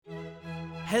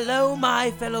Hello,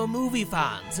 my fellow movie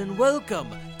fans, and welcome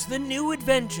to the new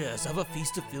adventures of A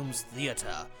Feast of Films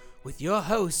Theatre with your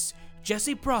hosts,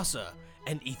 Jesse Prosser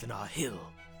and Ethan R. Hill.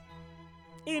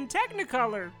 In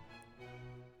Technicolor.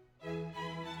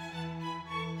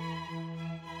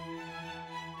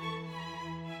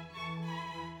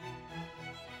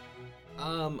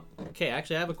 Okay,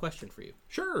 actually, I have a question for you.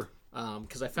 Sure.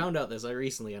 Because I found out this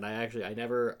recently, and I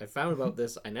found about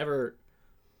this. I never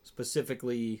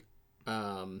specifically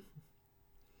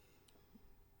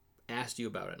asked you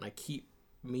about it, and I keep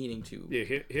meaning to. Yeah,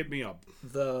 hit me up.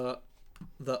 The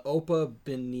Opa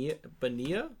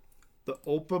Benia? The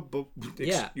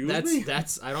Opa.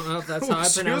 That's. I don't know if that's how I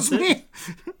pronounce it.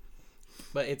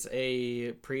 But it's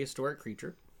a prehistoric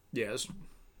creature. Yes.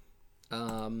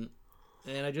 And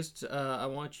I just I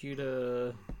want you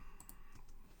to.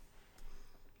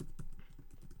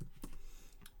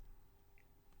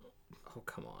 Oh,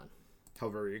 come on. How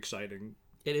very exciting.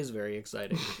 It is very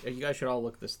exciting. You guys should all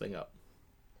look this thing up.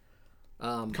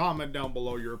 Comment down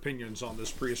below your opinions on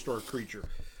this prehistoric creature.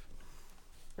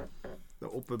 The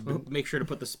Opa. Make sure to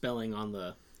put the spelling on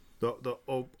the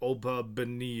Opa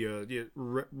Benia. Yeah,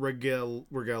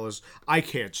 Regalis. I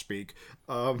can't speak.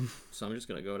 So I'm just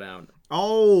gonna go down.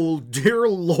 Oh, dear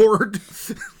Lord.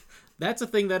 That's a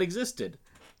thing that existed.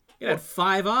 It had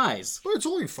 5 eyes. Well, it's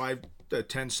only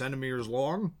 10 centimeters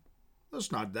long. That's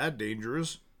not that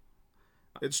dangerous.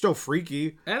 It's still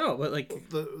freaky. I know, but like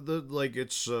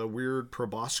it's weird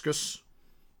proboscis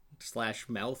 /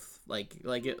 mouth. Like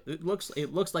it looks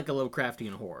like a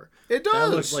Lovecraftian horror. It does.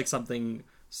 That looks like something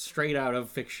straight out of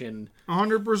fiction.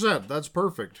 100%. That's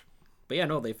perfect. But yeah,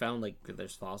 no, they found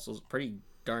there's fossils, pretty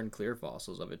darn clear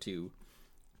fossils of it too.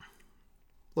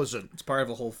 Listen, it's part of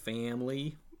a whole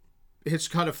family. It's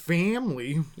got a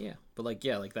family. Yeah, but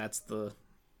that's the.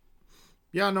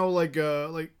 Yeah, no,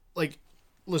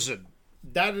 listen,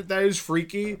 that is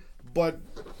freaky, but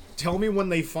tell me when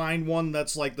they find one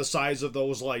that's like the size of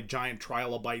those giant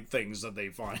trilobite things that they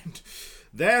find.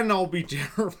 Then I'll be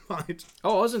terrified.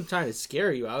 Oh, I wasn't trying to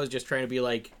scare you. I was just trying to be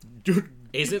like, dude,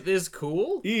 isn't this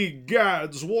cool?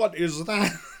 Egads, what is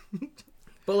that?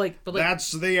 But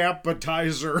that's the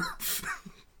appetizer.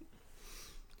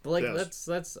 But yes.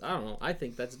 that's I don't know. I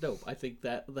think that's dope. I think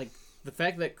that the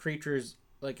fact that creatures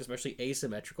especially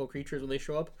asymmetrical creatures when they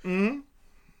show up. Mm-hmm.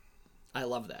 I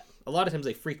love that. A lot of times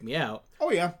they freak me out.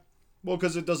 Oh yeah. Well,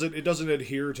 because it doesn't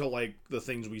adhere to the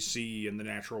things we see in the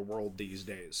natural world these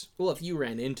days. Well, if you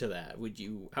ran into that,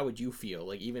 how would you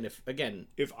feel? Even if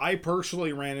I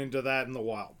personally ran into that in the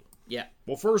wild. Yeah.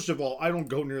 Well, first of all, I don't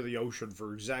go near the ocean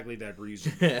for exactly that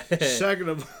reason. Second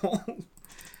of all,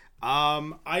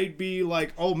 I'd be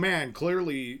like, oh man,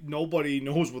 clearly nobody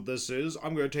knows what this is.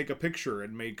 I'm going to take a picture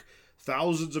and make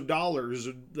thousands of dollars.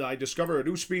 I discover a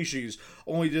new species,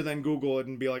 only to then Google it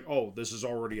and be like, oh, this is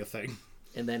already a thing.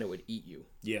 And then it would eat you.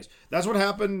 Yes. That's what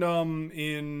happened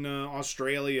in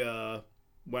Australia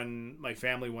when my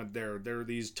family went there. There are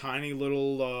these tiny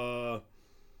little...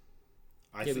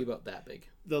 be about that big.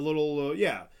 The little...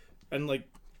 yeah. And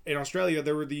in Australia,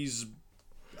 there were these...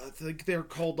 I think they're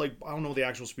called I don't know the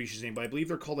actual species name, but I believe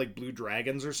they're called blue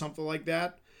dragons or something like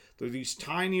that. They're these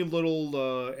tiny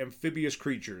little amphibious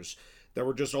creatures that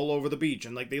were just all over the beach,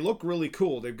 and they look really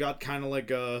cool. They've got kind of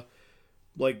a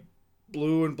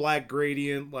blue and black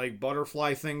gradient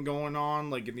butterfly thing going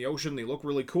on in the ocean. They look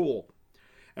really cool,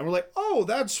 and we're like, oh,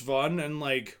 that's fun. And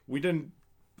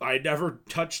I never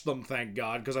touched them, thank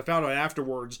God, because I found out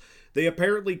afterwards they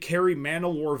apparently carry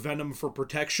man-o-war venom for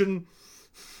protection.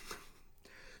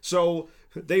 So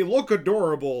they look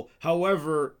adorable,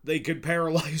 however, they could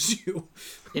paralyze you.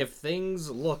 If things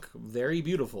look very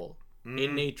beautiful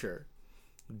in nature,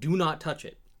 do not touch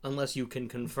it unless you can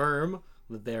confirm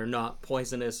that they're not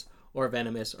poisonous or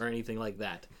venomous or anything like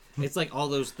that. It's like all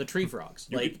the tree frogs.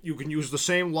 You can use the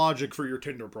same logic for your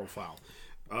Tinder profile.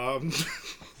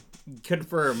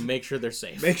 Confirm, make sure they're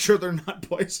safe. Make sure they're not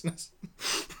poisonous.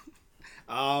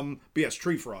 But yes,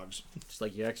 tree frogs. Just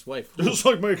like your ex-wife. Just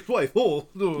like my ex-wife. Oh.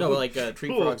 No, tree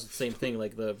frogs, the same thing,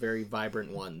 the very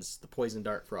vibrant ones, the poison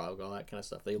dart frog, all that kind of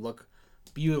stuff. They look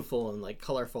beautiful and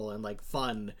colorful and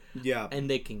fun. Yeah. And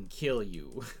they can kill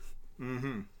you.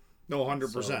 Mm-hmm. No,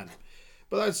 100%. So.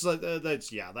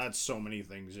 But that's so many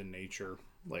things in nature.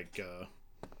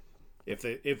 If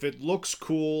it looks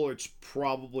cool, it's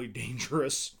probably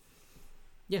dangerous.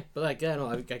 Yeah, but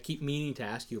I keep meaning to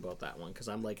ask you about that one, because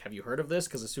I'm have you heard of this?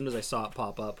 Because as soon as I saw it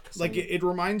pop up... It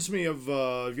reminds me of,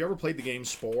 have you ever played the game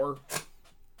Spore?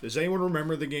 Does anyone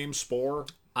remember the game Spore?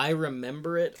 I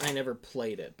remember it. I never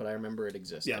played it, but I remember it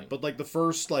existing. Yeah, but like the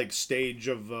first like stage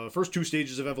of first two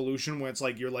stages of evolution, when it's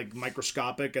like you're like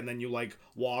microscopic and then you like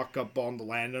walk up on the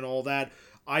land and all that.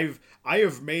 I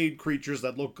have made creatures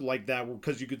that look like that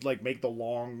because you could like make the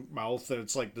long mouth and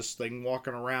it's like this thing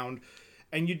walking around,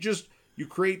 and you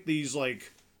create these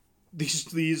like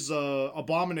these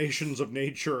abominations of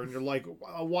nature, and you're like,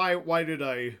 why did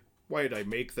I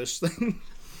make this thing?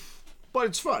 But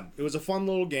it's fun. It was a fun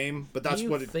little game, but that's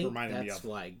what it reminded me of. That's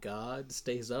why God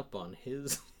stays up on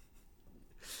his...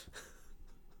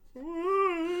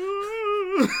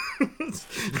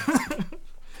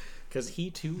 Because he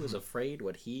too is afraid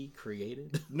what he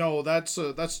created. No, that's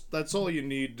all you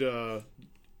need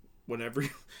whenever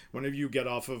you get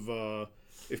off of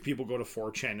if people go to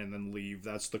 4chan and then leave,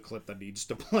 that's the clip that needs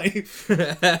to play.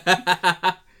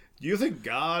 Do you think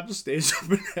God stays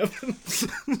up in heaven?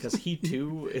 Because he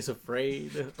too is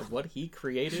afraid of what he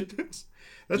created?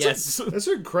 That's an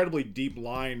incredibly deep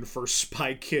line for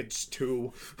Spy Kids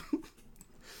 2.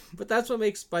 But that's what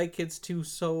makes Spy Kids 2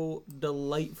 so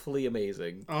delightfully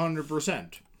amazing.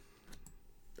 100%.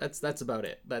 That's about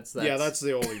it. That's Yeah, that's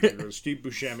the only thing. Steve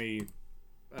Buscemi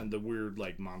and the weird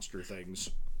like monster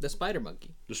things. The Spider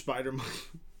Monkey. The Spider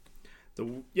Monkey.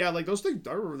 Like those things.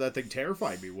 I remember that thing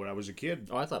terrified me when I was a kid.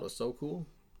 Oh, I thought it was so cool.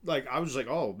 Like I was like,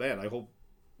 oh man, I hope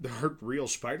there aren't real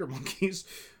spider monkeys.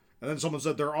 And then someone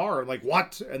said there are. Like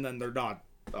what? And then they're not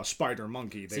a spider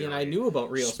monkey. See, and I knew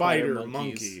about real spider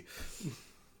monkeys. Monkey.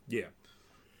 Yeah.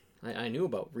 I knew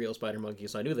about real spider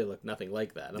monkeys, so I knew they looked nothing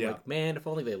like that. I'm like, man, if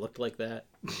only they looked like that.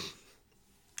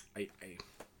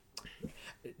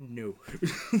 No.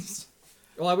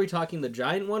 Well, are we talking the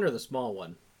giant one or the small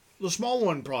one? The small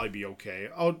one would probably be okay.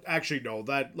 Oh, actually, no.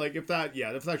 That like if that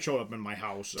showed up in my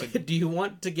house. Do you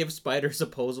want to give spiders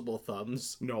opposable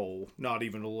thumbs? No, not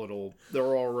even a little.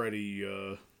 They're already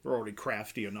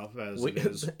crafty enough as it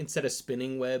is. Instead of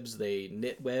spinning webs, they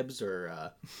knit webs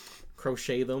or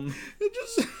crochet them.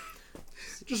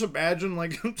 Just imagine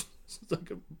like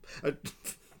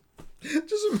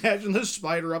just imagine this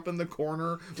spider up in the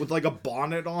corner with like a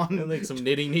bonnet on and like some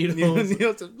knitting needles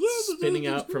spinning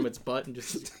out from its butt and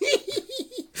just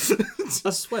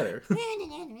a sweater.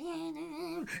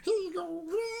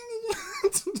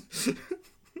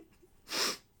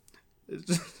 It's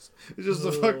just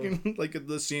the fucking like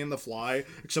the scene in The Fly,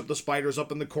 except the spider's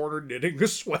up in the corner knitting a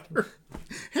sweater.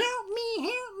 Help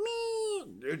me!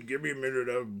 Give me a minute.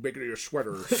 I'm making you a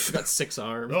sweater. It's got 6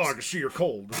 arms. Oh, I can see you're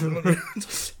cold.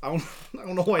 I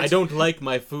don't know why. I don't like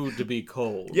my food to be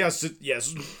cold. Yes.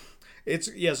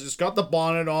 It's got the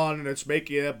bonnet on and it's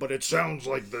making it, but it sounds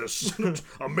like this.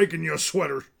 I'm making you a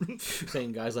sweater. You're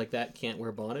saying guys like that can't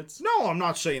wear bonnets? No, I'm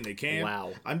not saying they can't.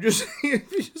 Wow. I'm just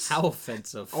how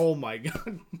offensive. Oh my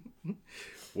god.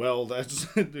 Well, that's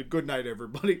good night,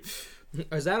 everybody.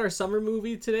 Is that our summer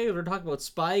movie today? We're talking about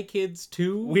Spy Kids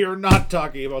 2? We are not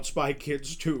talking about Spy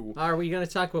Kids 2. Are we going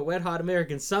to talk about Wet Hot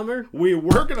American Summer? We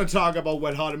were going to talk about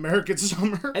Wet Hot American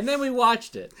Summer. And then we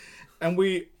watched it. And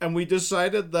we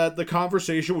decided that the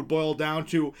conversation would boil down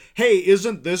to, hey,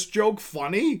 isn't this joke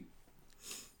funny?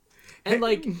 And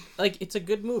like it's a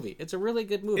good movie. It's a really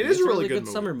good movie. It is a really good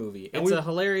summer movie. And it's a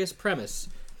hilarious premise.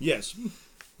 Yes.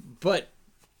 But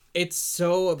it's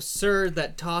so absurd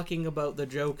that talking about the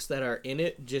jokes that are in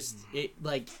it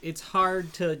it's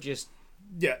hard to just...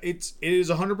 Yeah, it is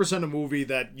 100% a movie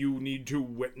that you need to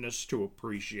witness to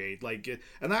appreciate.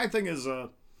 And that I think is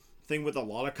a thing with a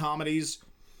lot of comedies.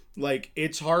 Like,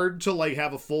 it's hard to like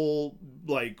have a full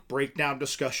like breakdown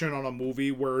discussion on a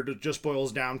movie where it just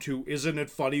boils down to, isn't it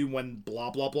funny when blah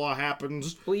blah blah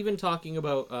happens? Well, even talking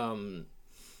about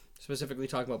specifically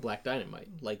talking about Black Dynamite,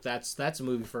 like that's a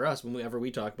movie for us. Whenever we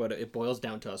talk about it, it boils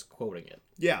down to us quoting it.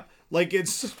 Yeah, like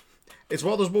it's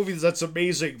one of those movies that's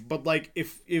amazing. But like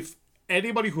if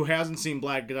anybody who hasn't seen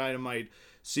Black Dynamite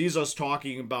sees us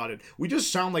talking about it, we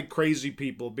just sound like crazy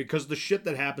people because the shit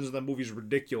that happens in that movie is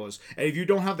ridiculous. And if you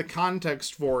don't have the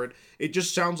context for it, it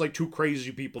just sounds like two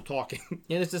crazy people talking.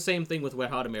 And it's the same thing with Wet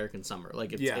Hot American Summer.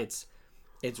 Like it's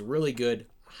really good.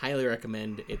 Highly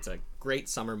recommend. It's a great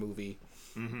summer movie.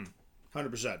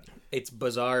 100%. It's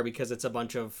bizarre because it's a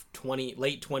bunch of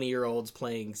late 20-year-olds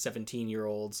playing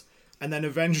 17-year-olds. And then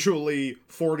eventually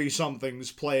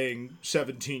 40-somethings playing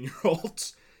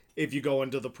 17-year-olds if you go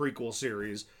into the prequel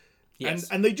series. Yes.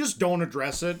 And they just don't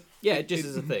address it. Yeah, it just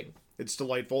is a thing. It's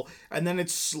delightful. And then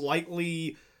it's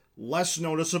slightly less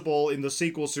noticeable in the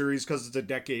sequel series because it's a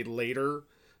decade later.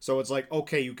 So it's like,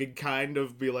 okay, you can kind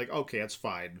of be like, okay, that's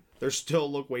fine. They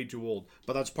still look way too old.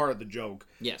 But that's part of the joke.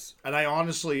 Yes. And I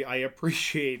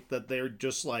appreciate that they're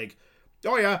just like,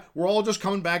 oh yeah, we're all just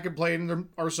coming back and playing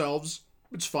ourselves.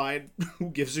 It's fine. Who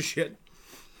gives a shit?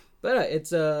 But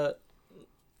it's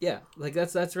yeah, like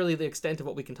that's really the extent of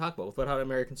what we can talk about with Wet Hot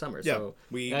American Summer. Yeah, So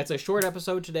that's a short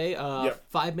episode today.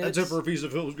 5 minutes. That's it for a piece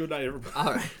of films. Good night, everybody.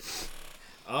 All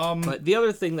right. But the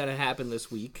other thing that had happened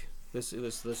this week, this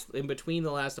in between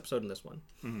the last episode and this one,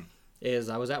 is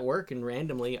I was at work and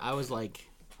randomly I'm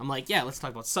like, yeah, let's talk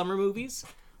about summer movies.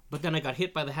 But then I got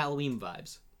hit by the Halloween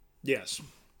vibes. Yes.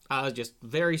 I was just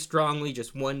very strongly,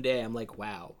 just one day, I'm like,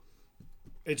 wow.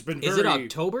 Is it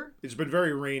October? It's been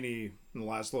very rainy in the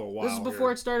last little while. This is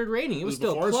before it started raining. It was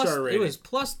still it was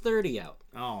plus 30 out.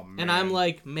 Oh, man. And I'm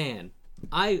like, man,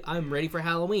 I'm ready for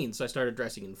Halloween. So I started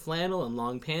dressing in flannel and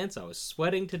long pants. I was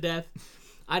sweating to death.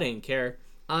 I didn't care.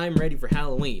 I'm ready for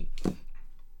Halloween.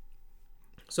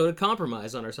 So to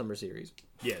compromise on our summer series.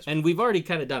 Yes. And we've already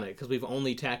kind of done it because we've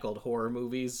only tackled horror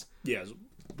movies. Yes.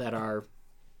 That are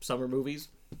summer movies,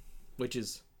 which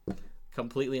is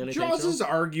completely unintentional. Jaws is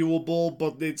arguable,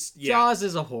 but it's... Yeah. Jaws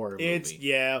is a horror movie.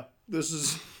 This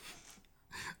is...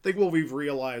 I think what we've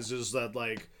realized is that,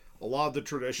 like, a lot of the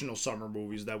traditional summer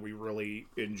movies that we really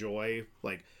enjoy,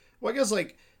 like... Well, I guess,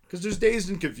 like... Because there's Dazed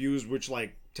and Confused, which,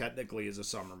 like, technically is a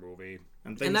summer movie.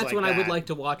 And that's like what I would like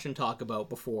to watch and talk about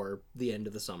before the end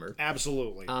of the summer.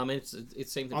 Absolutely. It's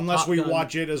same thing. Unless we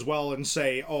watch it as well and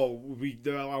say, oh, I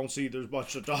don't see there's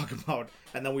much to talk about,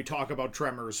 and then we talk about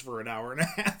Tremors for an hour and a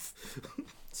half.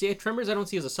 See, Tremors I don't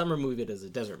see as a summer movie, but as a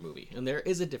desert movie, and there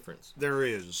is a difference. There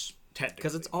is, technically.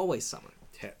 Because it's always summer.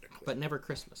 Technically. But never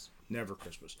Christmas. Never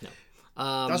Christmas.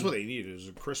 No. That's what they need is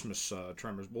a Christmas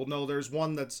Tremors. Well, no, there's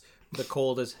one that's...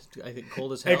 cold as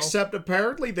hell. Except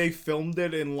apparently they filmed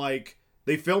it in, like...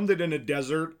 They filmed it in a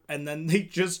desert, and then they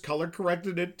just color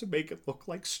corrected it to make it look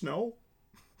like snow.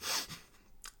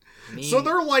 So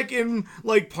they're, like, in,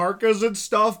 like, parkas and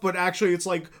stuff, but actually it's,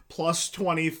 like, plus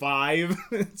 25.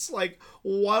 It's like,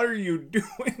 what are you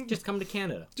doing? Just come to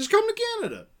Canada. Just come to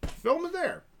Canada. Film it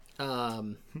there.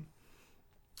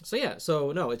 So, yeah.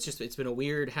 So, no, it's been a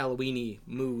weird Halloween-y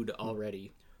mood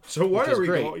already. So what are we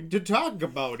going to talk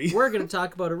about? We're going to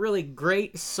talk about a really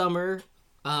great summer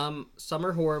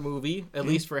horror movie, at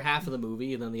least for half of the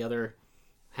movie, and then the other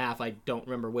half, I don't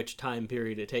remember which time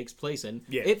period it takes place in.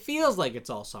 Yeah. It feels like it's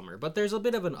all summer, but there's a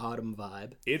bit of an autumn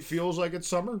vibe. It feels like it's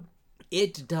summer?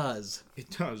 It does. It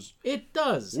does. It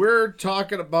does. We're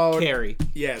talking about... Carrie.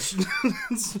 Yes.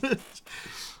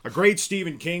 A great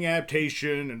Stephen King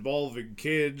adaptation involving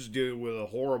kids dealing with a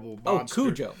horrible monster.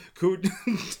 Oh, Cujo.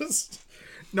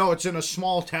 No, it's in a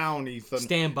small town, Ethan.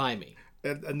 Stand By Me.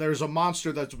 And there's a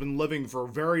monster that's been living for a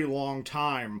very long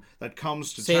time that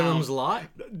comes to Salem's town. Lot?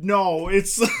 No,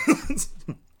 it's...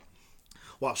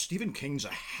 Wow, Stephen King's a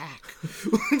hack.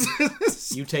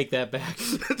 You take that back.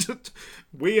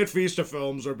 We at Feast of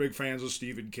Films are big fans of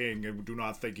Stephen King and do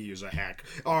not think he is a hack.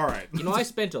 All right. You know, I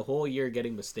spent a whole year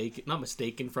getting not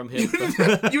mistaken from him.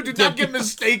 You did not get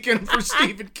mistaken for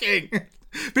Stephen King.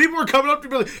 People were coming up to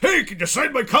me like, hey, can you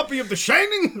sign my copy of The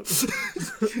Shining?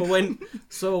 But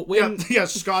when... Yeah,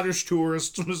 Scottish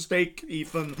tourists mistake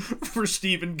Ethan for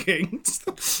Stephen King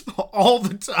all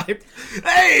the time.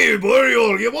 Hey,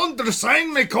 Boreal, you want to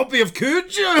sign my copy of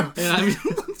Cujo? And I mean,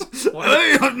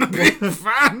 hey, I'm a big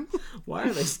fan. Why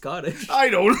are they Scottish? I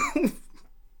don't know.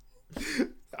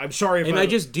 I'm sorry if I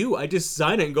just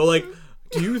sign it and go like,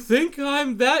 do you think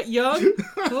I'm that young?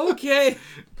 Okay.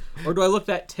 Or do I look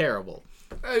that terrible?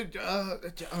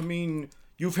 I mean,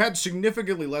 you've had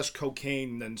significantly less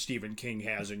cocaine than Stephen King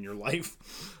has in your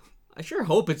life. I sure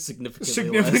hope it's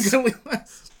significantly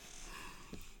less.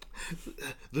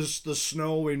 The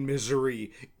snow in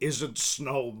Misery isn't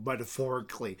snow,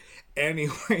 metaphorically.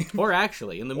 Anyway. Or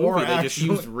actually, in the movie, they just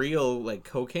used real, like,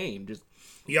 cocaine. Just...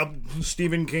 Yep,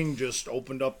 Stephen King just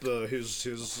opened up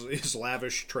his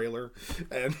lavish trailer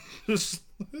and just...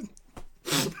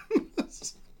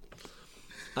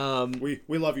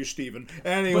 We love you, Stephen.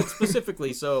 Anyway. But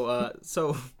specifically, so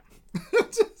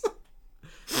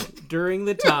during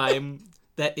the time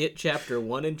that It Chapter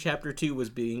 1 and Chapter 2 was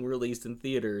being released in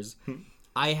theaters,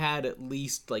 I had at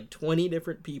least like 20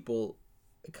 different people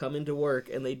come into work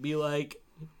and they'd be like,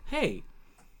 hey,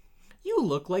 you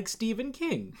look like Stephen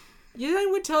King. Yeah, I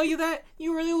would tell you that.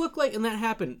 You really look like... And that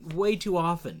happened way too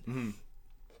often. Mm-hmm.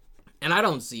 And I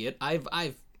don't see it. I've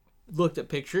looked at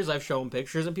pictures, I've shown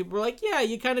pictures, and people were like, yeah,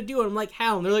 you kind of do it. I'm like,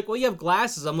 how? And they're like, well, you have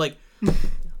glasses. I'm like,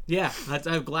 yeah, I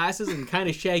have glasses and kind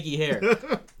of shaggy hair.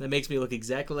 That makes me look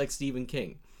exactly like Stephen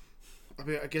King. I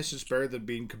mean, I guess it's better than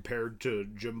being compared to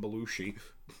Jim Belushi.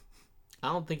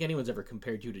 I don't think anyone's ever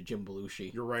compared you to Jim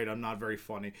Belushi. You're right, I'm not very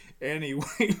funny. Anyway.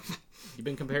 You've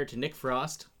been compared to Nick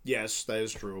Frost. Yes, that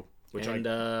is true.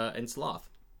 And Sloth.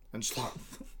 And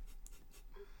Sloth.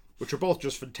 which are both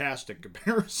just fantastic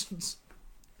comparisons.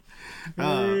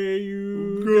 Hey,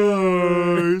 you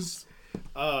Guys.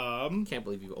 Can't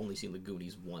believe you've only seen the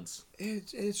Goonies once.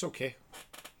 It's okay.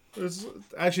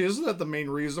 Actually, isn't that the main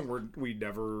reason we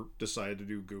never decided to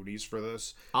do Goonies for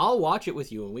this? I'll watch it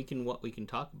with you, and we can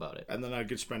talk about it. And then I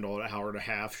could spend an hour and a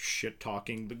half shit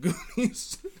talking the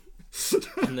Goonies.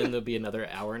 And then there'll be another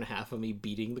hour and a half of me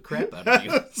beating the crap out of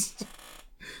you.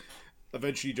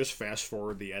 Eventually, just fast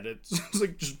forward the edits. It's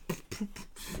like just.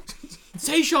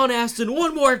 Say Sean Astin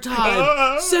one more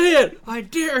time. Say it. I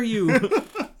dare you.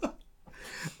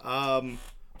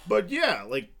 But yeah,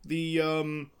 like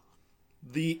the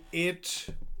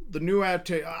new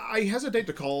adaptation. I hesitate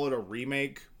to call it a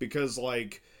remake because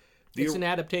like. It's an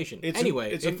adaptation.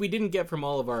 If we didn't get from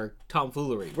all of our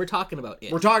tomfoolery, we're talking about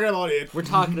it. We're talking about it. We're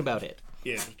talking about it.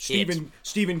 Yeah,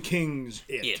 Stephen King's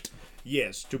It.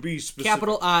 Yes, to be specific.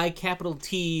 Capital I, capital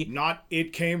T. Not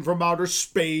It Came from Outer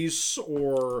Space,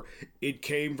 or It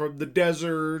Came from the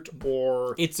Desert,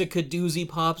 or... It's a Kadoozy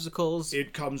Popsicles.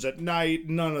 It Comes at Night.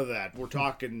 None of that. We're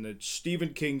talking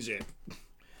Stephen King's It.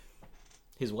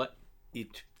 His what?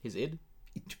 It. His id?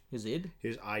 It. His id?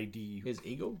 His ID. His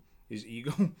ego? His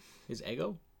ego. His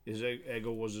ego? His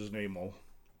ego was his name-o.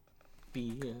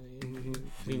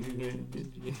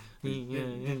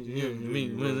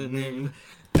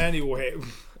 Anyway.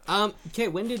 Okay,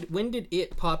 when did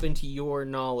it pop into your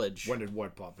knowledge? When did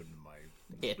what pop into my...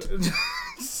 It.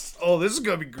 Oh, this is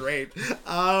gonna be great.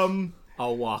 I'll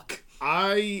walk.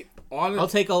 I'll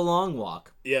take a long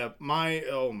walk. Yeah,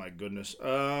 oh my goodness.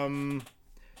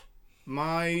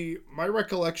 My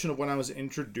recollection of when I was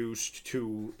introduced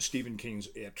to Stephen King's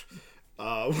It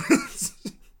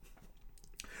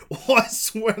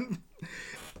was when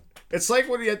it's like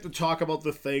when you have to talk about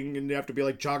The Thing and you have to be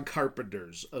like John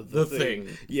Carpenter's The Thing.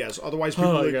 Yes, otherwise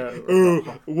people are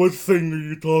like, what thing are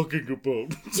you talking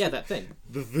about? Yeah, that thing.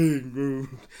 The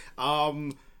Thing.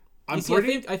 I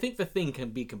think The Thing can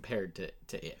be compared to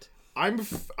it. I'm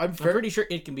pretty sure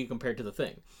it can be compared to The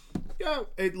Thing. Yeah,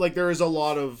 there is a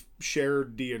lot of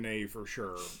shared DNA for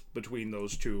sure between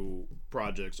those two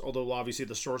projects. Although obviously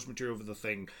the source material of The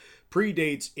Thing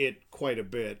predates it quite a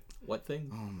bit. What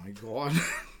thing? Oh my god!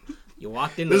 You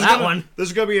walked into that one. This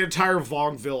is gonna be an entire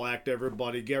vaudeville act.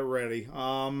 Everybody, get ready.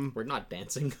 We're not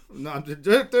dancing. No, we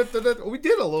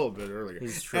did a little bit earlier.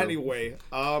 It's true. Anyway,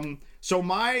 so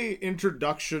my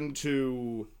introduction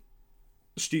to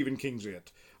Stephen King's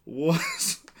It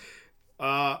was,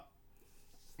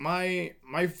 my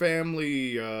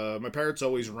family, my parents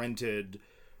always rented,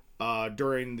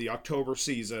 during the October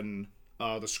season,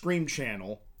 the Scream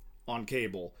Channel on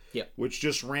cable. Yep. Which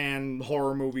just ran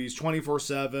horror movies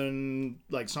 24/7,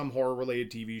 like some horror related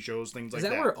TV shows, things like that.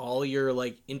 Is that where all your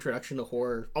like introduction to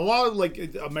horror? A lot of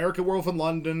like American Werewolf in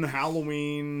London,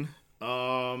 Halloween,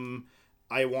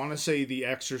 I want to say The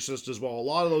Exorcist as well. A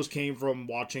lot of those came from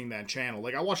watching that channel.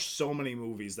 Like I watched so many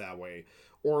movies that way,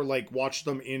 or like watched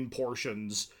them in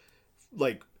portions,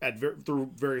 like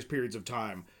through various periods of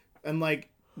time, and like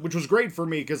which was great for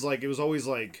me because like it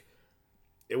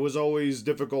was always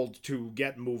difficult to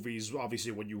get movies,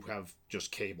 obviously, when you have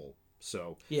just cable.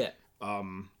 So yeah.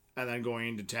 And then going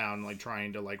into town, like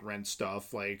trying to like rent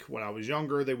stuff. Like when I was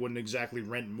younger, they wouldn't exactly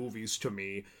rent movies to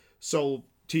me. So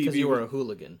TV. Because you were a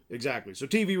hooligan. Exactly. So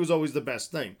TV was always the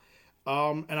best thing.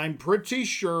 And I'm pretty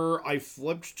sure I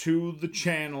flipped to the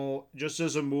channel just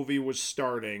as a movie was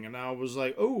starting, and I was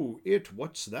like, "Oh,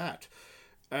 what's that?"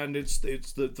 And it's the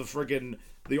friggin'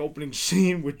 the opening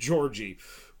scene with Georgie.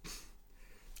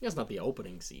 That's not the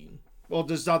opening scene. Well,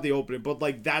 it's not the opening, but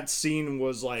like that scene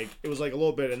was like it was like a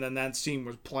little bit, and then that scene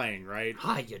was playing, right?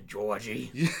 Hiya, Georgie.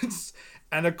 Yes.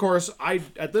 And of course,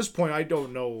 at this point I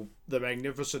don't know the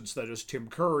magnificence that is Tim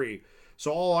Curry.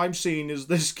 So all I'm seeing is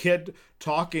this kid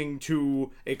talking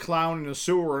to a clown in a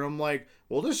sewer, and I'm like,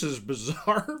 well, this is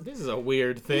bizarre. This is a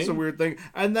weird thing. This is a weird thing.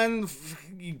 And then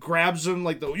he grabs him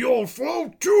like the "Yo,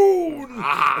 flow tune,"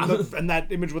 and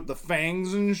that image with the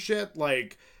fangs and shit,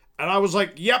 like. And I was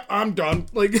like, yep, I'm done.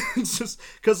 Like, it's just,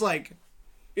 because, like,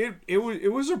 it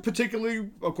was a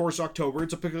particularly, of course, October,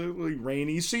 it's a particularly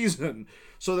rainy season.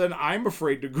 So then I'm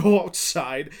afraid to go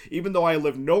outside, even though I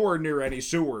live nowhere near any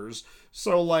sewers.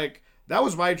 So, like, that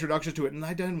was my introduction to it. And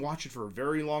I didn't watch it for a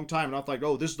very long time. And I was like,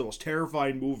 oh, this is the most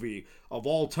terrifying movie of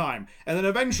all time. And then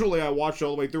eventually I watched it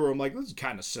all the way through. I'm like, this is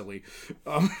kind of silly.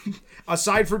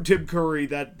 Aside from Tim Curry,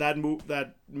 that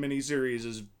miniseries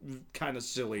is kind of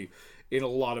silly in a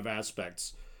lot of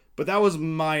aspects. But that was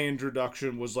my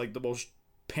introduction, was like the most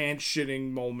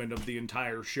pants-shitting moment of the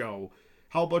entire show.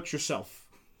 How about yourself?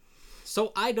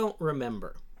 So I don't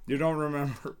remember. You don't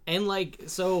remember? And like,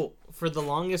 so for the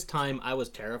longest time, I was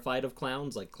terrified of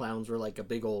clowns. Like, clowns were like a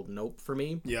big old nope for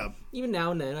me. Yeah. Even now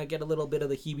and then, I get a little bit of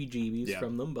the heebie-jeebies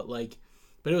from them, but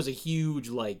it was a huge,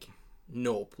 like,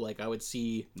 nope. Like, I would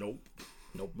see... Nope.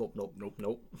 Nope.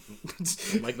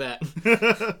 Like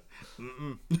that.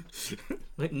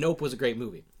 Nope was a great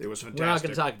movie. It was fantastic. We're not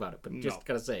going to talk about it, but just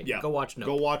gotta say, go watch Nope.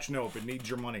 Go watch Nope. It needs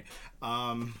your money.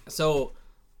 So,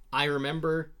 I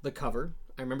remember the cover.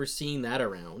 I remember seeing that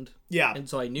around. Yeah. And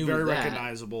so I knew very that.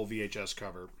 recognizable VHS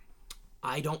cover.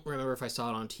 I don't remember if I saw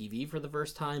it on TV for the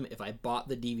first time, if I bought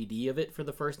the DVD of it for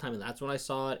the first time and that's when I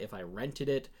saw it, if I rented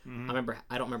it. I don't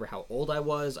remember how old I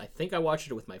was. I think I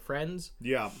watched it with my friends.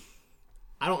 Yeah.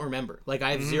 I don't remember. Like,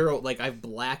 I have I've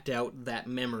blacked out that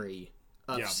memory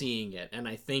of seeing it. And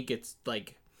I think it's,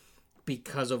 like,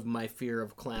 because of my fear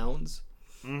of clowns.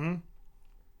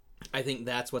 I think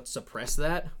that's what suppressed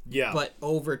that. Yeah. But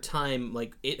over time,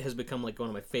 like, it has become, like, one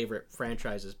of my favorite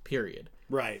franchises, period.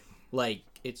 Right. Like,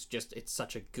 it's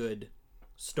such a good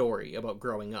story about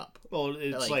growing up. Well,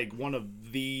 it's, like one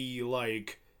of the,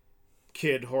 like...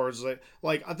 kid horrors.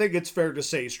 Like, I think it's fair to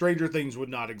say Stranger Things would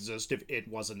not exist if it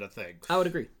wasn't a thing. I would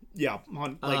agree. Yeah,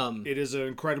 it is an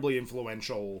incredibly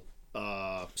influential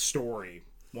story,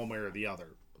 one way or the other.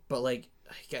 But, like,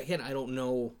 again, I don't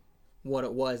know what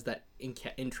it was that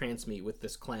entranced me with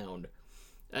this clown.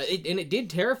 It did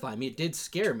terrify me. It did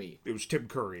scare me. It was Tim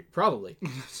Curry. Probably.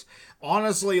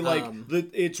 Honestly, like,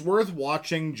 it's worth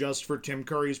watching just for Tim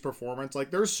Curry's performance.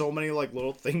 Like, there's so many, like,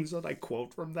 little things that I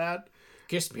quote from that.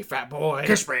 Kiss me, fat boy.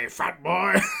 Kiss me, fat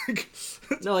boy.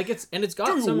 No, like, it's got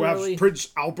do some you have really... Prince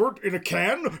Albert in a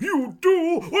can? You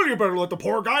do? Well, you better let the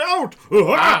poor guy out.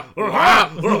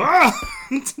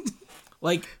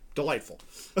 Like... Delightful.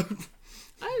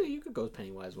 You could go with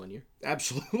Pennywise one year.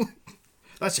 Absolutely.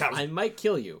 That sounds... I might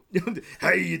kill you.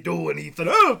 How you doing, Ethan?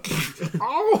 Oh!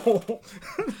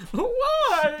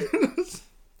 Why?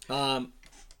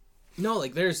 No,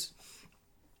 like, there's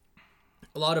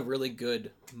a lot of really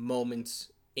good moments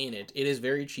in it. It is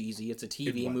very cheesy. It's a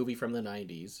TV movie from the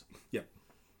 90s. Yep.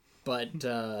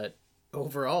 But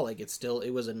overall, like,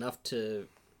 it was enough to,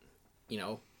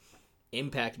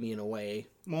 impact me in a way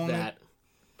that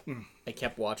I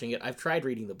kept watching it. I've tried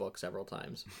reading the book several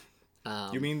times.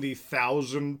 You mean the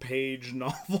 1,000-page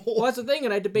novel? Well, that's the thing,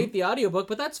 and I debate the audiobook,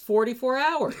 but that's 44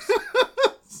 hours.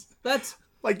 That's...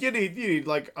 Like, you need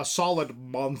like a solid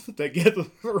month to get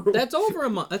through. That's over a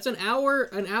month. That's an hour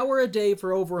a day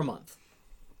for over a month.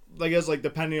 I guess, like,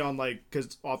 depending on, like,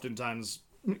 because oftentimes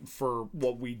for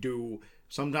what we do,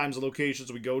 sometimes the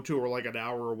locations we go to are like an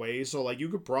hour away. So, like, you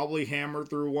could probably hammer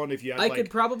through one if you had, I could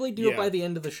probably do it by the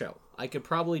end of the show. I could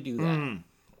probably do that.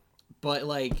 But,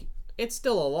 like, it's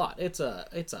still a lot. It's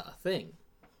a thing.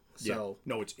 So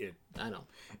yeah. No, it's it. I know.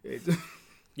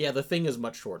 Yeah, the thing is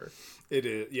much shorter. It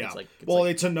is, yeah.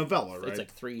 It's a novella, right? It's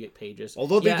like 3 pages.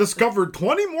 Although they discovered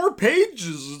 20 more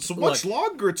pages. It's much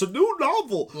longer. It's a new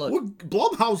novel.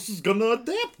 Blumhouse is going to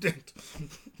adapt it.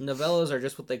 Novellas are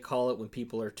just what they call it when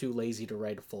people are too lazy to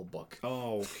write a full book.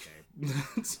 Oh, okay.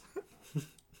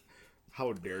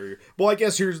 How dare you? Well, I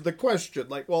guess here's the question.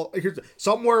 Like, here's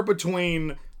somewhere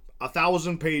between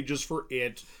 1,000 pages for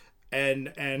it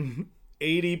and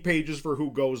 80 pages for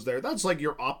Who Goes There. That's like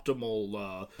your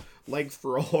optimal length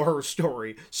for a horror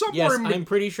story. I'm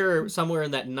pretty sure somewhere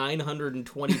in that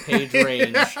 920-page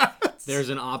range, there's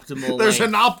an optimal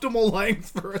an optimal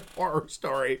length for a horror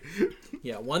story.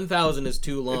 Yeah, 1,000 is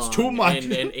too long. It's too much.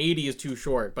 And 80 is too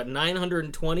short. But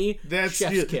 920,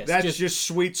 chef's kiss. That's just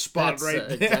sweet spot right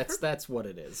there. That's what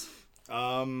it is.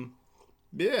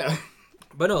 Yeah.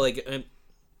 But no, like, I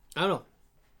don't know.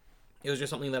 It was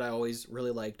just something that I always really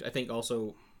liked. I think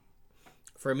also,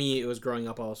 for me, it was growing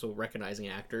up also recognizing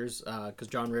actors, because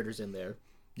John Ritter's in there.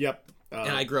 Yep.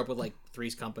 And I grew up with, like,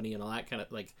 Three's Company and all that kind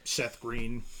of, like... Seth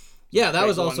Green. Yeah, that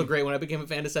was also great. When I became a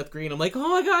fan of Seth Green, I'm like, oh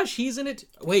my gosh, he's in it.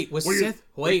 Wait,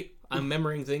 I'm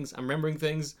remembering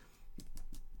things.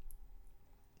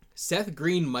 Seth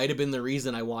Green might have been the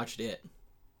reason I watched it.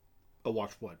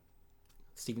 Watched what?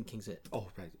 Stephen King's It. Oh,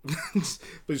 right.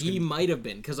 He might have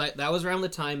been, because that was around the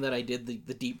time that I did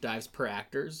the deep dives per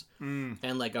actors,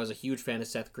 and, like, I was a huge fan of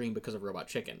Seth Green because of Robot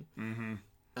Chicken.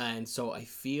 And so I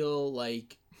feel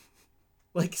like,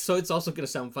 so it's also going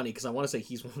to sound funny, because I want to say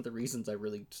he's one of the reasons I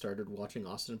really started watching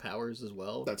Austin Powers as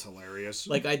well. That's hilarious.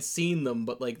 Like, I'd seen them,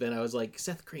 but, like, then I was like,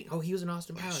 Seth Green, oh, he was in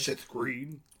Austin Powers. Seth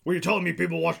Green? Were you telling me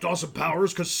people watched Austin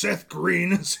Powers because Seth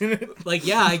Green is in it? Like,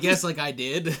 yeah, I guess, like, I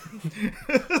did.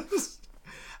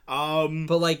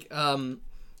 But, like,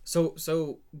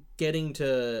 so getting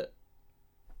to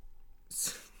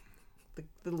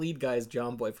the lead guy is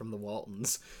John Boy from the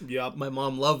Waltons. Yep. My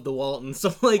mom loved the Waltons,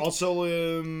 so like. Also,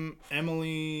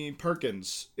 Emily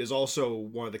Perkins is also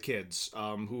one of the kids,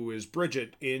 who is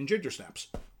Bridget in Ginger Snaps.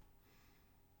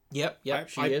 Yep,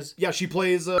 she is. Yeah, she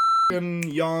plays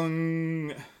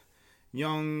young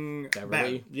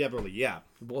Beverly. Beverly, yeah.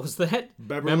 What was that?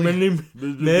 Beverly.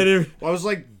 Well, I was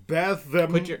like Beth.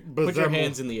 Put your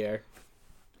hands in the air.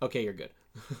 Okay, you're good.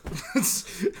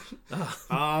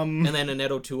 And then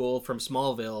Annette O'Toole from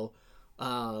Smallville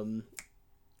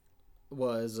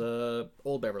was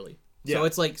Old Beverly. Yeah. So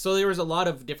it's like, so there was a lot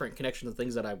of different connections of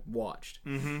things that I watched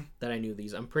that I knew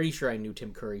these. I'm pretty sure I knew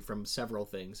Tim Curry from several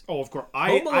things. Oh, of course.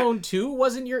 Home Alone 2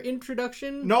 wasn't your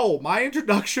introduction? No, my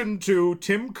introduction to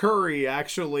Tim Curry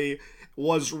actually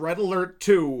was Red Alert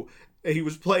 2. He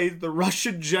was played the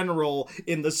Russian general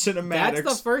in the cinematics.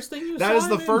 That's the first thing you saw That is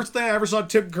the him in? first thing I ever saw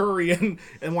Tim Curry in,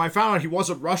 and when I found out he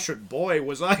wasn't Russian, boy,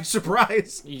 was I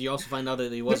surprised. You also find out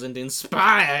that he wasn't in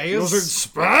Spies. He was in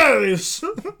Spies.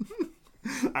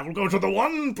 I will go to the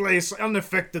one place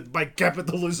unaffected by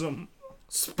capitalism.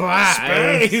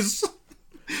 Spies.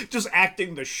 Just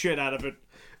acting the shit out of it.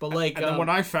 But like, And then when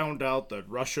I found out that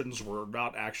Russians were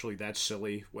not actually that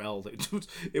silly, well,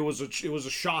 it was a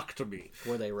shock to me.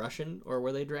 were they Russian or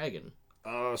were they dragon?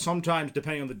 Sometimes,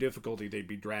 depending on the difficulty, they'd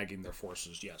be dragging their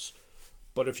forces. Yes,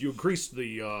 but if you increase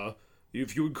the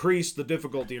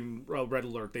difficulty in Red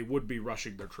Alert, they would be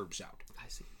rushing their troops out. I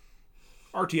see.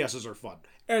 RTSs are fun.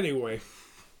 Anyway,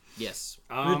 Yes.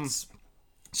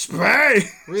 Spy.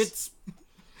 Ritz.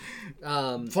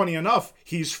 Funny enough,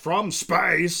 he's from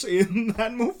Spice in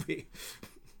that movie.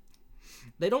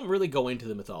 They don't really go into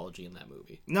the mythology in that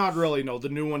movie. Not really. No, the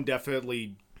new one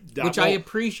definitely. Which I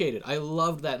appreciated. I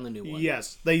loved that in the new one.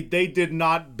 Yes, they did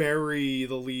not bury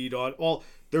the lead on. Well,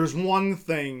 there's one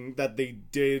thing that they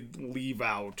did leave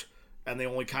out, and they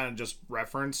only kind of just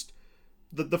referenced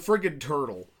the friggin'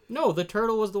 turtle. No, the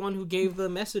turtle was the one who gave the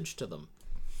message to them.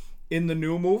 In the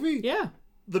new movie? Yeah.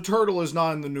 The turtle is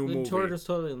not in the new movie. The turtle's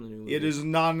totally in the new movie. It is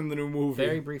not in the new movie.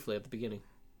 Very briefly at the beginning.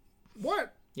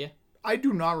 What? Yeah. I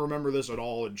do not remember this at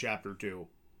all in chapter 2.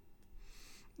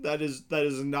 That is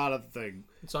not a thing.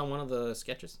 It's on one of the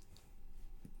sketches.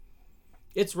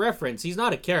 It's reference. He's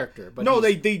not a character, but no,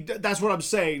 they that's what I'm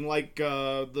saying. Like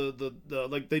the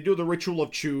like they do the ritual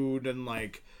of Chud and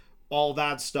like all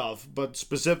that stuff, but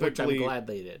specifically, which I'm glad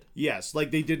they did. Yes, like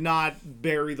they did not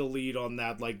bury the lead on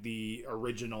that like the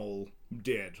original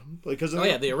did. Because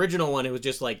the original one, it was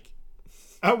just like,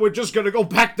 we're just gonna go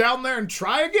back down there and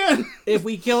try again. If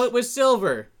we kill it with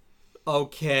silver,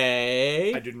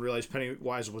 okay. I didn't realize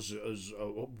Pennywise was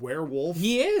a werewolf.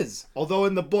 He is. Although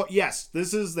in the book, yes,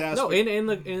 this is the aspect. No, in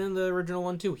the original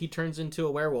one too, he turns into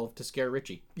a werewolf to scare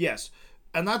Richie. Yes,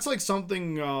 and that's like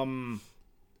something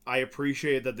I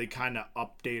appreciate that they kind of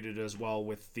updated as well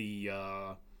with the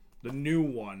new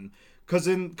one, because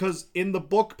in the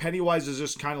book Pennywise is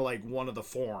just kind of like one of the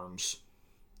forms.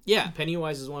 Yeah,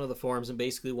 Pennywise is one of the forms, and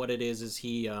basically what it is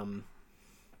he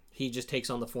just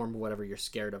takes on the form of whatever you're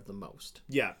scared of the most.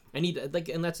 Yeah, and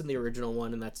and that's in the original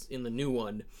one, and that's in the new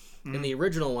one. Mm-hmm. In the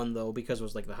original one, though, because it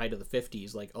was like the height of the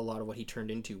 50s, like a lot of what he turned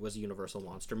into was Universal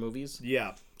monster movies.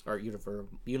 Yeah, or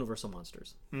Universal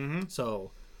monsters. Mm-hmm.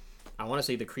 So I want to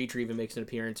say the Creature even makes an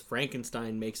appearance.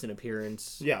 Frankenstein makes an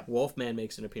appearance. Yeah, Wolfman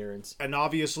makes an appearance. And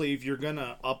obviously, if you're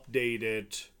gonna update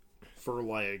it for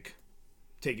like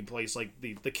taking place like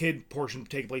the kid portion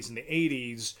taking place in the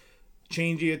 80s,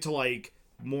 changing it to like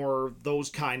more those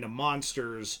kind of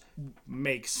monsters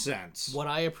makes sense. What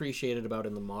I appreciated about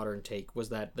in the modern take was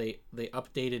that they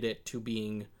updated it to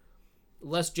being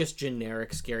less just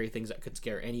generic scary things that could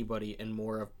scare anybody and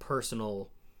more of personal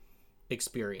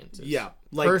experiences. Yeah,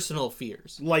 like personal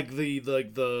fears. Like the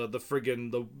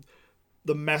friggin'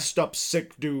 the messed up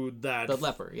sick dude that the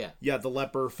leper, yeah. Yeah, the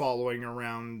leper following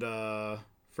around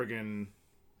friggin'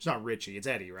 it's not Richie, it's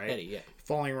Eddie, right? Eddie, yeah.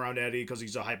 Following around Eddie because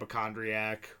he's a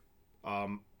hypochondriac.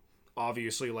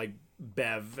 Obviously like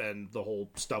Bev and the whole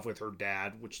stuff with her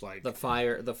dad, which like the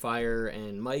fire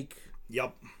and Mike.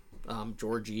 Yep.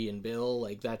 Georgie and Bill,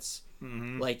 like that's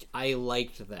like I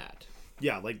liked that.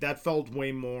 Yeah, like that felt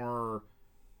way more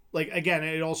like, again,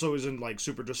 it also isn't like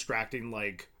super distracting,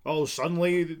 like, oh,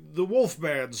 suddenly the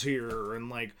Wolfman's here, and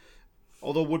like,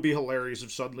 although it would be hilarious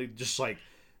if suddenly just like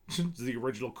the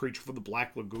original creature from the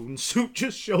Black Lagoon suit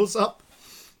just shows up.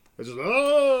 It's just,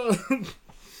 oh!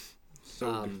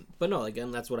 But no,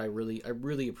 again, that's what I really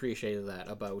appreciated that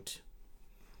about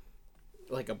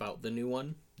the new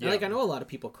one. Yeah. And, like, I know a lot of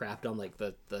people crapped on like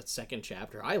the second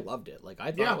chapter. I loved it. Like,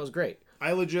 I thought it was great.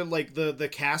 I legit like the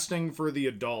casting for the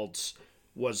adults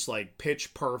was like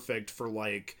pitch perfect for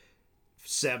like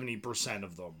 70%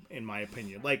 of them, in my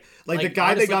opinion. Like Like, the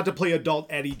guy honestly- they got to play adult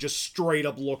Eddie just straight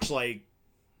up looks like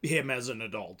him as an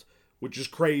adult, which is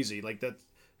crazy. Like that.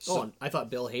 Oh, and I thought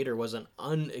Bill Hader was an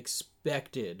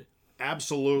unexpected.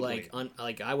 Absolutely.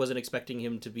 Like I wasn't expecting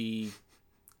him to be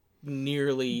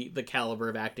nearly the caliber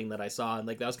of acting that I saw, and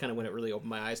like that was kind of when it really opened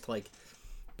my eyes to like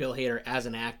Bill Hader as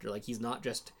an actor. Like he's not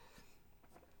just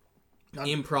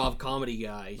improv comedy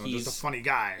guy. Not He's just a funny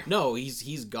guy. no,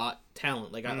 he's got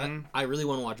talent. Like I really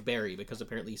want to watch Barry because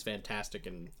apparently he's fantastic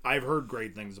and I've heard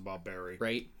great things about Barry.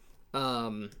 right.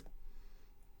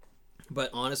 But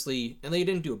honestly, and they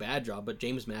didn't do a bad job. But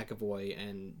James McAvoy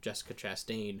and Jessica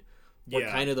Chastain were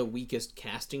kind of the weakest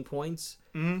casting points,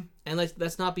 and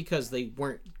that's not because they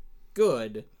weren't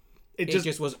good. It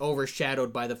just was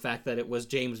overshadowed by the fact that it was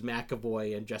James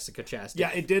McAvoy and Jessica Chastain.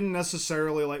 Yeah, it didn't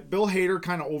necessarily like Bill Hader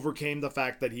kind of overcame the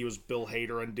fact that he was Bill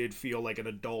Hader and did feel like an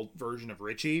adult version of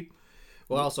Richie.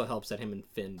 Well, it also helps that him and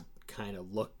Finn kind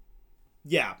of look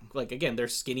Yeah, like, again, they're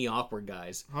skinny, awkward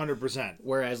guys. 100%.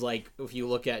 Whereas, like, if you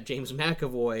look at James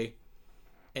McAvoy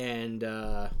and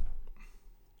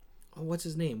what's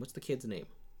his name? What's the kid's name?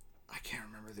 I can't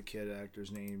remember the kid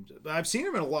actor's name, but I've seen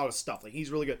him in a lot of stuff. Like, he's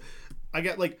really good. I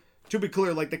get, like, to be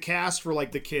clear, like, the cast for,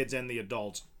 like, the kids and the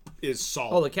adults is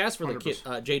solid. Oh, the cast for the 100%. kid,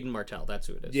 Jaden Martell, that's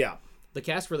who it is. Yeah. The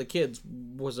cast for the kids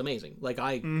was amazing. Like,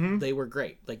 they were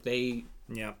great. Like, they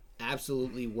Yeah.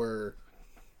 absolutely were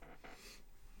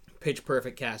pitch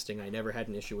perfect casting. I never had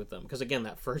an issue with them. Because, again,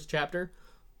 that first chapter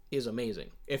is amazing.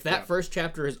 If that first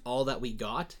chapter is all that we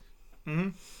got,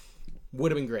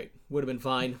 would have been great. Would have been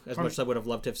fine. As much as I would have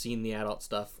loved to have seen the adult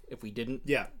stuff. If we didn't,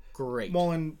 Yeah. great.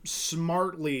 Well, and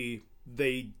smartly,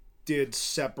 they did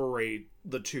separate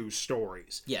the two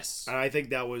stories. Yes. And I think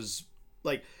that was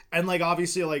like, and like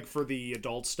obviously like for the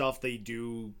adult stuff they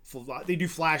do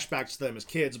flashbacks to them as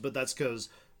kids, but that's because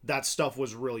that stuff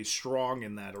was really strong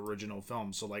in that original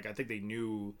film. So like I think they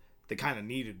knew they kind of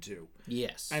needed to,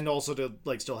 Yes. and also to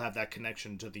like still have that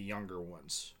connection to the younger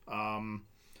ones.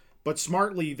 But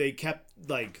smartly they kept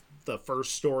like the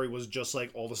first story was just like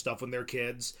all the stuff when they're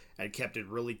kids and kept it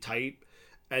really tight,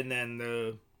 and then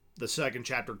the second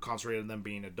chapter concentrated on them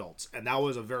being adults, and that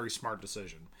was a very smart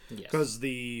decision. Yes. Because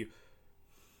the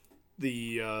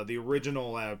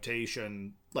original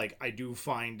adaptation, like I do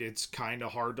find it's kind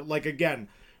of hard to, like, again,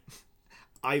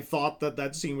 I thought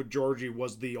that scene with Georgie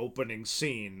was the opening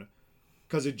scene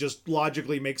because it just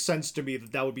logically makes sense to me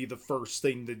that would be the first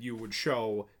thing that you would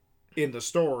show in the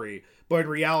story. But in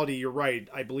reality, you're right.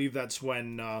 I believe that's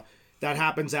when that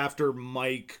happens after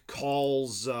Mike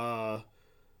calls him,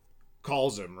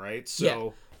 right? So yeah.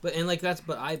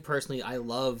 But I personally, I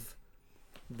love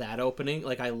that opening.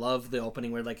 Like, I love the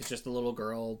opening where, like, it's just a little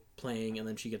girl playing and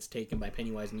then she gets taken by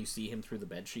Pennywise and you see him through the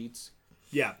bed sheets.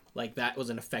 yeah, Like, that was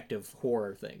an effective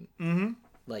horror thing.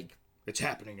 Like, it's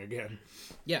happening again.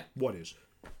 yeah. What is?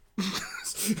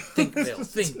 Think, Bill,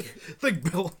 think.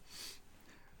 Think, Bill.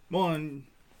 One,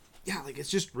 yeah, like, it's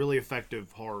just really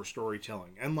effective horror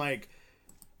storytelling. And, like,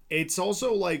 it's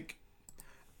also, like,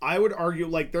 I would argue,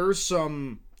 like, there's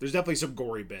definitely some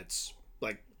gory bits.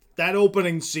 Like, that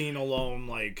opening scene alone,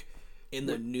 like... In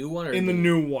the new one? Or in the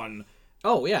new one.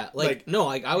 Oh, yeah. Like, no,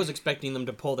 I was expecting them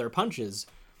to pull their punches.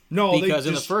 No, Because they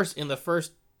in just, the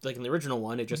first, like, in the original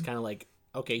one, it just kind of, like,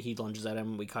 okay, he lunges at him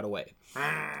and we cut away.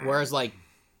 Whereas, like,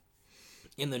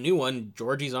 in the new one,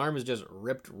 Georgie's arm is just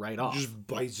ripped right off. just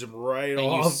bites him right and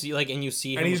off. you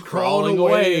see him and he's crawling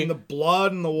away in the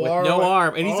blood and the water. with no like,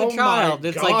 arm. And he's oh a child. my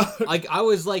It's God. I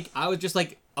was just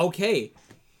like, okay,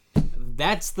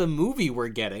 that's the movie we're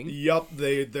getting. Yup,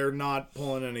 they're not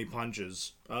pulling any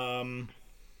punches. And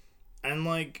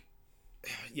like,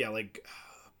 yeah, like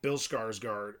Bill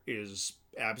Skarsgård is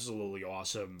absolutely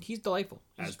awesome. He's delightful.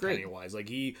 He's as great. Pennywise. Like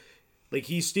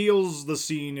he steals the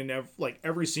scene in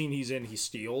every scene he's in. He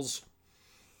steals.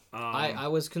 I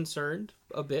was concerned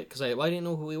a bit because I didn't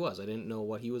know who he was. I didn't know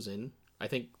what he was in. I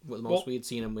think the most we had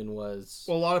seen him in was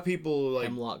Well, a lot of people like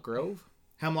Hemlock Grove.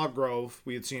 Hemlock Grove.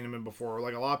 We had seen him in before.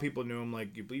 Like a lot of people knew him.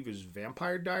 Like you believe it was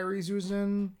Vampire Diaries he was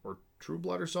in, or True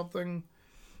Blood or something.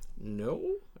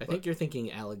 No, I think you're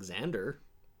thinking Alexander.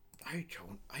 I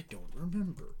don't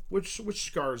remember which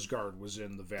Skarsgård was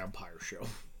in the Vampire Show.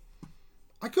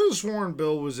 I could have sworn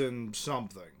Bill was in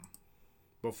something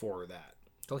before that.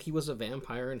 Oh, he was a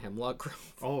vampire in Hemlock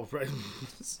Grove. Oh, right.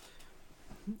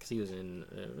 Because he was in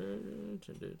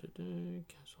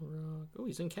Castle Rock. Oh,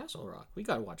 he's in Castle Rock. We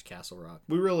gotta watch Castle Rock.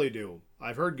 We really do.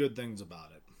 I've heard good things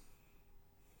about it.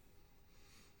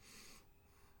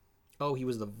 Oh, he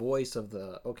was the voice of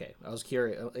the... Okay, I was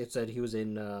curious. It said he was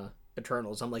in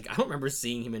Eternals. I'm like, I don't remember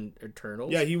seeing him in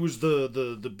Eternals. Yeah, he was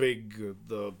the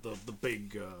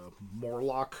big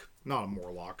Morlock. Not a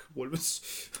Morlock. What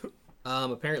was?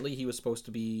 Apparently he was supposed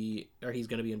to be, or he's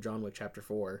going to be in John Wick Chapter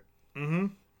 4. Mm-hmm.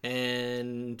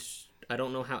 And I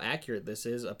don't know how accurate this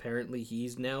is. Apparently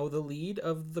he's now the lead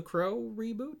of the Crow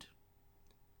reboot.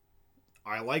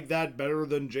 I like that better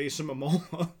than Jason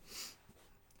Momoa.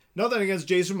 Nothing against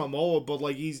Jason Momoa, but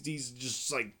like he's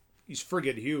just like he's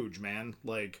friggin' huge, man.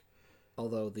 Like,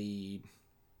 although the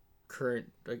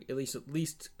current, at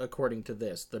least according to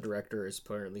this, the director is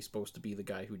apparently supposed to be the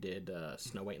guy who did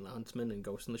Snow White and the Huntsman and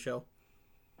Ghost in the Shell.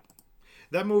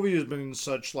 That movie has been in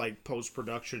such like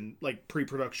post-production, like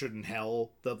pre-production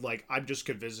hell that like I'm just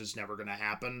convinced it's never gonna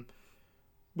happen.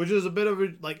 Which is a bit of a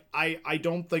like I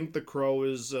don't think The Crow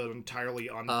is an entirely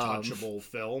untouchable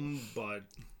film, but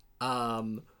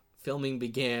filming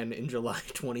began in July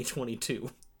 2022.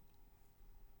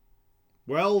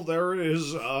 Well, there it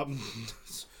is.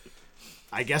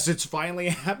 I guess it's finally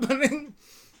happening.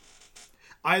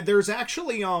 There's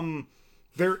actually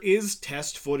there is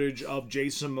test footage of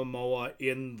Jason Momoa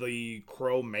in the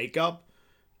Crow makeup,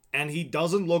 and he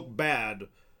doesn't look bad,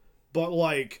 but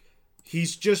like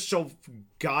he's just so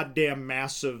goddamn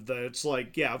massive that it's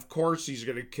like, yeah, of course he's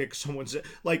gonna kick someone's...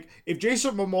 Like, if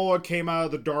Jason Momoa came out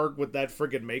of the dark with that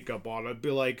friggin' makeup on, I'd be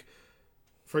like,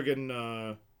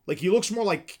 friggin', like, he looks more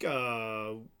like,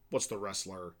 what's the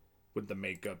wrestler with the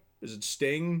makeup? Is it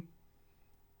Sting?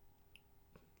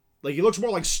 Like, he looks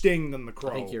more like Sting than the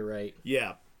Crow. I think you're right.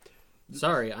 Yeah.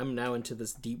 Sorry, I'm now into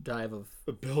this deep dive of...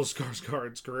 Bill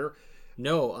Skarsgård's career?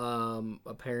 No,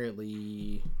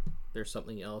 apparently... there's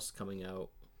something else coming out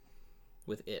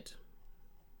with it.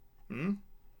 Hmm?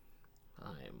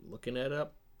 I'm looking it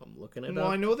up. Well,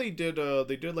 I know they did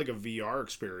like a VR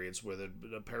experience with it,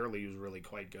 but apparently it was really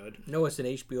quite good. No, it's an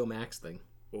HBO Max thing.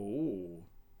 Oh,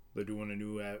 they're doing a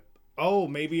new app. Oh,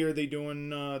 maybe are they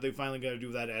doing? They finally got to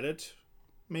do that edit?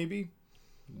 Maybe.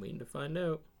 Waiting to find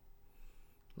out.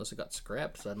 Unless it got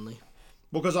scrapped suddenly.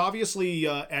 Because obviously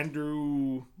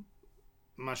Andrew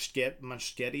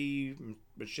Muschietti.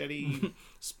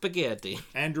 Spaghetti.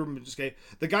 Andrew Muschietti,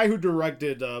 the guy who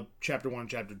directed Chapter 1 and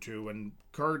Chapter 2 and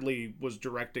currently was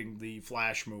directing the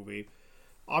Flash movie.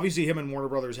 Obviously him and Warner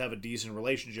Brothers have a decent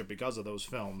relationship because of those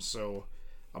films, so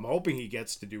I'm hoping he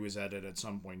gets to do his edit at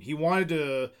some point. He wanted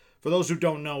to, for those who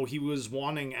don't know, he was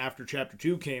wanting, after Chapter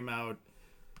 2 came out,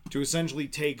 to essentially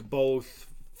take both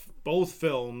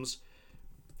films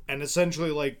and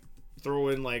essentially like throw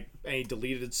in like any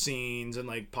deleted scenes and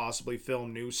like possibly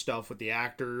film new stuff with the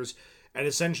actors and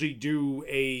essentially do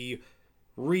a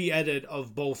re-edit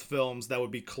of both films that would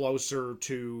be closer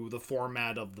to the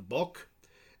format of the book.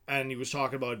 And he was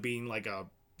talking about it being like a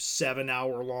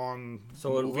 7-hour long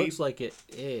So movie. It looks like it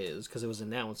is, because it was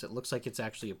announced, it looks like it's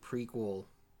actually a prequel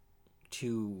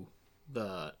to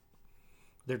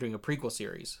they're doing a prequel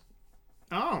series.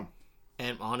 Oh.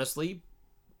 And honestly,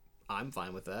 I'm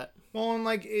fine with that. Well, and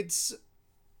like it's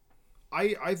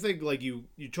I think like you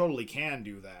totally can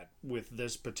do that with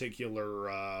this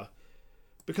particular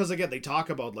because again they talk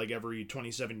about like every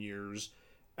 27 years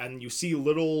and you see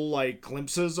little like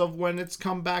glimpses of when it's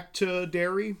come back to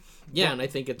Derry. Yeah, but, and I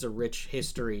think it's a rich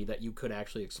history that you could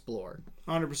actually explore.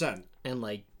 100%. And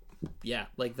like yeah,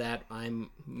 like that I'm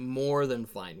more than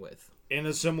fine with. In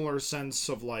a similar sense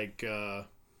of like how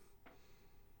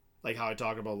I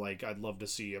talk about, like, I'd love to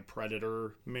see a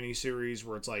Predator miniseries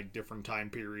where it's, like, different time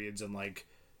periods and, like,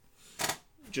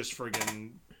 just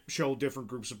friggin' show different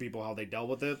groups of people how they dealt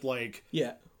with it. Like,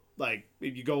 yeah. Like,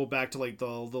 if you go back to, like, the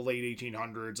late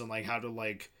 1800s and, like, how to,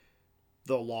 like,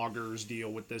 the loggers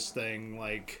deal with this thing,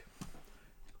 like...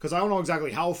 Because I don't know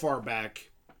exactly how far back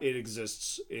it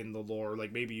exists in the lore.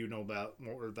 Like, maybe you know about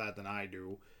more of that than I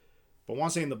do. But I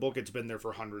want to say in the book it's been there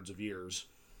for hundreds of years.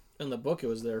 In the book, it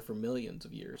was there for millions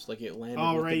of years. Like, it landed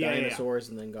with the dinosaurs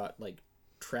and then got, like,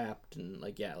 trapped and,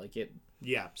 like, yeah, like it...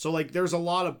 Yeah, so, like, there's a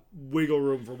lot of wiggle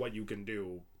room for what you can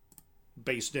do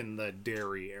based in the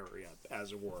Derry area,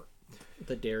 as it were.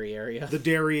 The Derry area? The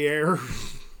Derriere.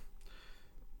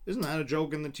 Isn't that a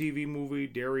joke in the TV movie,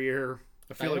 Derriere?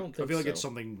 I feel like it's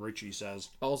something Richie says.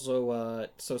 Also,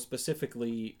 so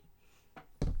specifically...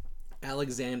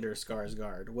 Alexander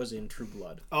Skarsgård was in True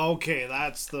Blood. Okay,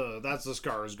 that's the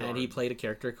Skarsgård. And he played a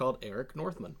character called Eric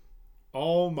Northman.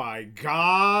 Oh my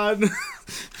god.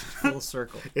 Full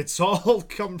circle. It's all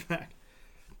come back.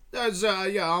 As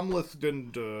Amleth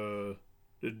didn't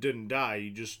die.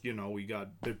 He just, he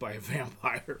got bit by a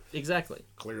vampire. Exactly.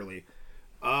 Clearly.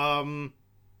 That's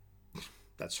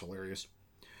hilarious.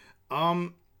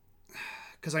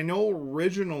 Because I know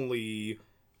originally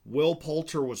Will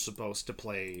Poulter was supposed to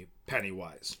play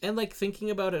Pennywise. And, like, thinking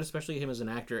about it, especially him as an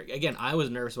actor, again, I was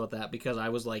nervous about that because I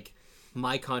was, like,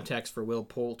 my context for Will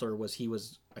Poulter was he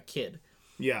was a kid.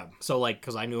 Yeah. So, like,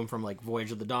 because I knew him from, like,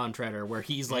 Voyage of the Dawn Treader, where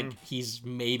he's, like, he's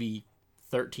maybe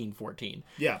 13, 14.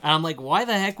 Yeah. And I'm like, why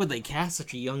the heck would they cast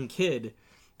such a young kid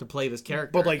to play this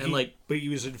character? But, like, and, but he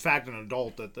was, in fact, an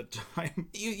adult at the time.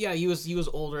 Yeah, he was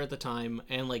older at the time,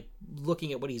 and, like,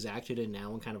 looking at what he's acted in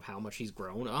now and kind of how much he's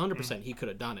grown, 100% he could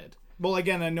have done it. Well,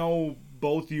 again, I know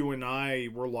both you and I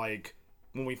were like,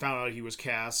 when we found out he was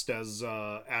cast as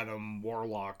Adam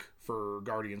Warlock for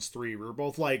Guardians 3, we were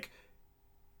both like,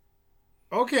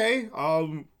 okay.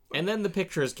 And then the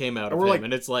pictures came out of we're him, like,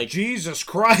 and it's like... Jesus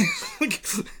Christ. Like,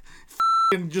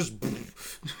 and just...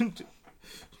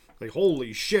 like,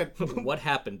 holy shit. What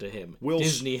happened to him? Will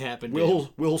Disney happened to him.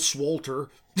 Will Swolter.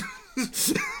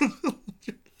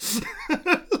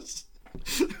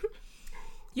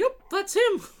 Yep, that's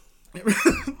him.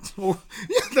 Yeah,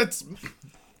 that's...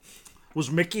 Was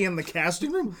Mickey in the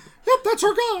casting room? Yep, that's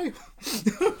our guy.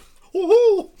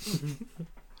 Oh.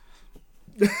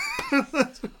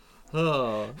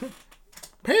 Oh.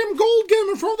 Pam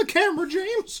Goldgame in front of the camera,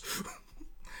 James.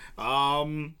 Oh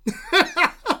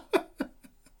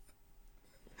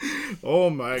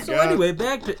my god. So anyway,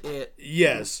 back to it.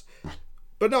 Yes.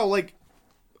 But no, like,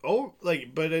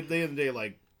 but at the end of the day,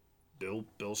 like, Bill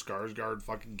Skarsgård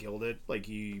fucking killed it. Like,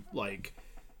 he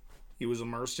was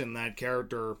immersed in that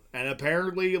character, and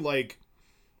apparently, like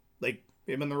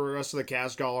him and the rest of the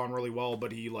cast got on really well,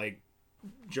 but he, like,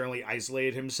 generally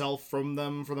isolated himself from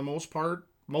them for the most part.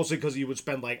 Mostly because he would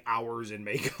spend, like, hours in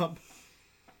makeup.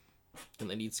 And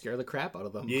then he'd scare the crap out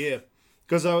of them. Yeah.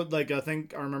 Because, I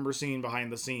think I remember seeing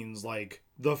behind the scenes, like,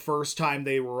 the first time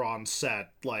they were on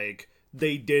set, like,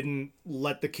 they didn't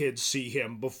let the kids see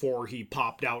him before he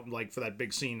popped out, like, for that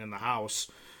big scene in the house.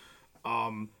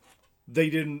 They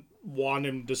didn't want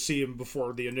him to see him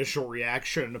before the initial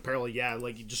reaction. Apparently, yeah,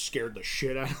 like, he just scared the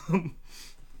shit out of him.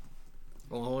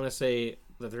 Well, I want to say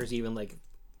that there's even, like,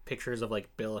 pictures of,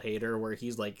 like, Bill Hader where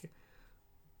he's, like,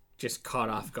 just caught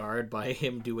off guard by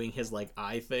him doing his, like,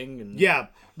 eye thing. And yeah,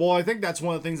 well, I think that's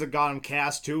one of the things that got him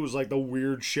cast, too, was, like, the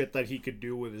weird shit that he could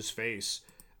do with his face.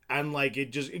 And, like,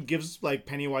 it gives, like,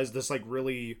 Pennywise this, like,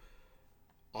 really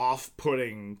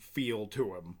off-putting feel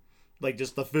to him. Like,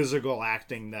 just the physical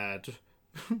acting that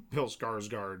Bill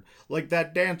Skarsgård, like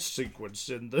that dance sequence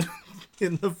in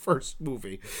the first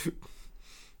movie.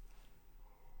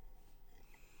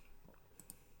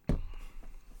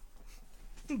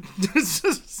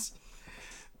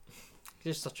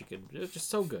 just such a good, just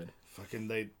so good.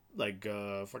 Fucking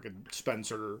fucking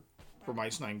Spencer from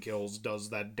Ice Nine Kills does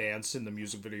that dance in the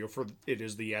music video for It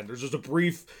Is the End. There's just a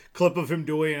brief clip of him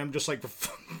doing it, and I'm just like,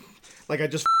 like I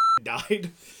just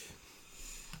died.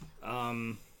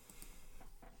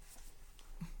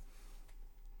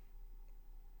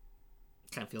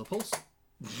 Can't feel a pulse.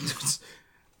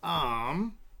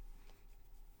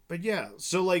 But yeah,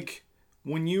 so, like,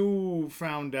 when you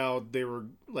found out they were,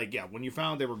 like, yeah, when you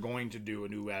found they were going to do a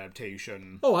new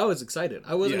adaptation. Oh, I was excited.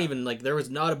 I wasn't even, like, there was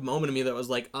not a moment in me that was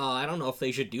like, oh, I don't know if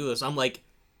they should do this. I'm like,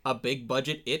 a big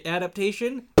budget It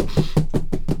adaptation?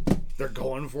 They're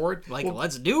going for it? Like, well,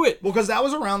 let's do it! Well, because that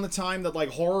was around the time that,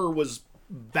 like, horror was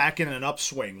back in an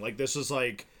upswing. Like, this is,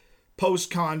 like,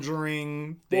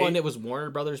 post-Conjuring. Well, and it was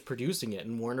Warner Brothers producing it,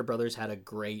 and Warner Brothers had a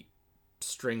great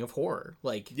string of horror.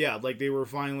 Like, yeah, like, they were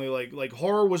finally, like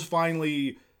horror was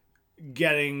finally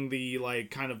getting the, like,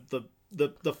 kind of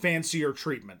the fancier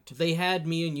treatment. They had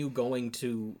me and you going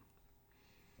to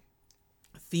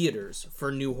theaters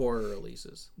for new horror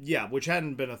releases. Yeah, which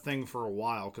hadn't been a thing for a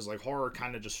while, because, like, horror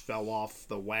kind of just fell off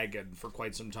the wagon for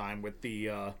quite some time with the,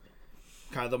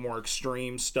 kind of the more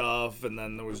extreme stuff, and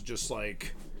then there was just,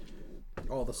 like...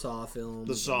 all the Saw films.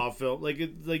 The Saw film. Like,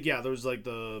 yeah, there was, like,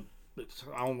 I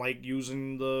don't like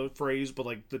using the phrase, but,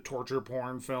 like, the torture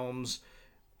porn films,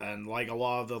 and, like, a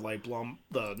lot of the, like, not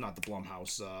the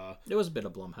Blumhouse, it was a bit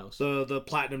of Blumhouse. The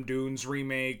Platinum Dunes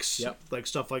remakes, yep. Like,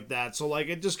 stuff like that. So, like,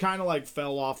 it just kind of, like,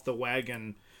 fell off the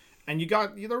wagon, and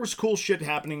there was cool shit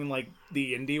happening in, like,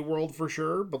 the indie world for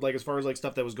sure, but, like, as far as, like,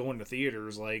 stuff that was going to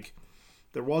theaters, like,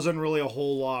 there wasn't really a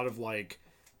whole lot of, like,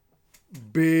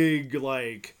 big,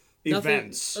 like...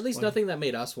 events. At least like, nothing that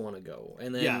made us want to go.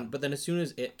 And then, yeah. But then as soon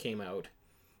as it came out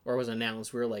or was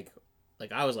announced, we were like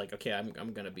I was like, okay,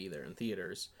 I'm gonna be there in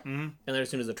theaters. Mm-hmm. And then as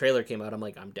soon as the trailer came out, I'm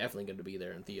like, I'm definitely going to be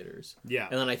there in theaters. Yeah.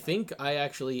 And then I think I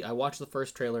watched the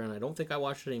first trailer, and I don't think I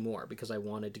watched it anymore because I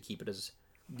wanted to keep it as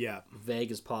vague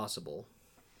as possible.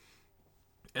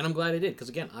 And I'm glad I did, because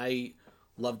again, I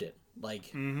loved it. Like,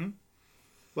 mm-hmm.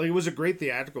 Like, it was a great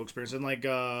theatrical experience, and, like,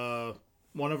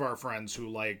 one of our friends who,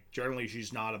 like, generally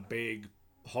she's not a big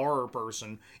horror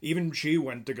person. Even she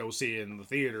went to go see it in the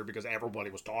theater because everybody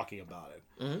was talking about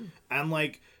it. Mm-hmm. And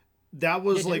like that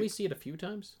was Didn't like we see it a few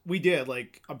times? we did.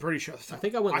 Like I'm pretty sure. I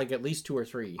think I went like at least 2 or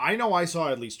 3. I know I saw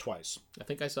it at least twice. I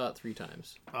think I saw it 3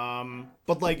 times.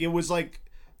 But like it was like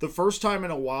the first time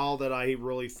in a while that I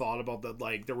really thought about that.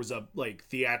 Like there was a like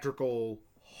theatrical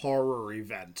horror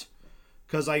event.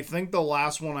 Because I think the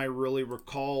last one I really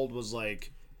recalled was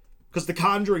like, because The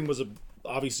Conjuring was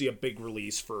obviously a big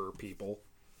release for people.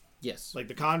 Yes. Like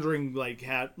The Conjuring like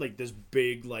had like this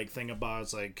big like thing about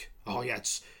it's like, oh yeah,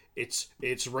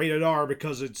 it's rated R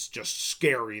because it's just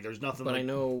scary. There's nothing. But like... I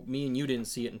know me and you didn't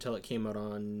see it until it came out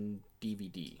on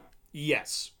DVD.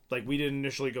 Yes, like we didn't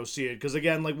initially go see it because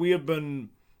again, like we had been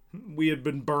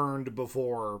burned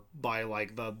before by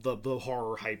like the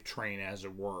horror hype train, as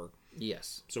it were.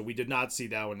 Yes. So we did not see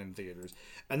that one in theaters.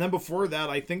 And then before that,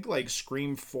 I think like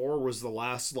Scream 4 was the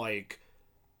last like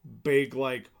big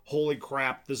like holy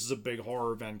crap, this is a big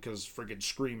horror event because friggin'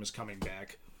 Scream is coming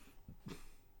back.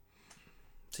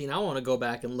 See, now I want to go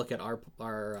back and look at our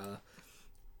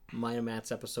mine and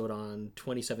Matt's episode on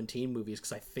 2017 movies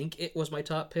because I think it was my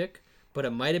top pick, but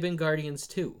it might have been Guardians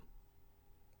 2.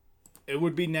 It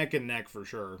would be neck and neck for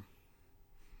sure.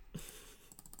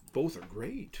 Both are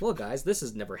great. Well, guys, this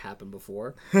has never happened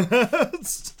before. Were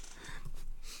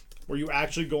you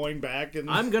actually going back and...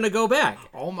 I'm gonna go back.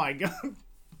 Oh my god.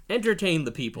 Entertain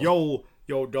the people.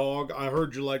 Yo, dog, I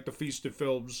heard you like the Feast of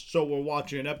Films, so we're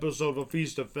watching an episode of A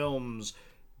Feast of Films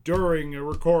during a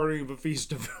recording of A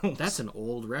Feast of Films. That's an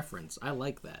old reference. I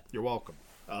like that. You're welcome.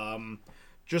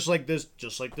 Just like this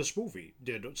movie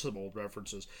did some old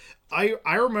references. I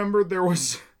remember there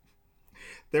was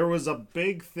a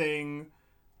big thing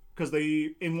because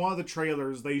they in one of the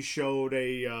trailers they showed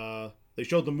the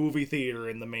movie theater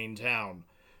in the main town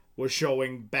was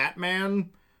showing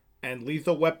Batman and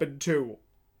Lethal Weapon 2.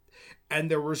 And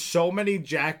there were so many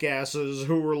jackasses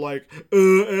who were like,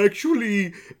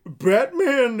 actually,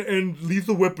 Batman and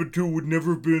Lethal Weapon 2 would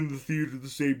never have been in the theater at the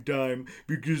same time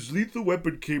because Lethal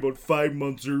Weapon came out 5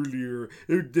 months earlier.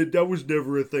 That was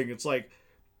never a thing. It's like,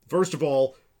 first of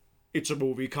all, it's a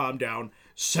movie, calm down.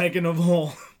 Second of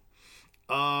all,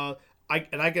 I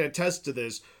can attest to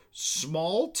this,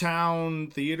 small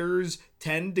town theaters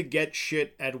tend to get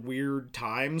shit at weird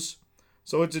times.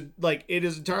 So it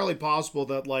is entirely possible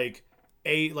that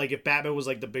if Batman was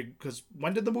like the big, because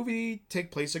when did the movie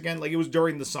take place again? Like it was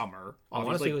during the summer. I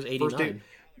want to say it was 89.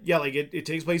 Yeah, like it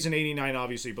takes place in 89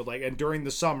 obviously, but like and during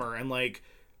the summer and like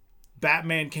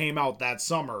Batman came out that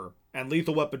summer and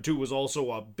Lethal Weapon 2 was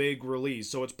also a big release.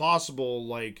 So it's possible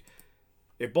like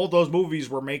if both those movies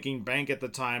were making bank at the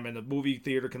time and the movie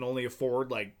theater can only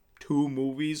afford like 2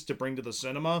 movies to bring to the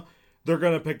cinema, they're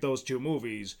going to pick those 2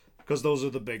 movies because those are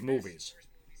the big movies.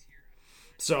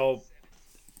 So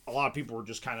a lot of people were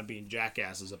just kind of being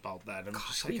jackasses about that. And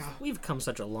just like, we've come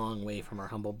such a long way from our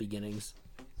humble beginnings.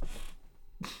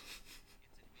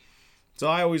 So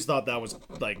I always thought that was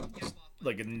like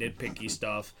a nitpicky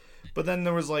stuff. But then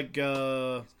there was like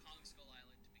I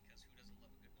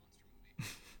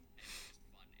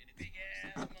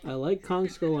like Kong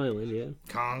Skull Island,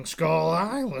 yeah. Kong Skull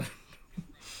Island.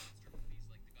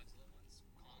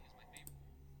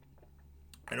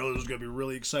 I know this is going to be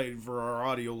really exciting for our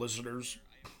audio listeners.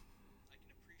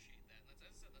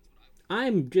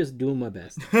 I'm just doing my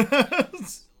best.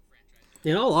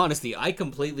 In all honesty, I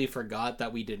completely forgot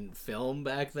that we didn't film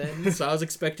back then, so I was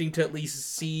expecting to at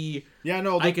least see... Yeah,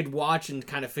 no. I could watch and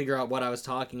kind of figure out what I was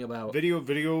talking about.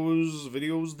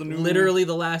 Videos, the new... Literally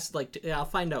the last, I'll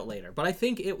find out later. But I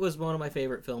think it was one of my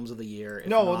favorite films of the year.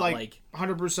 No, like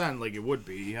 100%, like it would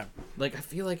be, yeah. Like, I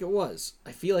feel like it was.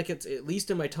 I feel like it's at least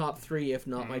in my top 3, if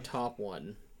not my top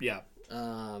 1. Yeah.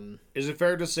 Is it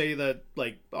fair to say that,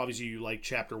 like, obviously you like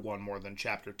Chapter 1 more than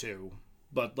Chapter 2,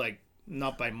 but, like,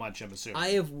 not by much, I'm assuming. I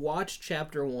have watched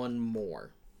Chapter 1 more.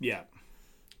 Yeah.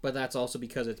 But that's also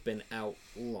because it's been out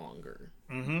longer.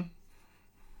 Mm-hmm.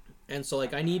 And so,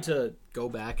 like, I need to go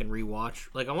back and rewatch.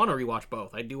 Like, I want to rewatch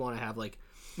both. I do want to have, like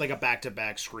a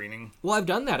back-to-back screening. Well, I've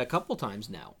done that a couple times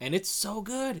now, and it's so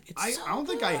good. I don't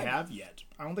think I have yet.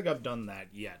 I don't think I've done that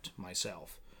yet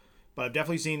myself. But I've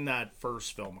definitely seen that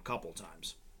first film a couple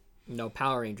times. No,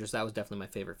 Power Rangers, that was definitely my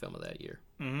favorite film of that year.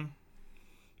 Mm-hmm.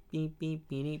 Beep, beep,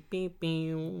 beep, beep,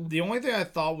 beep. The only thing I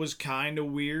thought was kind of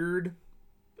weird,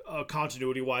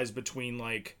 continuity-wise, between,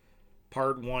 like,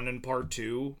 Part 1 and Part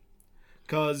 2.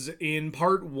 Because in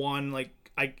Part 1,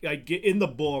 like, I get in the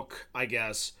book, I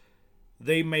guess,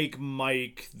 they make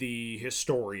Mike the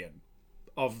historian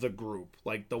of the group.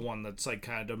 Like, the one that's, like,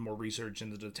 kind of done more research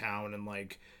into the town and,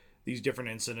 like, these different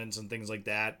incidents and things like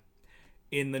that.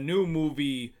 In the new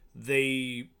movie,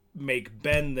 they make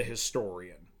Ben the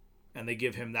historian, and they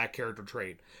give him that character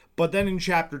trait. But then in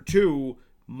chapter 2,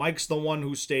 Mike's the one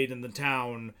who stayed in the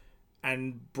town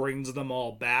and brings them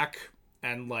all back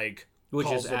and like which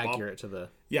calls is them accurate up. to the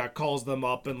Calls them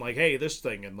up and like, hey, this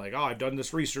thing, and like, oh, I've done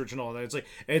this research and all that. It's like,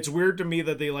 it's weird to me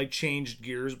that they like changed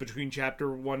gears between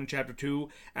chapter 1 and chapter 2,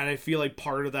 and I feel like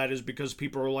part of that is because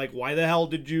people are like, why the hell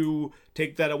did you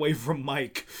take that away from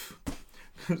Mike?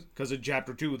 Because in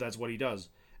chapter 2, that's what he does.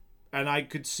 And I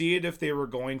could see it if they were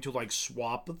going to like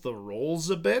swap the roles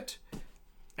a bit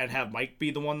and have Mike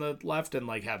be the one that left and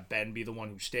like have Ben be the one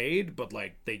who stayed, but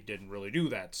like they didn't really do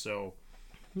that. So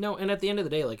no, and at the end of the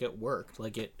day, like it worked.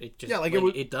 Like it just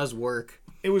it does work.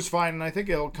 It was fine, and I think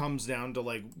it all comes down to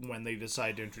like when they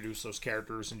decide to introduce those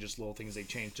characters and just little things they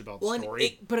changed about the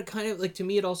story. But it kind of like to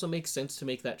me, it also makes sense to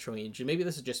make that change, and maybe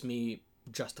this is just me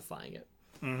justifying it.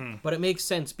 Mm-hmm. But it makes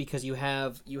sense because you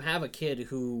have a kid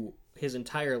who his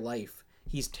entire life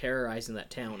he's terrorizing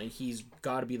that town, and he's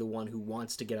got to be the one who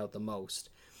wants to get out the most.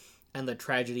 And the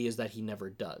tragedy is that he never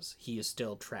does. He is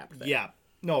still trapped there. Yeah,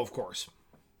 no, of course.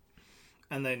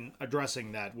 And then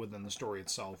addressing that within the story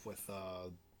itself with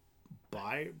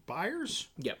Byers.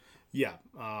 Yep. Yeah.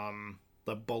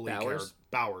 The bully character.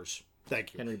 Bowers.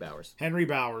 Thank you. Henry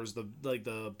Bowers, the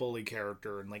bully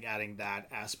character, and like adding that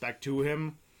aspect to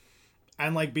him.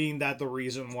 And, like, being that the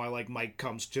reason why, like, Mike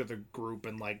comes to the group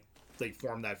and, like, they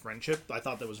form that friendship, I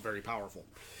thought that was very powerful.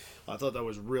 I thought that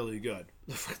was really good.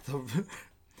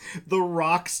 The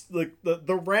rocks, like,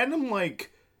 the random,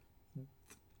 like,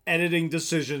 editing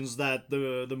decisions that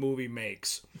the movie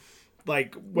makes.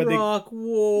 Like, when Rock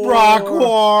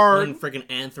War! And freaking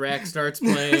Anthrax starts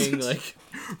playing, like...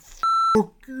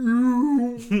 Fuck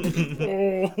you!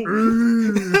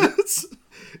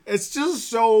 It's just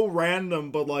so random,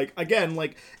 but like again,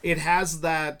 like it has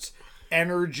that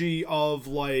energy of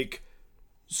like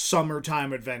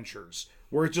summertime adventures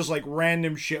where it's just like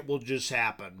random shit will just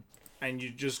happen, and you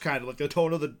just kind of like the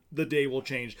tone of the day will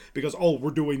change because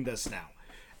we're doing this now,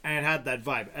 and it had that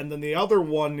vibe. And then the other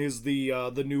one is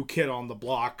the new kid on the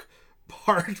block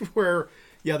part where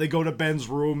they go to Ben's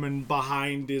room and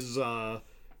behind his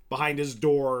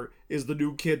door is the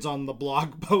new Kids on the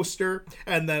Block poster,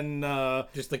 and then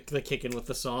just the kicking with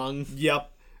the song. Yep.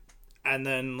 And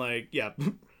then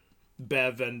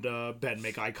Bev and Ben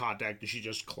make eye contact, and she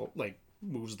just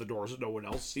moves the door so no one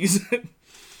else sees it.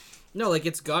 No, like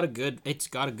it's got a good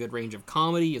range of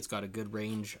comedy. It's got a good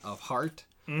range of heart.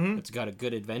 Mm-hmm. It's got a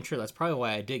good adventure. That's probably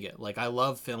why I dig it. Like I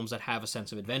love films that have a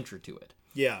sense of adventure to it.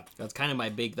 Yeah. That's kind of my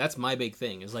big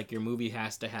thing. Is like your movie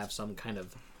has to have some kind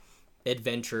of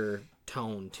adventure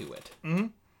tone to it. Mm-hmm.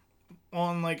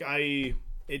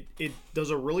 It does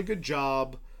a really good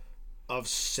job of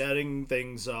setting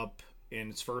things up in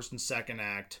its first and second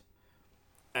act,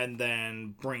 and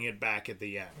then bring it back at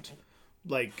the end.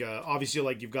 Like obviously,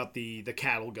 like you've got the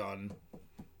cattle gun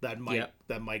that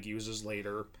Mike uses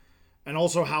later, and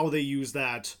also how they use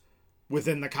that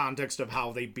within the context of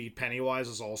how they beat Pennywise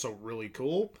is also really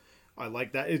cool. I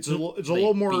like that. It's a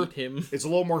little more. It's a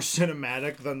little more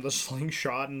cinematic than the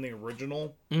slingshot in the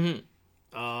original.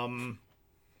 Mm-hmm.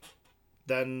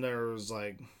 Then there's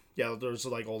there's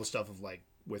all the stuff of like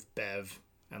with Bev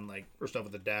and or stuff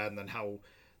with the dad, and then how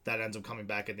that ends up coming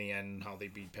back in the end, and how they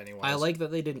beat Pennywise. I like that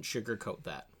they didn't sugarcoat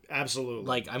that.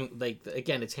 Absolutely.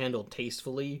 Again, it's handled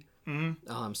tastefully.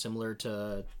 Mm-hmm. Similar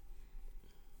to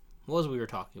what was we were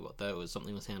talking about? That was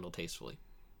something was handled tastefully.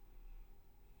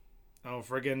 Oh,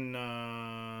 friggin'...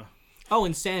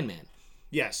 and Sandman.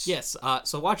 Yes. Yes.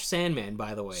 So watch Sandman,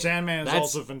 by the way. Sandman is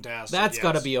also fantastic. That's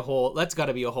got to be a whole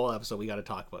episode we got to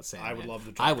talk about Sandman. I would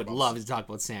love to talk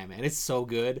about Sandman. It's so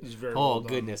good. It's very well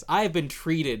done. Goodness. I have been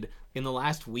treated in the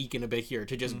last week and a bit here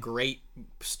to just great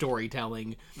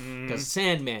storytelling. Because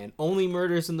Sandman, Only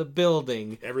Murders in the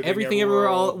Building, Everything Everywhere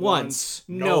All at Once.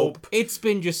 Nope. It's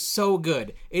been just so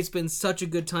good. It's been such a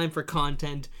good time for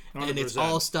content. 100%. And it's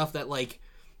all stuff that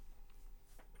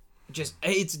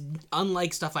it's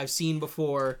unlike stuff I've seen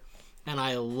before, and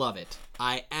I love it.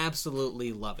 I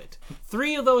absolutely love it.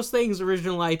 3 of those things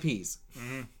original IPs.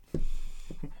 Mm-hmm.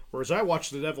 Whereas I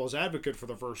watched The Devil's Advocate for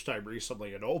the first time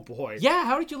recently, and oh boy. Yeah,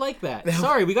 how did you like that?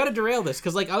 Sorry, we got to derail this,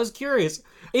 because I was curious.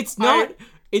 It's not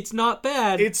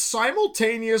bad. It's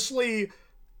simultaneously...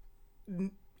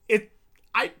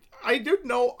 I didn't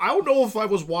know. I don't know if I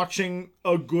was watching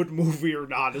a good movie or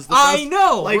not. I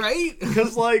know, right?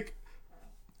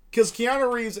 Because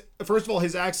Keanu Reeves, first of all,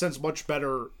 his accent's much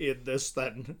better in this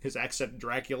than his accent in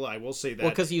Dracula. I will say that. Well,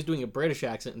 because he's doing a British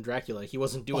accent in Dracula. He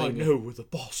wasn't doing... I know where the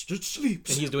bastard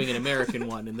sleeps. And he's doing an American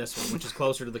one in this one, which is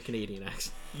closer to the Canadian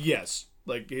accent. Yes.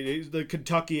 Like the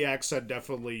Kentucky accent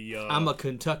definitely. I'm a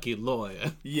Kentucky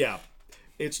lawyer. Yeah,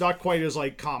 it's not quite as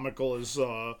like comical as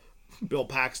Bill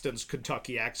Paxton's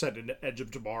Kentucky accent in Edge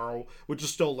of Tomorrow, which is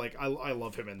still like I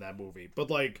love him in that movie. But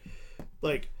like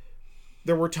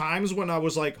there were times when I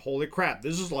was like, holy crap,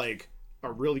 this is like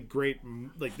a really great,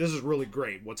 like this is really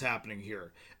great what's happening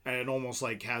here, and it almost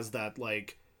like has that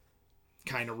like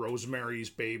kind of Rosemary's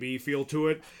Baby feel to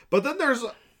it. But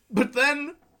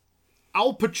then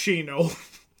Al Pacino.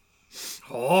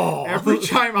 Oh, Every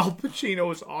time Al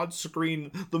Pacino is on screen,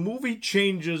 the movie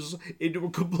changes into a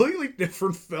completely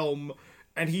different film,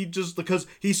 and he just, because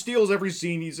he steals every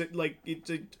scene. He's like,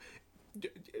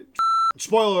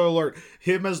 spoiler alert,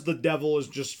 him as the devil is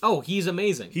just, oh, he's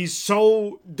amazing. he's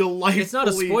so delightfully. It's not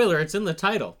a spoiler. It's in the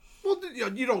title. Well,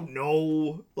 you don't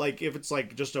know, like, if it's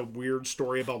like just a weird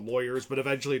story about lawyers, but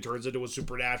eventually it turns into a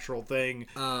supernatural thing.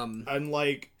 And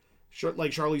like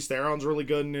Charlize Theron's really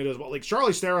good in it as well. Like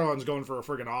Charlize Theron's going for a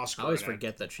friggin' Oscar. I always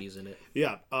forget that she's in it.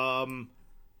 Yeah.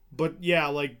 But yeah,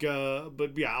 Al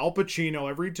Pacino,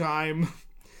 every time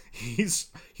he's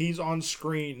on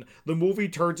screen, the movie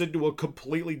turns into a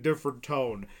completely different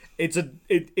tone. It's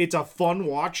a fun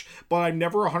watch, but I'm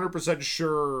never 100%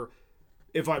 sure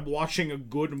if I'm watching a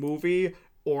good movie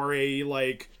or a,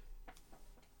 like,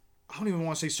 I don't even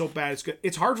want to say so bad it's good.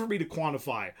 It's hard for me to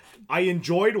quantify. I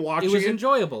enjoyed watching it. It was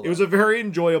enjoyable. It was a very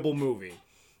enjoyable movie.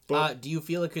 But do you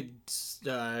feel it could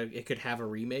have a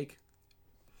remake?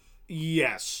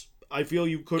 yes. I feel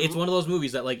you could. It's one of those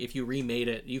movies that, like, if you remade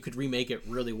it, you could remake it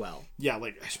really well. Yeah,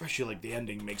 like, especially, like, the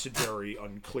ending makes it very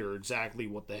unclear exactly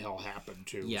what the hell happened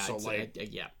to. Yeah, so, like,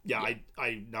 yeah.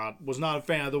 I was not a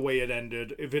fan of the way it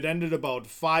ended. If it ended about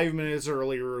 5 minutes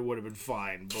earlier, it would have been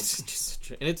fine.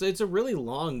 But and it's a really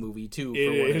long movie, too, for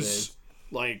it what is.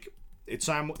 Like, it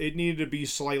needed to be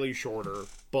slightly shorter,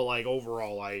 but, like,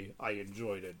 overall, I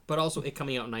enjoyed it. But also, it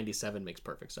coming out in 97 makes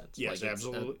perfect sense. Yes, like,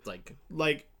 absolutely.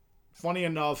 Like, funny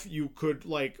enough, you could,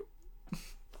 like,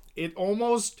 it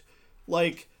almost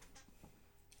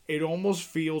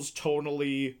feels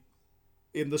tonally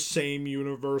in the same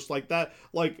universe like that.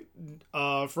 Like,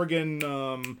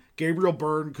 Gabriel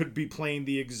Byrne could be playing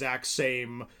the exact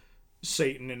same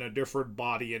Satan in a different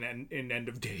body in End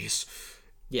of Days.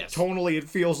 Yes. Tonally, it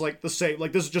feels like the same.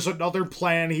 Like, this is just another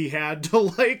plan he had to,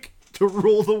 like, to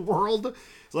rule the world.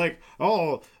 It's like,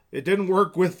 oh, it didn't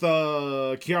work with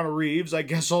Keanu Reeves. I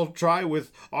guess I'll try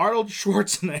with Arnold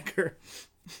Schwarzenegger.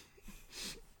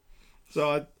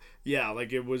 So, yeah,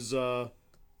 like, it was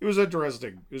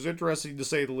interesting. It was interesting to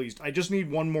say the least. I just need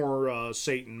one more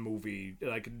Satan movie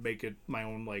that I could make it my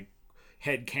own, like,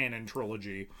 headcanon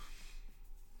trilogy.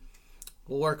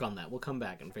 We'll work on that. We'll come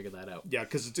back and figure that out. Yeah,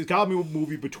 because it's got to be a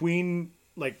movie between,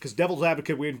 like, because Devil's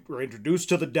Advocate, we were introduced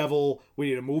to the devil,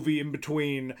 we need a movie in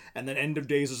between, and then End of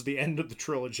Days is the end of the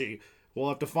trilogy. We'll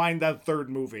have to find that third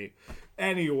movie.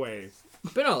 Anyway.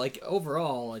 But no, like,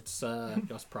 overall, it's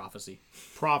just Prophecy.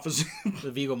 Prophecy.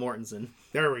 The Viggo Mortensen.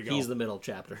 There we go. He's the middle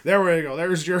chapter. There we go.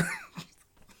 There's your...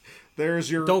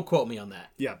 Don't quote me on that.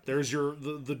 Yeah, there's your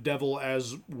the devil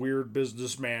as weird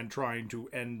businessman trying to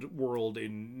end world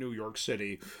in New York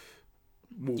City.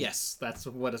 Movie. Yes, that's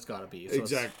what it's got to be. So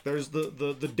exactly. There's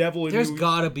the devil in There's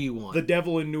got to be one. The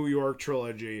Devil in New York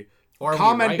trilogy. Or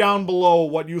comment down below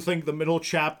what you think the middle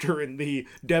chapter in the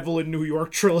Devil in New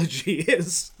York trilogy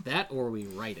is. That or we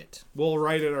write it. We'll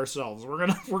write it ourselves. We're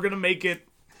gonna make it.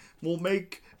 We'll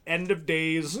make End of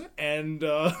Days and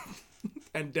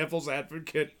and Devil's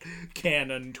Advocate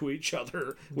canon to each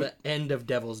other. The end of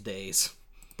Devil's Days.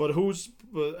 But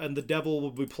and the devil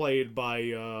will be played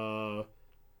by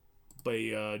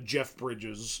Jeff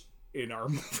Bridges in our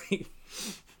movie.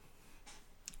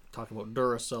 Talking about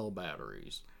Duracell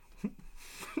batteries.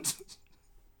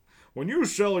 When you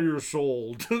sell your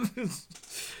soul. Don't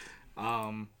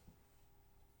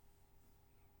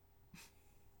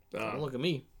look at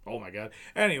me. Oh my god.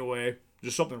 Anyway,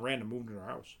 just something random moved in our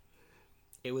house.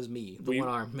 It was me, the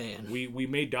one-armed man. We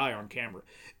may die on camera.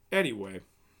 Anyway.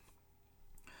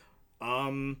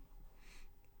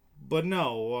 But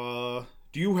no,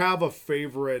 do you have a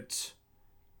favorite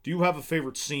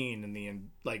scene in the,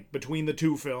 like, between the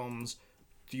two films?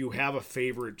 Do you have a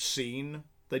favorite scene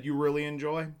that you really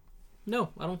enjoy? No,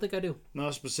 I don't think I do. Not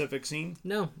a specific scene?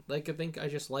 No, like, I think I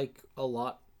just like a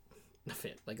lot of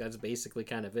it. Like, that's basically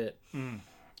kind of it. I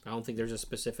don't think there's a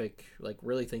specific, like,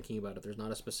 really thinking about it, there's not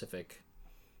a specific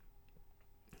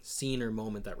scene or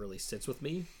moment that really sits with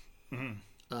me.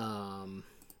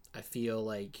 I feel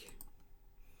like,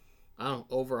 I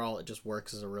don't know, overall it just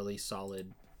works as a really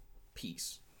solid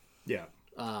piece. Yeah.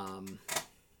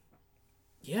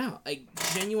 Yeah, I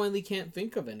genuinely can't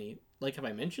think of any. Like, have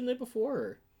I mentioned it before?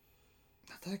 Or?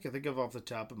 Not that I can think of off the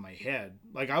top of my head.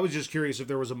 Like, I was just curious if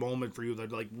there was a moment for you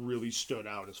that like really stood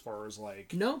out as far as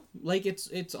like. No, like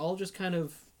it's all just kind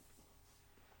of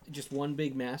just one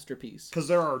big masterpiece. Because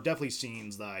there are definitely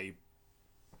scenes that I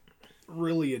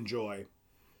really enjoy,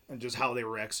 and just how they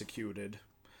were executed.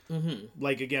 Mm-hmm.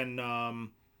 Like again,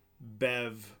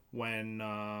 Bev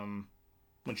when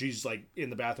she's like in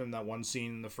the bathroom, that one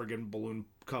scene, the friggin' balloon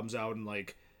comes out and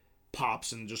like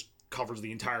pops and just covers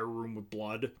the entire room with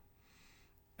blood.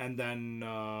 And then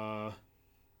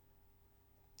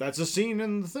that's a scene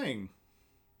in the thing.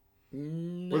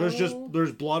 No. Where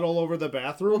there's blood all over the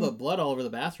bathroom. Well, the blood all over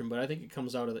the bathroom, but I think it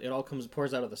comes out of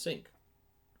pours out of the sink.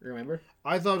 Remember?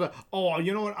 I thought,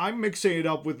 you know what? I'm mixing it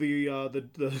up with the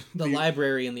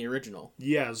library in the original.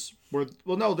 Yes.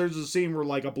 No, there's a scene where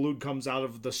like a balloon comes out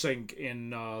of the sink in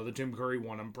the Tim Curry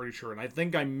one, I'm pretty sure. And I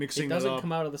think I'm mixing it up. It doesn't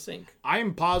come out of the sink.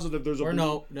 I'm positive there's a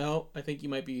balloon. No, I think you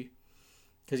might be,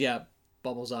 because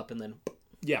bubbles up and then.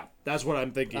 Yeah, that's what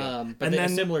I'm thinking. But then a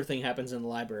similar thing happens in the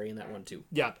library in that one too.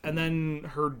 Yeah, and then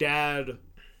her dad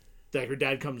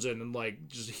comes in and like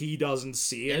just he doesn't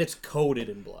see it, and it's coated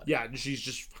in blood. Yeah, and she's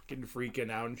just fucking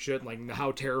freaking out and shit. Like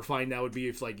how terrifying that would be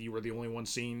if like you were the only one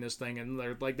seeing this thing, and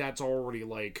they're like that's already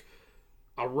like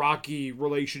a rocky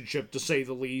relationship to say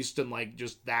the least, and like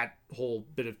just that whole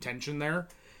bit of tension there.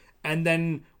 And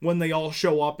then when they all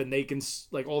show up and they can,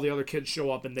 like, all the other kids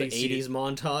show up and they see 80s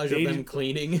montage of them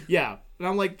cleaning. Yeah. And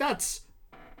I'm like, that's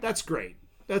great.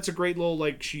 That's a great little,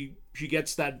 like, she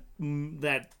gets that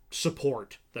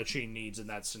support that she needs in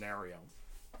that scenario.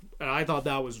 And I thought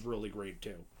that was really great,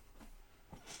 too.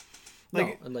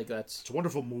 Like, no, and, like, it's a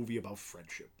wonderful movie about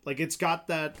friendship. Like, it's got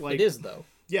that, like... It is, though.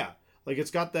 Yeah. Like,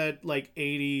 it's got that, like,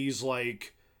 80s,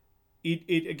 like...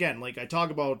 It again, like, I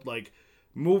talk about, like,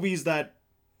 movies that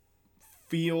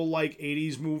feel like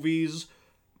 80s movies,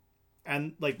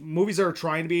 and like movies that are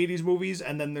trying to be 80s movies,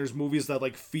 and then there's movies that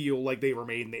like feel like they were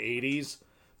made in the 80s,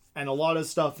 and a lot of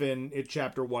stuff in It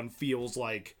Chapter 1 feels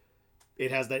like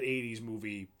it has that 80s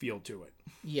movie feel to it.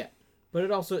 Yeah, but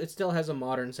it still has a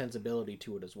modern sensibility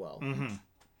to it as well.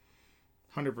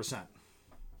 100%.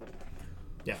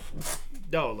 Yeah.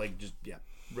 No, like just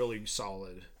really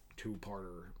solid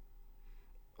two-parter.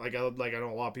 Like I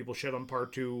know a lot of people shit on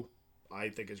part 2. I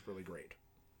think it's really great.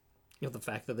 You know, the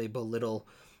fact that they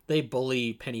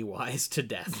bully Pennywise to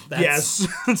death. Yes.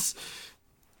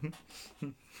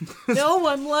 No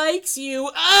one likes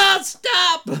you.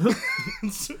 Stop!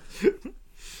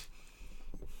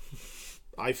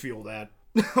 I feel that.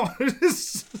 Then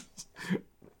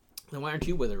why aren't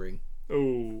you withering?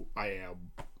 Oh, I am.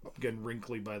 I'm getting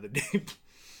wrinkly by the day.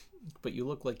 But you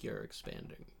look like you're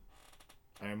expanding.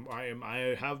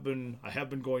 I have been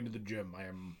going to the gym.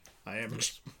 I am.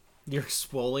 You're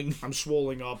swollen. I'm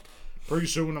swollen up. Pretty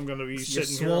soon I'm gonna be sitting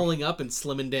here. You're swollen up and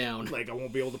slimming down. Like I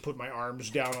won't be able to put my arms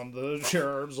down on the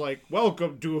chair. It's like,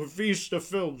 welcome to a feast of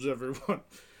films, everyone.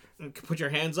 Put your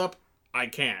hands up. I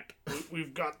can't.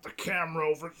 We've got the camera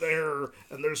over there,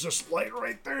 and there's this light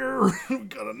right there. We've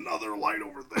got another light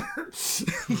over there.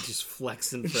 Just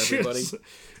flexing for everybody.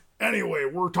 Anyway,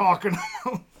 we're talking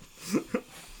about...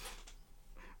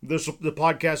 The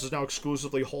podcast is now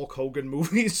exclusively Hulk Hogan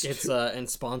movies. It's and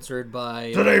sponsored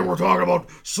by... Today we're talking about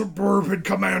Suburban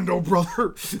Commando,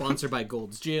 brother. Sponsored by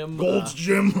Gold's Gym. Gold's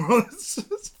Gym.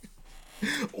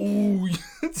 Oh,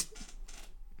 yes.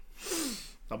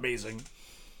 Amazing.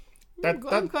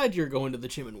 I'm glad you're going to the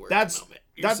gym and working that's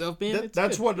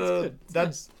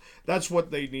what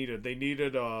they needed. They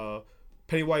needed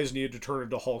Pennywise needed to turn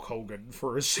into Hulk Hogan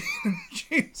for a scene.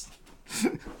 Jeez.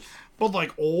 But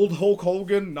like old Hulk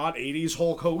Hogan, not 80s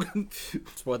Hulk Hogan.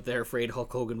 It's what they're afraid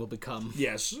Hulk Hogan will become.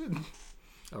 Yes.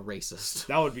 A racist.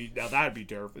 That'd be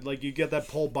terrible. Like you get that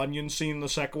Paul Bunyan scene in the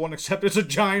second one, except it's a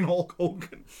giant Hulk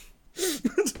Hogan.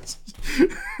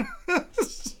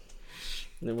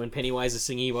 And then when Pennywise is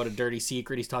singing about a dirty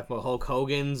secret, he's talking about Hulk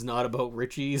Hogan's, not about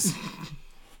Richie's.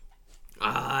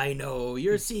 I know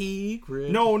your secret.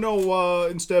 No.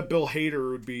 Instead, Bill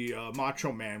Hader would be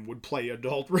Macho Man, would play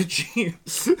adult Richie.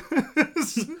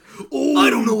 Oh, I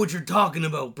don't know what you're talking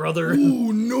about, brother.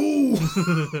 Oh no.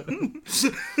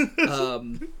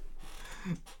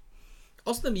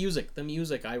 Also, the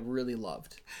music I really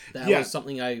loved. That was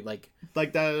something I like.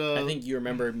 Like that. I think you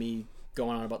remember me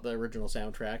going on about the original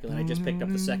soundtrack, and then I just picked up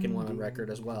the second one on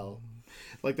record as well.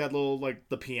 Like that little, like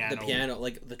the piano. The piano,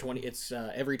 like the 20. It's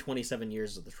every 27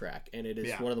 years of the track, and it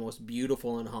is one of the most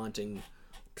beautiful and haunting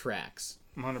tracks.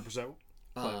 100%.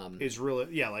 It's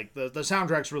really like the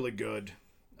soundtrack's really good.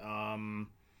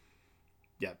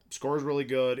 Score's really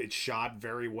good. It's shot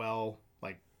very well.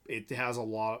 Like it has a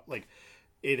lot. Like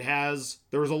there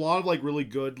was a lot of like really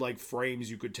good like frames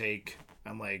you could take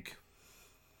and like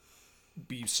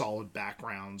be solid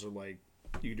backgrounds, or like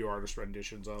you do artist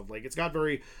renditions of. Like, it's got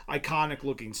very iconic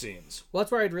looking scenes. Well,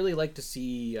 that's where I'd really like to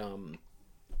see.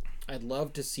 I'd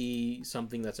love to see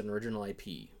something that's an original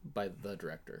IP by the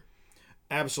director.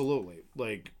 Absolutely.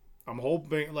 Like, I'm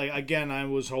hoping. Like, again, I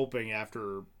was hoping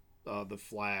after the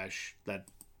Flash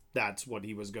that's what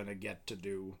he was gonna get to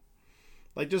do.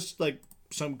 Like, just like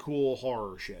some cool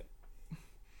horror shit.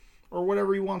 Or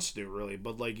whatever he wants to do, really.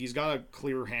 But, like, he's got a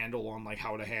clear handle on, like,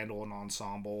 how to handle an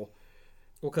ensemble.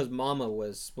 Well, because Mama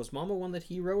was Mama one that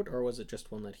he wrote, or was it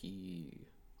just one that he...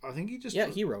 I think he just... Yeah,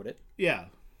 he wrote it. Yeah.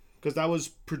 Because that was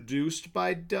produced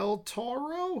by Del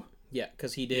Toro? Yeah,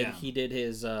 because he did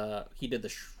his... he did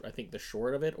I think the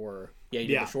short of it, or... Yeah, he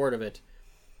did Yeah. the short of it,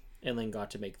 and then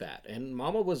got to make that. And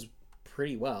Mama was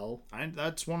pretty well.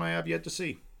 That's one I have yet to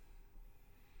see.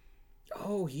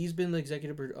 Oh, he's been the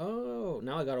executive producer. Oh,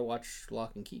 now I gotta watch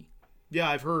Lock and Key. Yeah,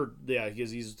 I've heard. Yeah,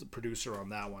 he's the producer on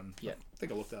that one. Yeah, I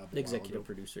think I looked that up. Executive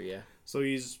producer. Yeah. So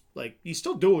he's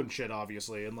still doing shit,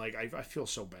 obviously, and like I feel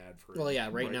so bad for him. Well, yeah,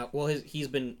 right now. Well, he's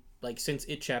been like since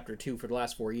It Chapter 2 for the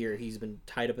last 4 years. He's been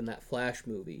tied up in that Flash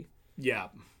movie. Yeah.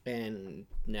 And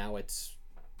now it's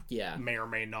may or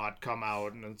may not come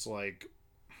out, and it's like,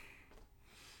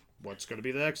 what's going to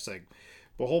be the next thing?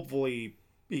 But hopefully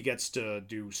he gets to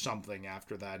do something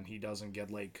after that, and he doesn't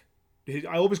get like...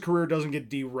 I hope his career doesn't get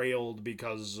derailed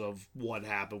because of what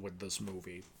happened with this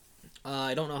movie.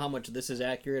 I don't know how much this is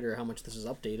accurate or how much this is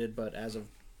updated, but as of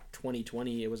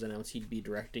 2020, it was announced he'd be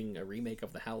directing a remake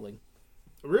of The Howling.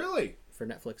 Really? For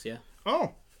Netflix, yeah.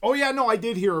 Oh yeah, no, I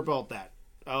did hear about that.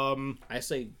 I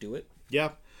say do it.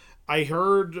 Yeah. I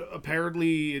heard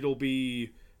apparently it'll be...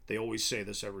 They always say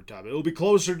this every time. It'll be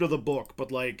closer to the book,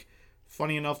 but like...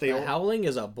 Funny enough, The Howling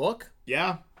is a book?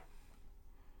 Yeah.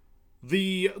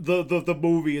 The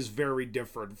movie is very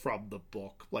different from the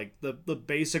book. Like the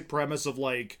basic premise of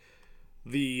like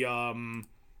the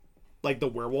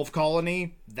werewolf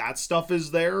colony, that stuff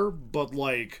is there, but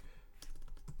like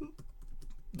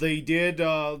they did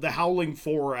the Howling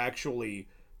 4 actually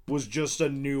was just a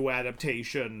new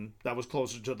adaptation that was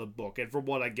closer to the book, and from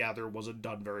what I gather wasn't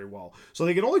done very well. So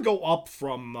they can only go up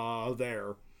from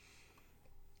there.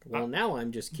 Well, now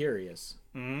I'm just curious.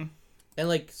 Mm-hmm. And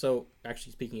like, so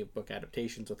actually speaking of book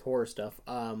adaptations with horror stuff,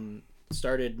 sorry, I'm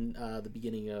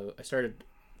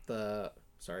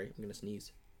gonna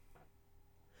sneeze.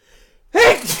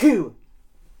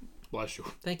 Bless you.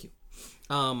 Thank you.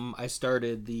 I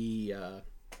started the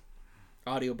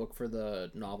audiobook for the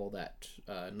novel that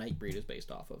Nightbreed is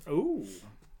based off of. Ooh.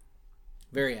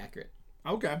 Very accurate.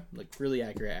 Okay. Like, really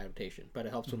accurate adaptation, but it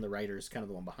helps when the writer is kind of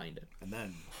the one behind it. And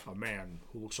then a man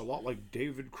who looks a lot like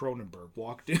David Cronenberg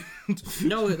walked in.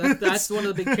 No, that's one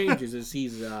of the big changes, is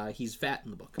he's fat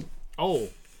in the book. Oh.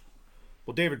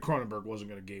 Well, David Cronenberg wasn't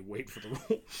going to gain weight for the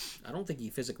role. I don't think he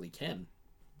physically can.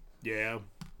 Yeah.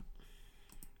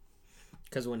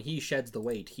 Because when he sheds the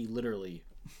weight, he literally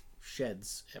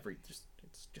sheds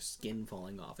it's just skin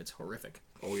falling off. It's horrific.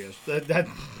 Oh, yes.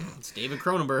 It's David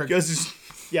Cronenberg.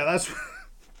 Yeah, that's...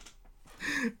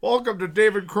 Welcome to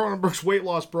David Cronenberg's weight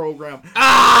loss program.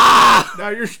 Ah! Now,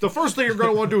 the first thing you're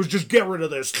going to want to do is just get rid of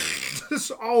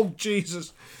this. Oh,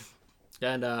 Jesus.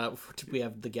 And we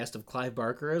have the guest of Clive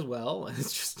Barker as well. And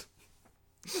it's just...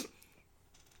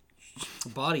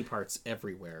 body parts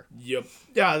everywhere. Yep.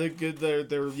 Yeah,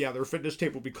 their fitness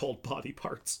tape will be called Body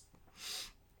Parts.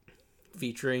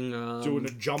 Featuring... doing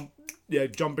a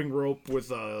jumping rope with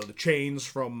the chains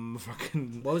from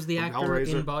fucking... What was the actor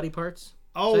in Body Parts?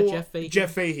 Oh, is that Jeff Fahey?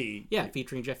 Jeff Fahey. Yeah,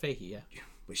 featuring Jeff Fahey, yeah.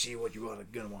 But see, what you're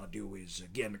gonna want to do is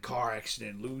get in a car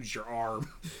accident, lose your arm.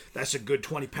 That's a good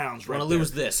 20 pounds right there. Want to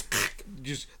lose this.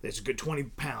 That's a good 20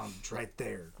 pounds right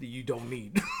there that you don't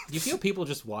need. Do you feel people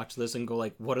just watch this and go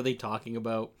like, what are they talking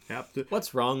about?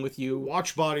 What's wrong with you?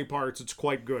 Watch Body Parts. It's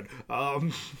quite good.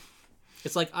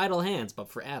 It's like Idle Hands, but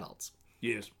for adults.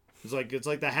 Yes. It's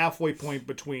like the halfway point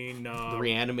between... the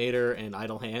Reanimator and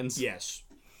Idle Hands? Yes.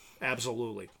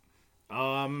 Absolutely.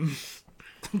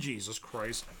 Jesus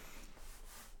Christ.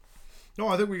 No,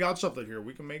 I think we got something here.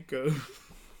 We can make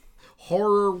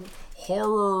horror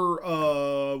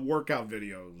workout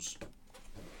videos.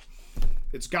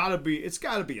 It's gotta be a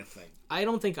thing. I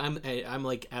don't think I'm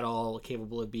like at all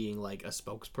capable of being like a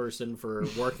spokesperson for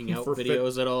working out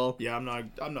videos at all. Yeah, I'm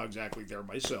not exactly there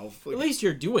myself. At least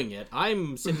you're doing it.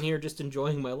 I'm sitting here just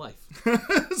enjoying my life.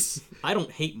 I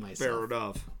don't hate myself. Fair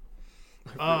enough.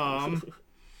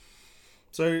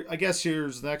 So I guess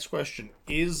here's the next question.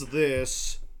 Is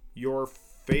this your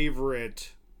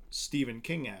favorite Stephen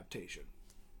King adaptation?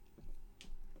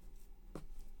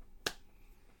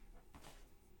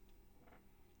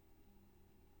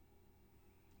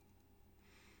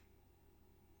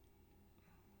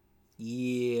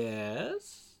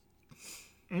 Yes.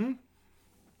 Hmm?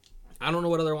 I don't know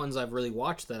what other ones I've really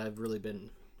watched that I've really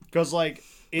been Because, like,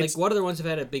 it's... like what other ones have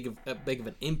had a big of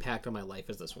an impact on my life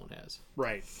as this one has.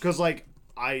 Right. Because, like,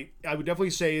 I would definitely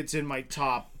say it's in my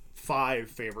top 5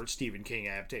 favorite Stephen King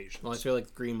adaptations. Well, I feel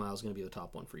like Green Mile is going to be the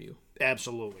top one for you.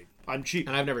 Absolutely. I'm cheating.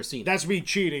 And I've never seen it. That's me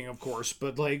cheating, of course,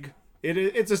 but, like,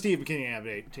 it's a Stephen King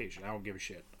adaptation. I don't give a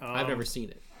shit. I've never seen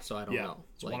it, so I don't know.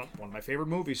 It's one of my favorite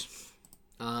movies.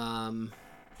 Um,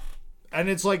 And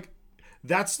it's like,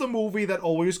 that's the movie that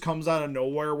always comes out of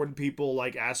nowhere when people,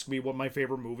 like, ask me what my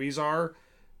favorite movies are.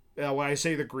 When I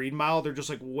say The Green Mile, they're just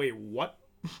like, wait, what?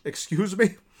 Excuse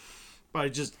me?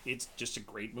 But it's just a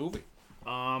great movie.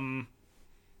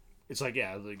 It's like,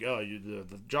 yeah, like,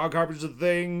 the John Carpenter's The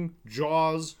Thing,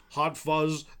 Jaws, Hot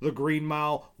Fuzz, The Green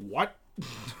Mile. What?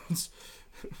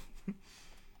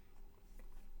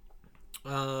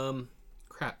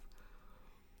 crap.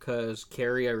 Because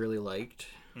Carrie I really liked.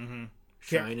 Mm-hmm.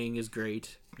 Shining is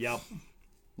great. Yep.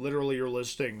 Literally, you're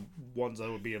listing ones that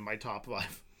would be in my top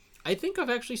 5. I think I've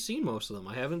actually seen most of them.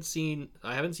 I haven't seen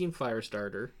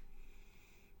Firestarter.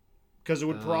 Because it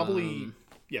would probably...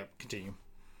 yeah, continue.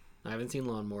 I haven't seen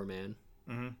Lawnmower Man.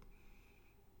 Mm-hmm.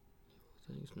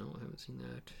 No, I haven't seen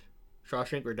that.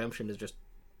 Shawshank Redemption is just,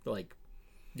 like...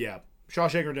 Yeah.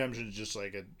 Shawshank Redemption is just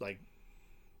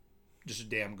just a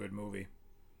damn good movie.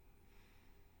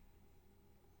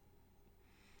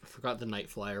 I forgot The Night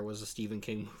Flyer was a Stephen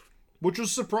King movie. Which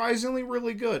was surprisingly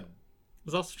really good. It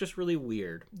was also just really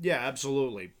weird. Yeah,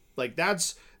 absolutely. Like,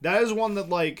 that is one that,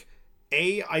 like,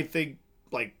 I think,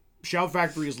 like, Shout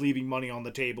Factory is leaving money on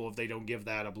the table if they don't give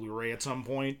that a Blu-ray at some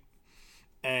point.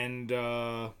 And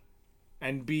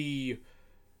B,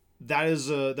 that is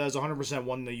 100%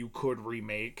 one that you could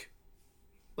remake.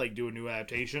 Like, do a new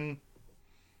adaptation.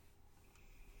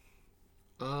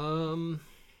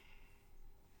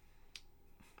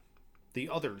 The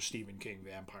other Stephen King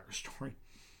vampire story.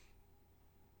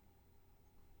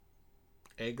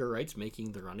 Edgar Wright's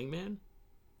making The Running Man?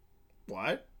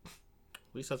 What? At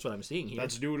least that's what I'm seeing here.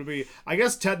 That's new to me. I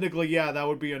guess technically, yeah, that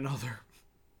would be another.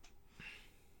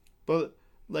 But,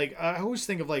 like, I always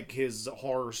think of, like, his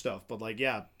horror stuff. But, like,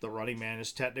 yeah, The Running Man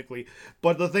is technically...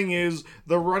 But the thing is,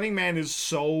 The Running Man is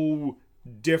so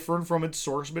different from its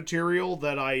source material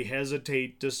that I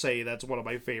hesitate to say that's one of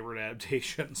my favorite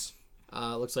adaptations.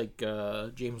 Looks like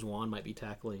James Wan might be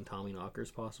tackling Tommy Knockers,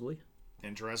 possibly.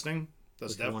 Interesting. That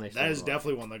is watch.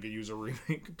 definitely one that could use a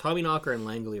remake. Tommy Knocker and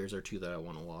Langoliers are two that I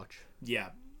want to watch. Yeah.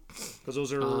 Because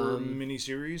those are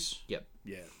miniseries? Yep.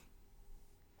 Yeah.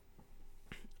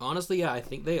 Honestly, yeah, I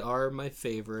think they are my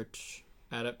favorite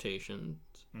adaptations.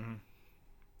 Mm-hmm.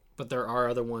 But there are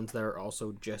other ones that are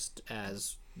also just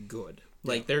as good.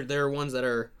 Like, there are ones that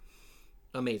are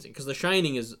amazing. Because The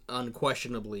Shining is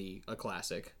unquestionably a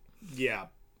classic. Yeah.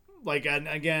 Like, and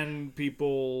again,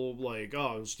 people like,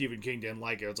 oh, Stephen King didn't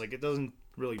like it. It's like, it doesn't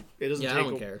I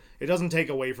don't care. It doesn't take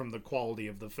away from the quality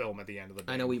of the film at the end of the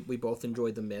day. I know we both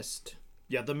enjoyed The Mist.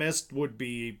 Yeah, The Mist would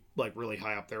be, like, really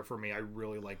high up there for me. I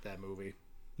really like that movie.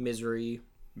 Misery's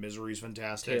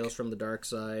fantastic. Tales from the Dark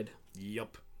Side.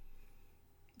 Yep.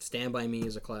 Stand By Me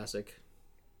is a classic.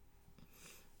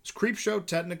 Is Creepshow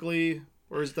technically,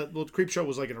 or is that, well, Creepshow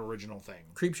was like an original thing.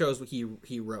 Creepshow is what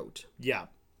he wrote. Yeah.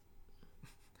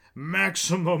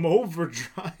 Maximum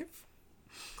Overdrive.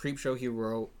 Creepshow he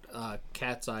wrote.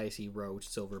 Cat's Eyes he wrote.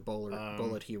 Silver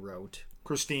Bullet he wrote.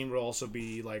 Christine would also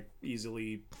be, like,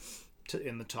 easily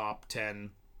in the top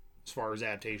 10 as far as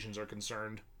adaptations are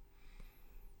concerned.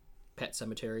 Pet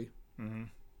Sematary. Mm-hmm.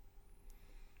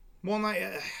 Well,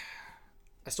 I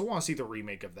still want to see the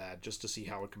remake of that just to see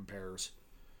how it compares.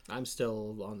 I'm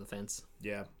still on the fence.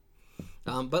 Yeah.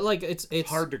 But, like, it's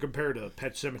hard to compare to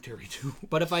Pet Sematary too.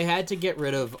 But if I had to get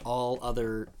rid of all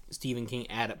other Stephen King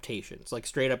adaptations, like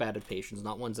straight up adaptations,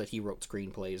 not ones that he wrote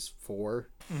screenplays for,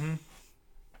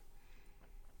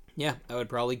 yeah, I would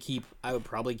probably keep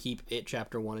It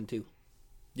Chapter 1 and 2.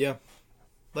 Yeah.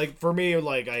 Like, for me,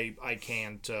 like, I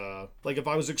can't, like, if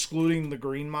I was excluding The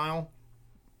Green Mile,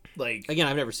 like... Again,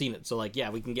 I've never seen it, so, like,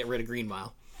 yeah, we can get rid of Green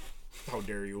Mile. How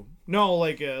dare you? No,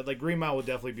 like Green Mile would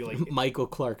definitely be like... Michael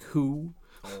Clarke, who?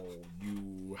 Oh,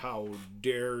 you, how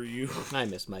dare you? I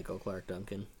miss Michael Clarke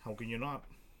Duncan. How can you not?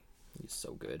 He's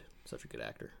so good. Such a good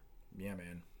actor. Yeah,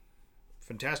 man.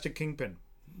 Fantastic Kingpin.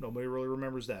 Nobody really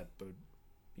remembers that, but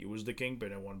he was the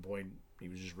Kingpin at one point. He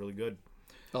was just really good.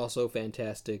 Also,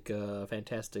 fantastic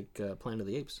Planet of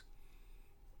the Apes.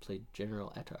 Played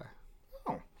General Attar.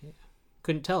 Oh. Yeah.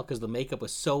 Couldn't tell because the makeup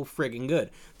was so friggin' good.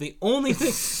 The only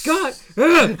thing... God!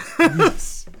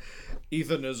 Yes.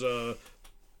 Ethan is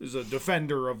is a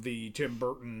defender of the Tim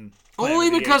Burton. Planet Only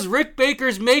of the because Apes. Rick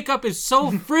Baker's makeup is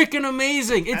so freaking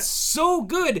amazing. It's so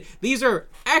good. These are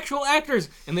actual actors,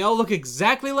 and they all look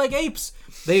exactly like apes.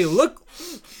 They look...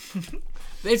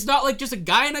 It's not like just a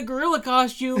guy in a gorilla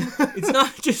costume. It's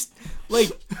not just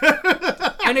like...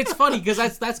 And it's funny,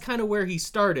 because that's kind of where he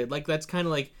started. Like, that's kind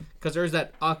of like... Because there's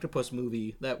that octopus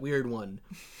movie, that weird one.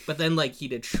 But then, like, he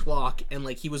did Schlock, and,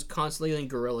 like, he was constantly in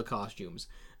gorilla costumes.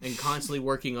 And constantly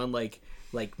working on, like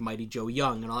Mighty Joe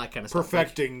Young and all that kind of stuff.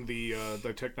 Perfecting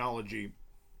the technology.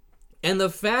 And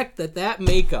the fact that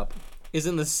makeup is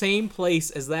in the same place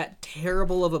as that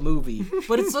terrible of a movie,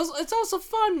 but it's also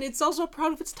fun. It's also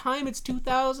proud of its time. It's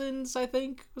 2000s, I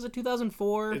think. Was it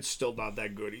 2004? It's still not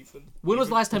that good, Ethan. When was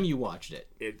the last time you watched it?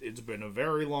 It's been a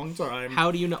very long time. How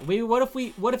do you know? Maybe what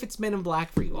if it's Men in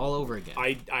Black for you all over again?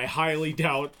 I highly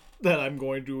doubt that I'm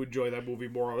going to enjoy that movie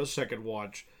more on a second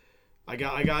watch. I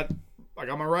got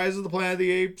my Rise of the Planet of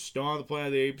the Apes, Dawn of the Planet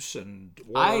of the Apes, and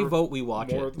I vote we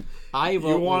watch it. I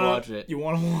vote we watch it. You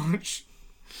want to watch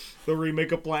the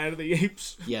remake of Planet of the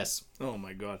Apes? Yes. Oh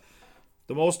my god.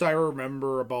 The most I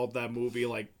remember about that movie,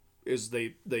 like, is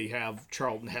they have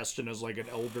Charlton Heston as like an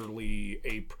elderly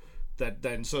ape that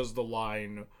then says the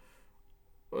line,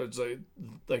 it's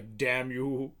like damn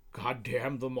you, god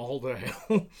damn them all to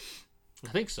hell.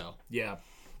 I think so. Yeah.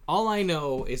 All I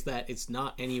know is that it's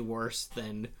not any worse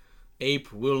than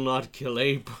ape will not kill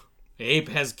ape. Ape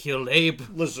has killed ape.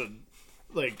 Listen,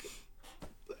 like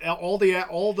all the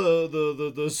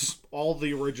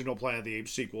original Planet of the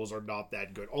Apes sequels are not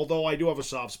that good. Although I do have a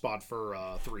soft spot for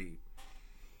 3,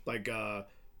 like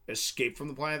Escape from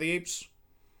the Planet of the Apes.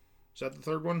 Is that the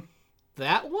third one?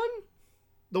 That one?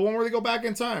 The one where they go back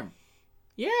in time.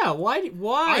 Yeah. Why?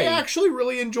 I actually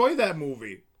really enjoy that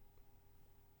movie.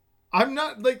 I'm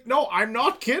not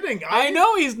kidding. I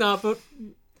know he's not, but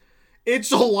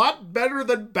it's a lot better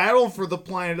than Battle for the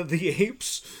Planet of the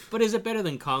Apes. But is it better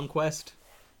than Conquest?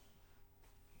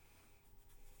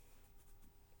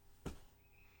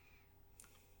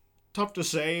 Tough to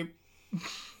say.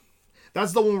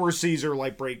 That's the one where Caesar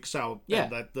like breaks out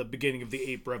at the beginning of the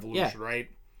Ape Revolution, right?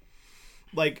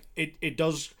 Like it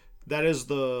does. That is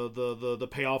the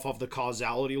payoff of the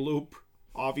causality loop,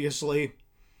 obviously.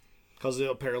 Because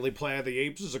apparently Planet of the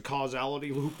Apes is a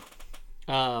causality loop.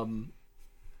 My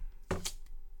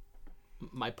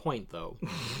point, though,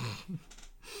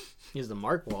 is the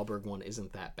Mark Wahlberg one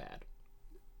isn't that bad.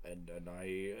 And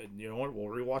you know what? We'll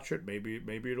rewatch it.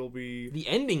 Maybe it'll be... The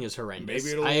ending is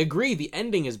horrendous. I agree, the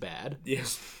ending is bad.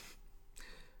 Yes.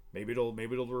 Maybe it'll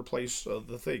replace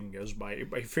The Thing as my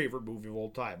favorite movie of all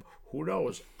time. Who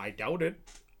knows? I doubt it.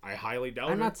 I highly doubt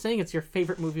it. I'm not saying it's your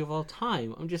favorite movie of all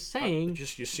time. I'm just saying...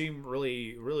 you seem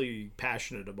really, really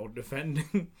passionate about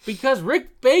defending... Because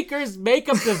Rick Baker's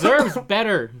makeup deserves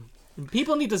better.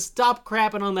 People need to stop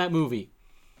crapping on that movie.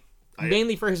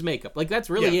 Mainly for his makeup. Like, that's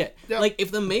really it. Yeah. Like,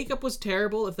 if the makeup was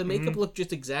terrible, if the makeup looked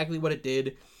just exactly what it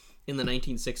did in the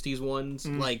 1960s ones,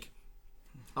 like,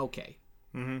 okay.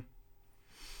 Mm-hmm.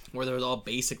 Where there was all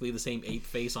basically the same ape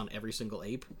face on every single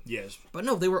ape. Yes. But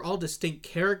no, they were all distinct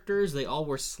characters. They all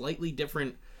were slightly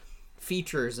different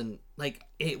features, and, like,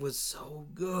 it was so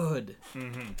good.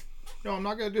 Mm-hmm. No, I'm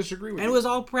not going to disagree with you. And it was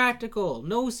all practical.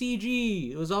 No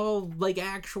CG. It was all, like,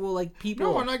 actual, like,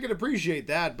 people. No, and I can appreciate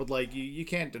that, but, like, you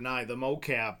can't deny the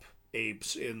mocap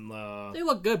apes in the... They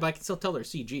look good, but I can still tell they're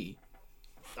CG.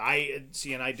 I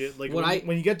did, like,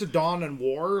 when you get to Dawn and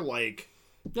War, like...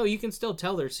 No, you can still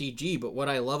tell they're CG, but what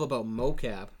I love about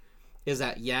mocap is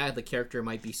that, yeah, the character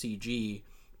might be CG,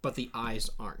 but the eyes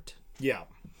aren't. Yeah.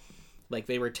 Like,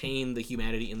 they retain the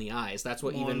humanity in the eyes. That's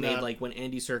what even made, like, when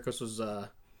Andy Serkis was,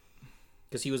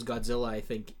 because he was Godzilla, I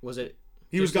think. Was it?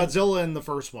 He was Godzilla in the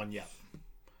first one, yeah.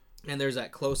 And there's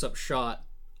that close-up shot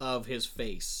of his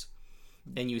face.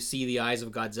 And you see the eyes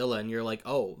of Godzilla, and you're like,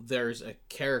 oh, there's a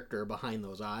character behind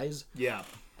those eyes. Yeah.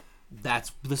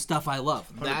 That's the stuff I love.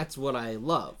 That's what I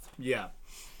love. Yeah.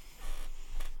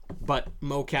 But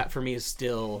mocap for me is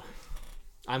still...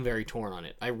 I'm very torn on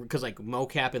it. Because, like,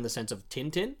 mocap in the sense of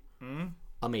Tintin,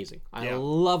 amazing. I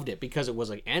loved it because it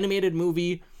was an animated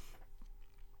movie...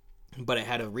 But it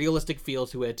had a realistic feel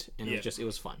to it, and it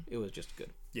was fun. It was just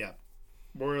good. Yeah.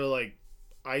 Where, like,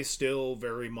 I still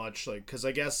very much, like, because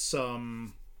I guess,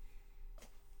 who's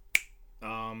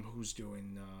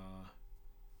doing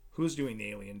the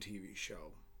Alien TV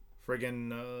show?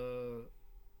 Friggin',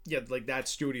 like, that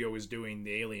studio is doing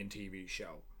the Alien TV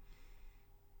show.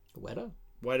 Weta?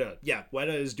 Yeah,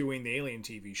 Weta is doing the Alien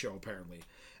TV show, apparently.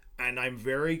 And I'm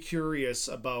very curious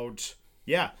about,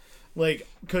 Like,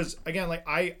 because again, like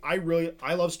I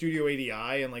love Studio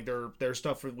ADI, and like their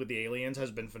stuff with the aliens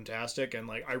has been fantastic, and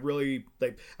like I really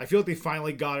like I feel like they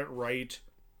finally got it right.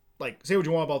 Like, say what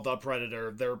you want about the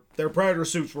Predator, their Predator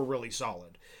suits were really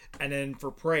solid, and then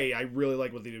for Prey, I really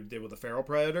like what they did with the Feral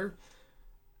Predator,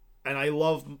 and I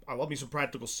love me some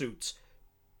practical suits.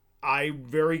 I'm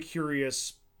very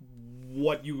curious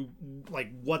what you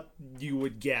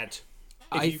would get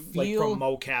if you like from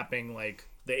mocapping like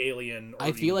the Alien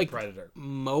or the Predator.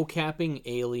 Mocapping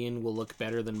Alien will look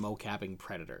better than mocapping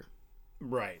Predator.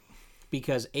 Right.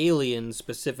 Because Alien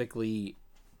specifically,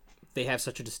 they have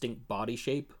such a distinct body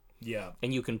shape. Yeah.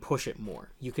 And you can push it more.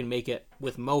 You can make it,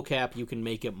 with mocap, you can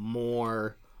make it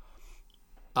more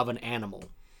of an animal.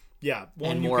 Yeah.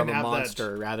 Well, and more of a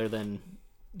monster rather than...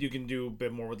 You can do a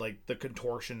bit more with like the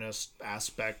contortionist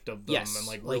aspect of them, and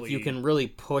like really, you can really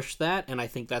push that, and I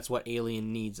think that's what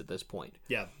Alien needs at this point.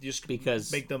 Yeah, just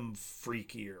because make them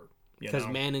freakier. Because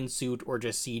man in suit or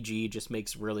just CG just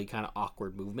makes really kind of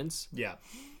awkward movements. Yeah.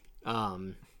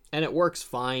 And it works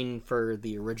fine for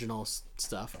the original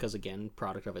stuff because again,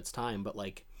 product of its time. But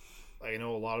like, I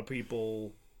know a lot of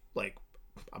people like.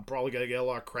 I'm probably gonna get a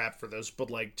lot of crap for this, but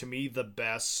like to me, the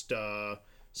best.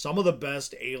 Some of the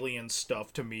best Alien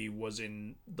stuff to me was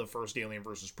in the first Alien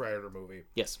versus Predator movie.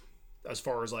 Yes. As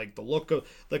far as like the look of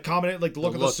the combination, like the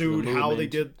look of the suit, how they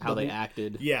did, how they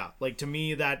acted. Yeah, like to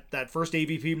me that first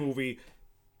AVP movie,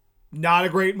 not a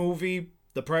great movie.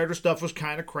 The Predator stuff was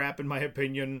kind of crap in my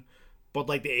opinion, but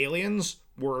like the aliens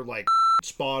were like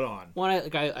spot on. Well,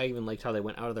 I even liked how they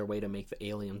went out of their way to make the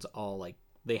aliens all like.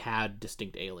 They had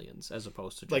distinct aliens as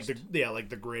opposed to just... like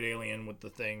the great alien with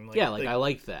the thing. Like, I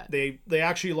liked that. They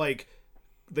actually like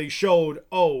they showed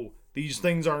these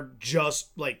things aren't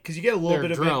just like because you get a little bit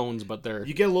of drones, but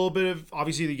you get a little bit of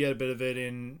obviously you get a bit of it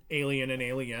in Alien and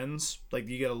Aliens, like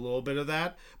you get a little bit of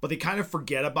that, but they kind of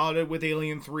forget about it with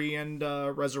Alien 3 and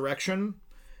Resurrection,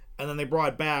 and then they brought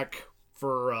it back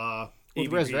for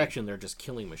with Resurrection. They're just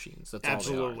killing machines. That's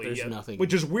absolutely all they are. There's nothing,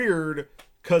 which is weird.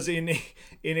 Because in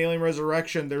Alien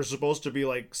Resurrection, they're supposed to be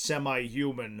like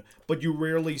semi-human, but you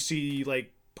rarely see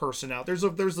like personality.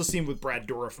 There's the scene with Brad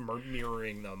Dourif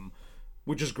mirroring them,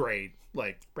 which is great.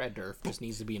 Like Brad Dourif just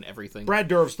needs to be in everything. Brad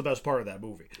Dourif's the best part of that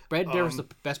movie. Brad Dourif's the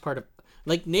best part of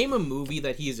like name a movie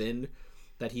that he's in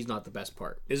that he's not the best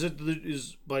part.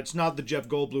 But it's not the Jeff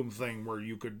Goldblum thing where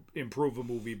you could improve a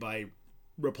movie by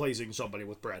replacing somebody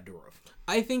with Brad Dourif.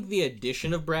 I think the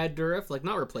addition of Brad Dourif, like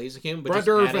not replacing him, but Brad just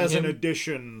Dourif as an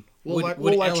addition would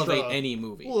elevate any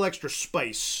movie. A little extra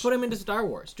spice. Put him into Star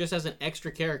Wars, just as an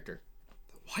extra character.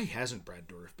 Why hasn't Brad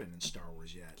Dourif been in Star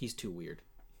Wars yet? He's too weird.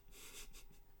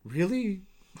 Really?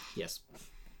 Yes.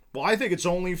 Well, I think it's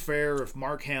only fair if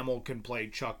Mark Hamill can play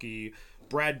Chucky.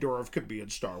 Brad Dourif could be in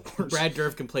Star Wars. Brad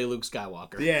Dourif can play Luke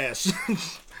Skywalker. Yes.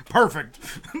 Perfect.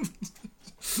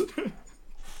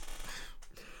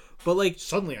 But like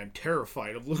suddenly I'm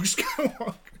terrified of Luke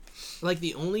Skywalker. Like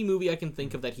the only movie I can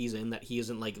think of that he's in that he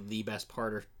isn't like the best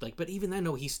part or like, but even then,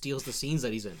 no, he steals the scenes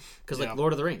that he's in because like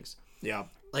Lord of the Rings. Yeah.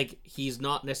 Like he's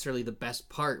not necessarily the best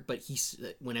part, but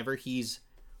whenever he's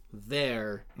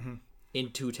there in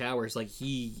Two Towers, like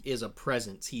he is a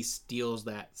presence. He steals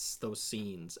those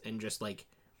scenes and just like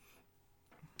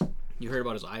you heard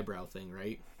about his eyebrow thing,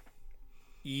 right?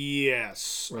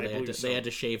 Yes, where they had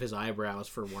to shave his eyebrows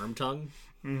for Wormtongue.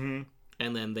 Mm-hmm.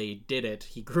 And then they did it.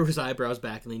 He grew his eyebrows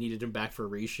back, and they needed him back for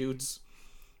reshoots.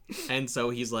 And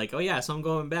so he's like, "Oh yeah, so I'm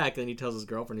going back." And he tells his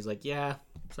girlfriend, he's like, "Yeah,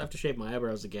 so I have to shave my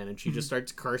eyebrows again." And she just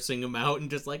starts cursing him out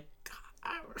and just like,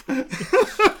 oh,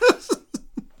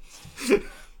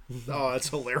 that's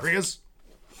hilarious.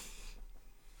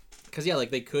 Because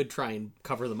like they could try and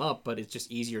cover them up, but it's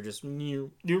just easier. Just do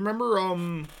you remember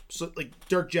like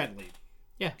Dirk Gently?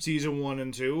 Yeah, season 1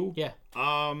 and 2. Yeah.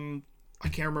 I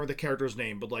can't remember the character's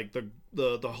name, but like the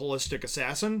holistic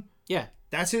assassin. Yeah,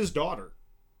 that's his daughter.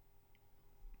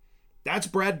 That's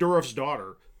Brad Dourif's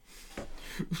daughter.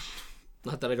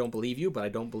 Not that I don't believe you, but I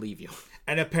don't believe you.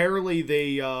 And apparently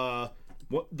they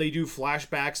do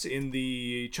flashbacks in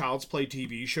the Child's Play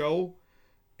TV show,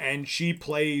 and she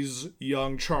plays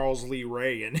young Charles Lee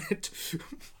Ray in it.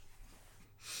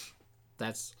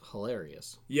 That's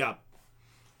hilarious. Yeah.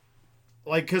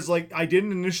 Like, because, like, I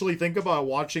didn't initially think about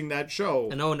watching that show.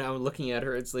 I know, now looking at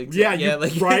her, it's like... Yeah,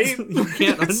 like, right? You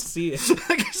can't unsee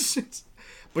it.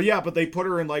 But they put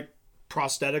her in, like,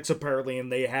 prosthetics, apparently,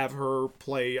 and they have her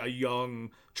play a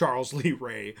young Charles Lee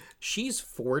Ray. She's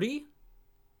 40?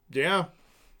 Yeah.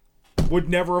 Would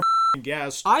never have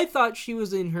guessed. I thought she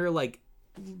was in her, like,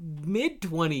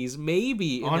 mid-20s,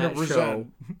 maybe, in 100%. That show.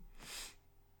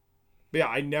 But yeah,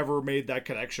 I never made that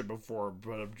connection before,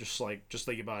 but I'm just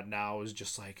thinking about it now is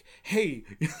just like, hey,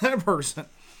 that person.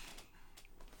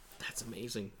 That's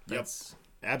amazing. Yep.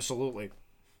 Absolutely.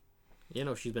 You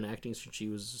know, she's been acting since she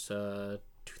was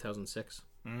 2006.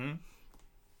 Mm-hmm.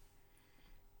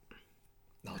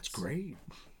 No, it's great.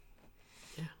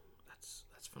 Yeah, that's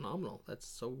phenomenal. That's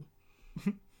so...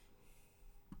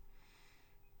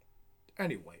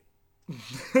 Anyway.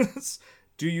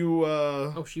 Do you,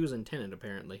 Oh, she was in Tenet,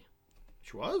 apparently.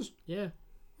 She was? Yeah.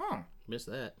 Huh. Missed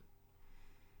that.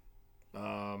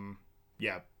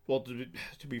 Yeah. Well,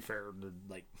 to be fair,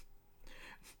 like,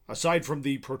 aside from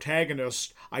the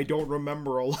protagonist, I don't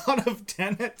remember a lot of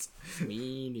Tenet.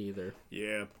 Me neither.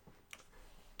 Yeah.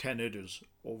 Tenet is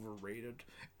overrated.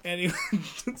 Anyway,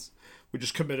 we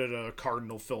just committed a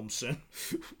cardinal film sin.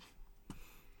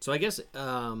 So I guess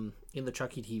in the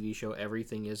Chucky TV show,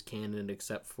 everything is canon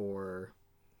except for...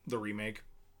 The remake.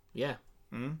 Yeah.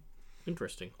 Mm-hmm.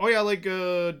 Interesting. Oh, yeah, like,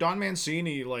 Don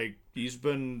Mancini, like, he's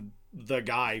been the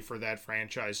guy for that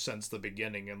franchise since the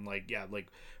beginning. And, like, yeah, like,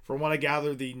 from what I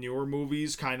gather, the newer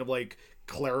movies kind of, like,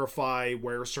 clarify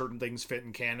where certain things fit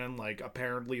in canon. Like,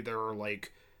 apparently there are,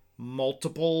 like,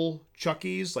 multiple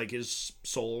Chuckies. Like, his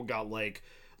soul got, like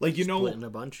you know, split in a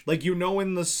bunch. Like, you know,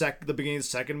 in the beginning of the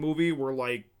second movie where,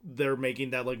 like, they're making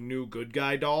that, like, new good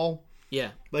guy doll.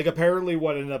 Yeah. Like, apparently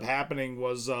what ended up happening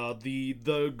was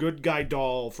the good guy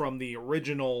doll from the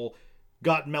original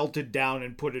got melted down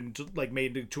and put into, like,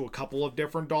 made into a couple of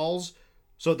different dolls.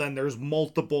 So then there's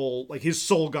multiple, like, his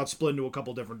soul got split into a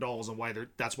couple different dolls, and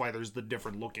that's why there's the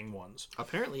different looking ones.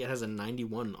 Apparently it has a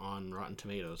 91 on Rotten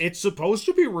Tomatoes. It's supposed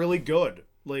to be really good.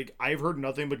 Like, I've heard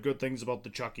nothing but good things about the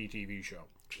Chucky TV show.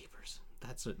 Jeepers.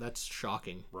 That's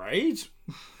shocking. Right?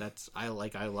 I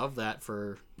love that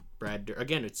for Brad Dourif.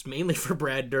 Again, it's mainly for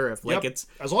Brad Dourif. Like, yep. It's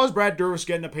as long as Brad Dourif's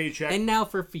getting a paycheck. And now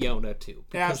for Fiona too.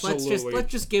 Because Absolutely.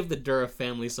 let's just give the Dourif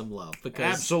family some love,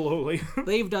 because Absolutely.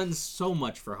 they've done so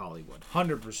much for Hollywood.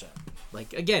 100%.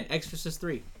 Like, again, Exorcist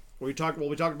 3. We talked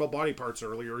about Body Parts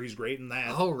earlier. He's great in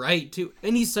that. Oh, right, too.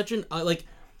 And he's such an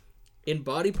in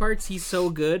Body Parts, he's so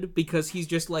good because he's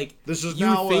just like... This is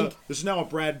now a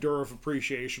Brad Dourif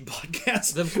appreciation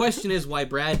podcast. The question is why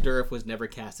Brad Dourif was never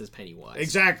cast as Pennywise.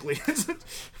 Exactly.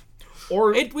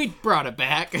 We brought it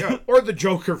back. Yeah, or the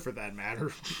Joker, for that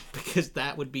matter. Because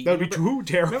that would be too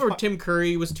terrifying. Remember Tim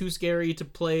Curry was too scary to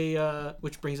play,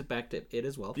 which brings it back to it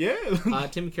as well. Yeah.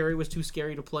 Tim Curry was too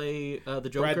scary to play the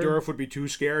Joker. Brad Dourif would be too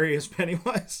scary as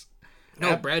Pennywise.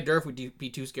 No, Brad Dourif would be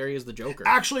too scary as the Joker.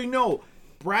 Actually, no.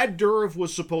 Brad Dourif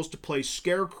was supposed to play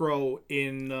Scarecrow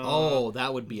in...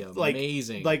 that would be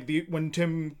amazing. When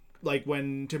Tim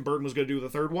Burton was going to do the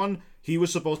third one, he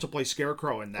was supposed to play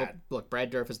Scarecrow in that. Oh, look,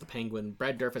 Brad Dourif as the Penguin,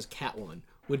 Brad Dourif as Catwoman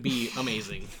would be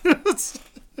amazing.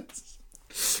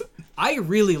 I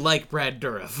really like Brad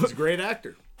Dourif. He's a great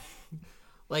actor.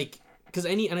 Like, because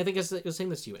and I think I was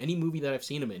saying this to you, any movie that I've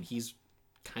seen him in, he's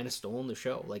kind of stolen the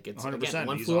show. Like, it's, 100%, again,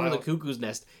 One Flew Over the Cuckoo's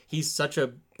Nest, he's such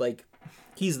a,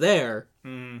 he's there.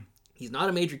 Mm. He's not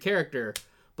a major character,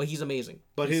 but he's amazing.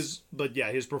 But his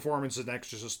performance in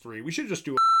Exorcist 3. We should just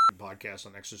do a podcast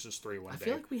on Exorcist 3 one day. I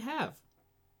feel like we have.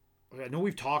 I know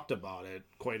we've talked about it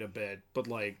quite a bit,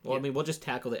 but I mean, we'll just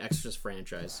tackle the Exorcist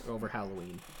franchise over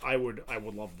Halloween. I would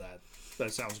love that.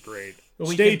 That sounds great.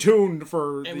 Well, Stay tuned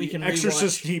for the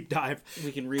Exorcist deep dive.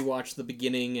 We can rewatch The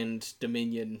Beginning and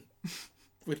Dominion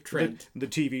with Trent. The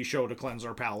TV show to cleanse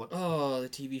our palate. Oh, the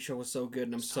TV show was so good,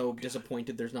 and I'm so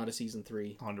disappointed there's not a season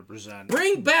 3. 100%.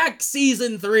 Bring back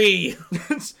season 3!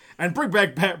 And bring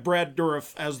back Brad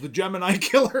Dourif as the Gemini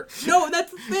killer. No,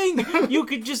 that's the thing! You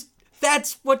could just...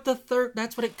 That's what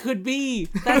it could be.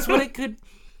 That's what it could...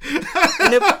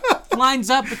 And it lines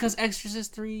up because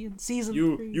Exorcist 3 and season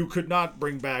 3. You could not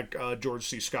bring back George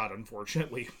C. Scott,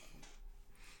 unfortunately.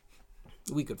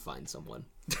 We could find someone.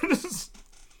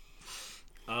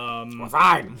 We're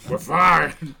fine. We're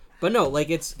fine. But no,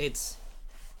 like, it's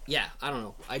yeah, I don't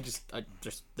know. I just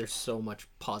there's so much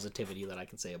positivity that I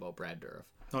can say about Brad Dourif.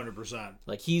 100%.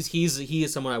 Like, he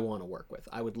is someone I want to work with.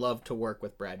 I would love to work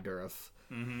with Brad Dourif.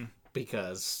 Mm-hmm.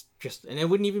 Because and it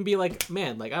wouldn't even be like,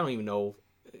 man, like, I don't even know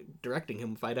directing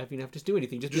him if I'd even have to do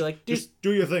anything. Just be like, just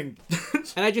do your thing.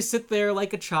 And I just sit there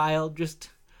like a child, just...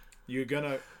 You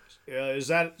gonna... is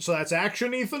that... So that's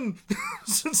action, Ethan?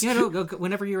 Yeah, no, go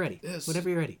whenever you're ready. Yes. Whenever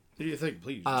you're ready. Do your thing,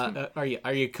 please. Are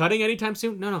you cutting anytime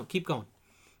soon? No, keep going.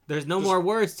 There's no more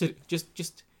words to... Just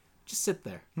sit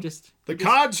there. The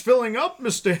card's filling up,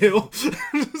 Mr. Hill.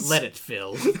 Let it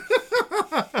fill.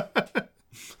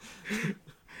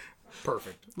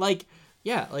 Perfect. Like...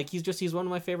 Yeah, like, he's one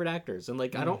of my favorite actors, and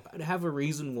like, I don't have a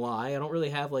reason why. I don't really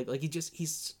have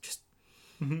he's just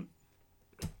mm-hmm.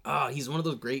 He's one of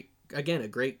those a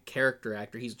great character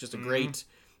actor. He's just a great,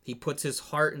 he puts his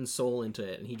heart and soul into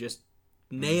it, and he just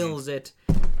nails it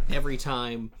every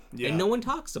time. Yeah. And no one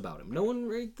talks about him. No one,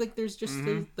 like, there's just,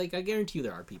 like, I guarantee you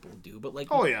there are people who do, but, like,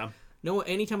 Oh, yeah. no,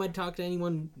 anytime I talk to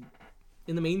anyone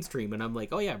in the mainstream, and I'm like,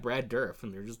 oh, yeah, Brad Dourif,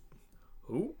 and they're just,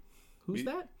 who? Who's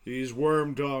that? He's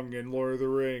Wormtongue in Lord of the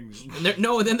Rings. And then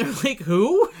they're like,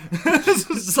 who?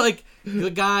 It's like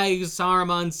the guy who's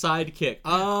Saruman's sidekick.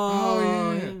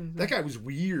 Oh, yeah. That guy was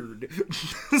weird.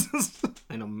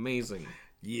 And amazing.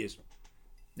 Yes.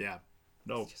 Yeah.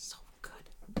 No. Just so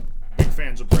good. Big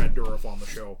fans of Brad Dourif on the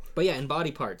show. But yeah, in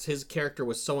Body Parts, his character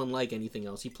was so unlike anything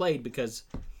else he played because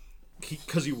he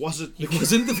wasn't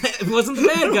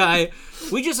the bad guy.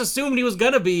 We just assumed he was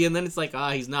gonna be, and then it's like,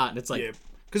 he's not. And it's like, yeah.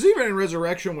 Because even in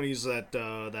Resurrection, when he's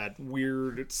that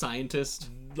weird scientist,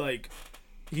 like,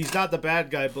 he's not the bad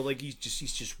guy, but like he's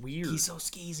just weird. He's so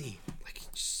skeezy. Like, he's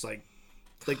just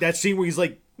like that scene where he's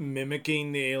like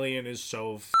mimicking the alien is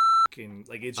so fucking,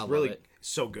 like, it's really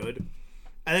so good.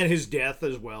 And then his death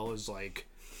as well is like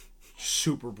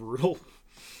super brutal.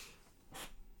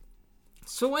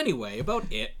 So anyway, about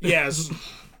it. Yes.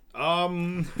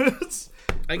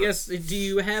 I guess, do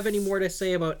you have any more to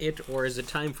say about it, or is it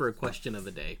time for a question of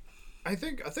the day? I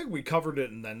think we covered it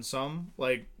and then some.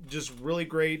 Like, just really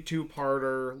great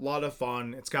 2-parter, a lot of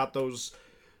fun. It's got those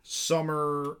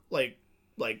summer, like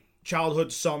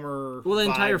childhood summer. Well, the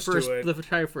vibes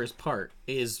entire first part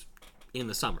is in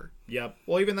the summer. Yep.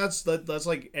 Well, even that's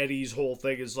like Eddie's whole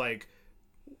thing is like,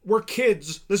 we're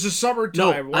kids. This is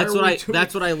summertime. No,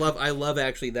 that's what I love. I love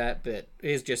actually that bit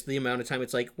is just the amount of time.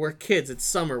 It's like, we're kids. It's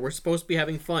summer. We're supposed to be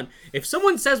having fun. If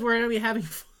someone says we're going to be having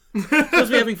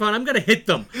fun, I'm going to hit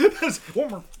them. One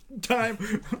more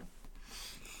time.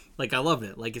 Like, I love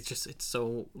it. Like, it's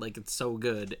so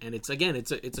good. And it's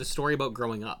a story about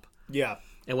growing up. Yeah.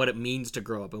 And what it means to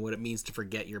grow up and what it means to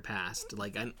forget your past.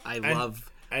 Like, I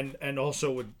love. And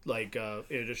also with, like, in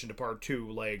addition to part 2,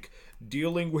 like,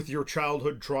 dealing with your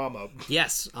childhood trauma.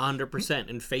 Yes, 100%,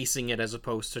 and facing it as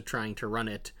opposed to trying to run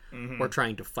it or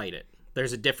trying to fight it.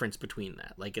 There's a difference between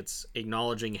that. Like, it's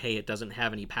acknowledging, hey, it doesn't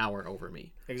have any power over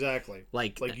me. Exactly.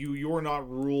 Like you're not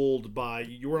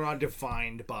you're not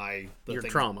defined by your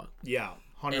trauma. Yeah,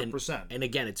 100%. And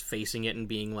again, it's facing it and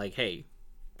being like, hey,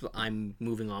 I'm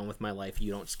moving on with my life.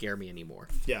 You don't scare me anymore.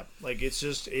 Yeah, like, it's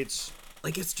just so good.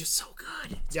 It's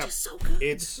just so good.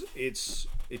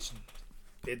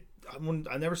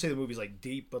 I never say the movie's like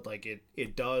deep, but like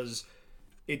it doesn't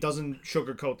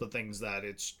sugarcoat the things that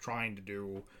it's trying to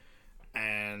do,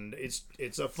 and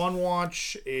it's a fun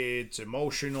watch. It's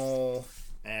emotional,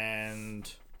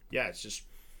 and yeah, it's just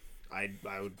I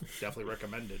would definitely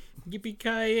recommend it.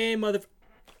 Yippee-ki-yay, mother.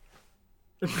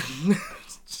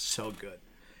 So good.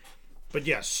 But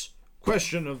yes,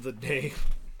 question of the day.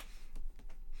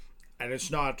 And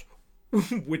it's not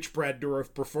which Brad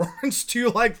Dourif performance do you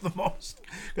like the most?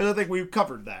 Because I think we've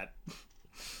covered that.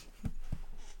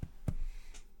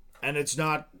 And it's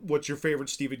not what's your favorite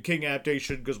Stephen King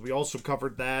adaptation, because we also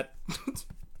covered that.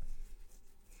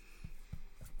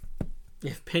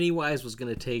 If Pennywise was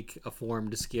going to take a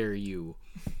form to scare you,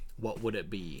 what would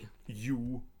it be?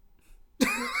 You.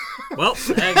 Well,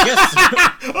 I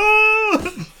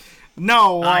guess.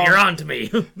 No, you're on to me.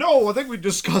 No, I think we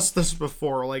discussed this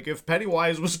before. Like, if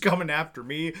Pennywise was coming after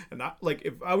me, and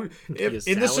if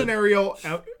in this scenario,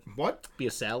 what? Be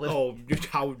a salad? Oh,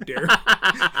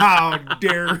 how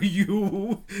dare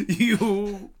you,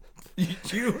 you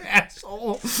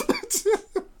asshole!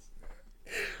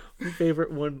 My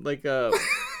favorite one, like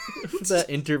that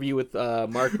interview with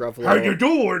Mark Ruffalo. How you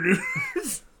doing?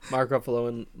 Mark Ruffalo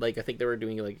and, like, I think they were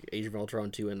doing, like, Age of Ultron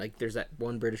 2, and, like, there's that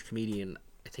one British comedian.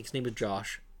 I think his name is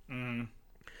Josh. And,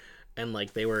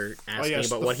 like, they were asking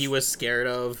about what he was scared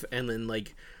of, and then,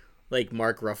 like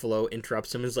Mark Ruffalo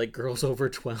interrupts him as, like, girls over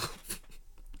 12.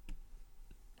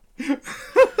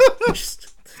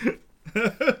 Just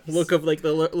look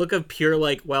of pure,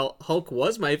 like, well, Hulk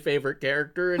was my favorite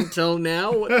character until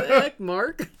now. What the heck,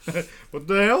 Mark? What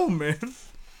the hell, man?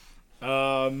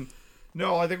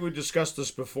 No, I think we discussed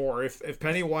this before. If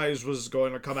Pennywise was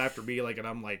going to come after me, like, and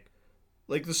I'm like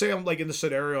say I'm like in the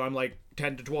scenario, I'm like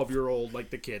 10 to 12-year-old,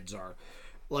 like the kids are,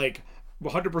 like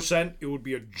 100%, it would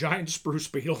be a giant spruce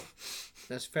beetle.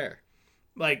 That's fair.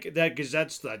 Like that, because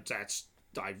that's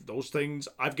those things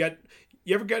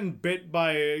you ever gotten bit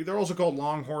by? They're also called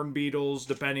longhorn beetles,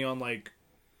 depending on like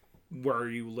where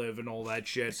you live and all that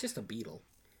shit. It's just a beetle.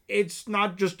 It's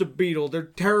not just a beetle. They're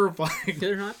terrifying.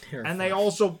 They're not terrifying.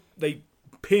 And they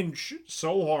pinch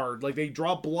so hard. Like, they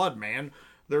draw blood, man.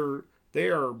 They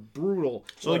are brutal.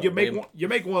 So like, you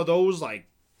make one of those, like,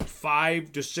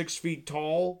 5 to 6 feet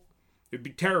tall, it'd be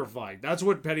terrifying. That's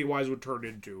what Pennywise would turn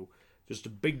into. Just a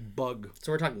big bug.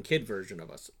 So we're talking kid version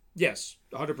of us. Yes,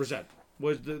 100%.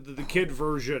 Was the kid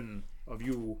version of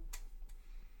you.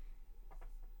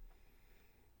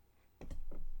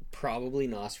 Probably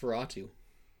Nosferatu.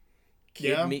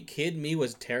 Yeah. Kid me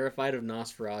was terrified of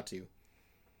Nosferatu.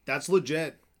 That's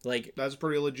legit. Like, That's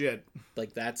pretty legit.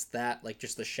 like that's that, like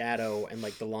just the shadow and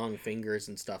like the long fingers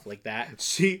and stuff like that.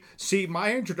 See,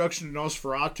 my introduction to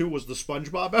Nosferatu was the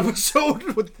SpongeBob episode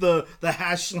with the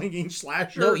hash slinging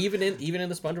slasher. No, even in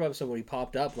the SpongeBob episode when he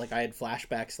popped up, like I had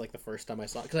flashbacks like the first time I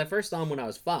saw it, because I first saw him when I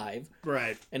was 5,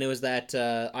 Right. and it was that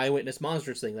eyewitness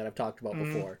monsters thing that I've talked about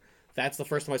before. That's the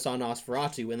first time I saw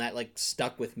Nosferatu, and that like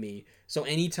stuck with me. So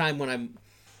anytime when I'm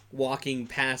walking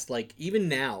past, like even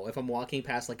now, if I'm walking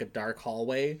past like a dark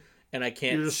hallway and I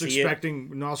can't You're just see expecting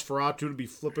Nosferatu to be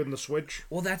flipping the switch.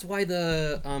 well, that's why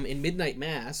the in Midnight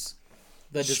Mass,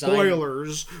 the design.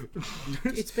 Spoilers.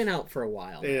 It's been out for a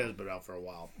while. It has been out for a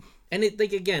while. And it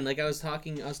like again, like I was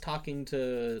talking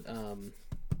to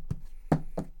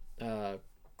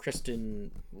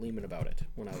Kristen Lehman about it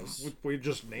when I was. We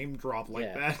just name drop like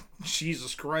Yeah. that.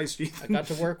 Jesus Christ, Ethan. I got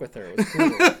to work with her. It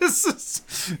was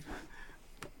cool.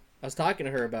 I was talking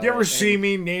to her about. You ever it, see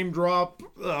me name drop?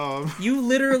 You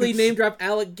literally name dropped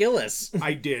Alec Gillis.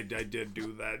 I did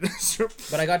do that.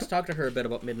 But I got to talk to her a bit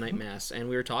about Midnight Mass, and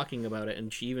we were talking about it,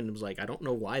 and she even was like, "I don't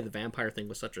know why the vampire thing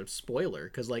was such a spoiler,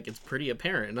 because like it's pretty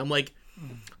apparent." And I'm like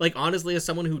honestly, as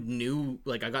someone who knew,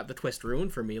 like I got the twist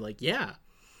ruined for me. Like, yeah,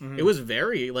 it was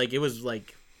very like it was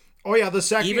like. Oh yeah, the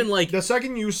second Even, like- the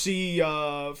second you see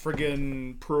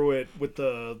friggin' Pruitt with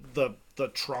the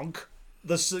trunk.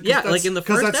 Yeah, like in the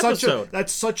first episode.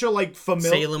 That's such a like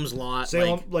familiar Salem's Lot,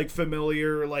 like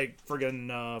familiar, like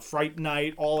friggin' Fright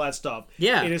Night, all that stuff.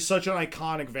 Yeah. It is such an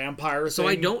iconic vampire So thing.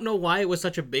 I don't know why it was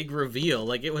such a big reveal.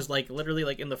 Like it was like literally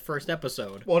like in the first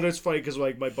episode. Well, it's funny because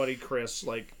like my buddy Chris,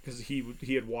 like because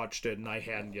he had watched it and I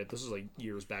hadn't yet. This is like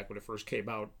years back when it first came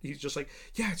out. He's just like,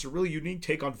 yeah, it's a really unique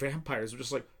take on vampires. I'm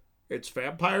just like, it's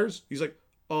vampires. He's like,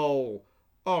 I'm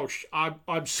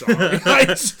sorry.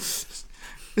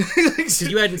 Because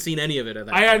you hadn't seen any of it at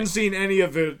that I point. hadn't seen any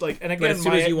of it. Like, and again, But as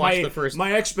soon as you watched the first-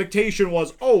 my expectation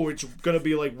was, oh, it's gonna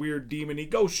be like weird demon-y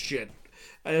ghost shit,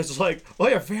 and it's like, oh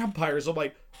yeah, vampires. I'm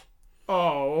like,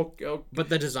 oh, okay. But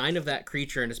the design of that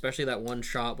creature, and especially that one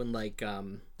shot when like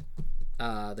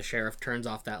the sheriff turns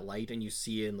off that light and you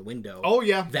see it in the window. Oh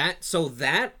yeah, that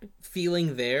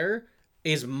feeling there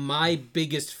is my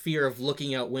biggest fear of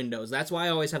looking out windows. That's why I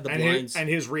always have the blinds. and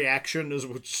his reaction is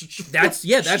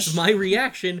that's my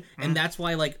reaction, and that's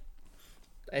why, like,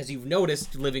 as you've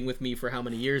noticed, living with me for how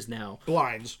many years now,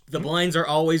 blinds. the blinds are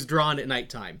always drawn at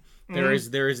nighttime. There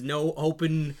is no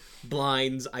open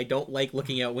blinds. I don't like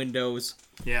looking out windows.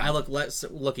 Yeah, I look less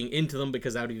looking into them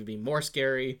because that would even be more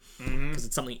scary because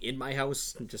it's something in my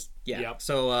house. Just Yep.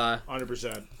 So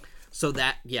 100%. so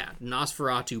that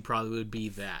Nosferatu probably would be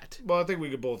that. Well, I think we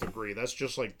could both agree that's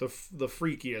just like the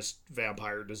freakiest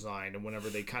vampire design, and whenever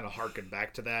they kind of harken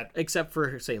back to that, Except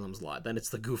for Salem's Lot, then it's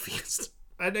the goofiest.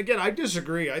 and again, I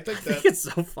disagree. I think that It's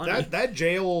so funny. that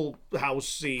jailhouse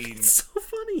scene. It's so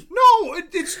funny. No,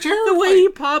 it's terrifying. The way he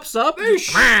pops up.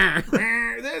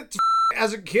 That's,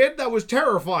 as a kid, that was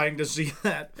terrifying to see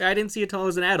that. I didn't see it till I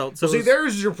was an adult. So See,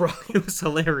 there's your problem. it was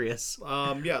hilarious.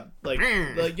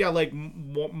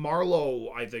 Marlowe,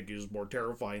 I think, is more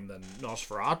terrifying than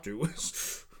Nosferatu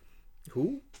is.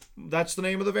 Who? That's the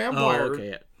name of the vampire. Oh,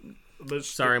 okay.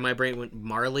 Sorry, my brain went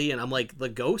Marley, and I'm like, the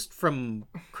ghost from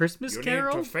Christmas You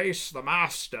Carol? need to face the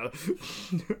master.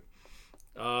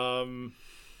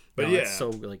 But No, yeah. it's so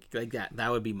like that.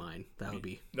 That would be mine. That would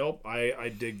be. Nope,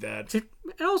 I dig that. And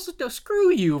also, no,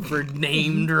 screw you for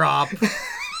name drop.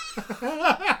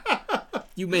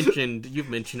 You've mentioned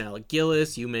Alec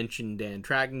Gillis. You mentioned Dan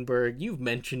Trachtenberg. You've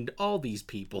mentioned all these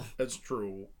people. That's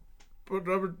true. But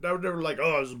I would never like,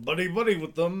 oh, I was buddy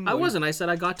with them. I wasn't. I said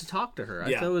I got to talk to her.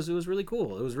 I thought it was really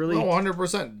cool. It was really. Oh,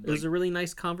 100%. It was a really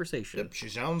nice conversation. Yep, she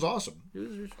sounds awesome.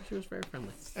 She was very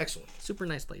friendly. Excellent. Super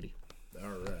nice lady.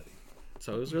 Alrighty.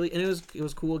 So it was really, and it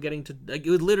was cool getting to, like, it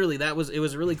was literally, it was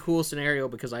a really cool scenario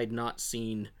because I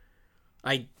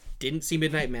didn't see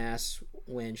Midnight Mass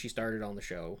when she started on the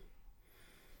show.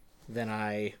 Then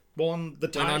I went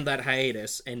on that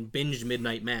hiatus and binged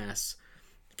Midnight Mass,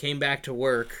 came back to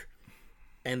work,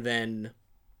 and then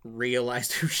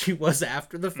realized who she was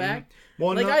after the fact.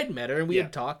 Well, I'd met her and we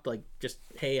had talked, like, just,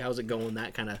 hey, how's it going?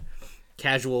 That kind of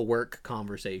casual work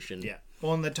conversation. Yeah.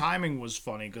 Well, and the timing was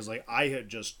funny because, like, I had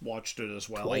just watched it as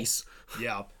well. Twice.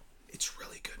 Yeah. It's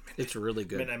really good. It's really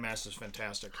good. Midnight Mass is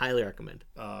fantastic. Highly recommend.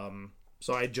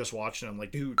 So I just watched it. I'm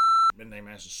like, dude, Midnight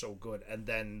Mass is so good. And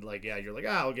then, like, yeah, you're like,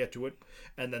 I'll get to it.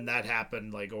 And then that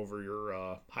happened, like, over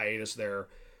your hiatus there.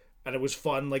 And it was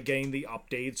fun, like, getting the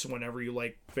updates whenever you,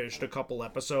 like, finished a couple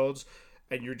episodes.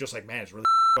 And you're just like, man, it's really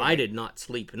good. I did not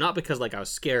sleep. Not because, like, I was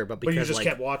scared, but because, But you just like,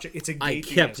 kept watching. It's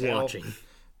engaging. I kept watching.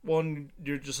 Well,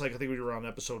 you're just like, I think we were on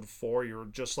episode 4. You're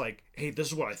just like, hey, this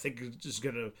is what I think is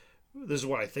gonna. This is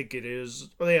what I think it is.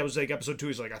 Oh, yeah, it was like episode 2.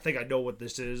 He's like, I think I know what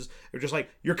this is. You're just like,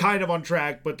 you're kind of on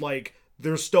track, but like,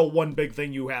 there's still one big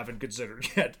thing you haven't considered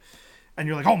yet. And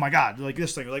you're like, oh my god, like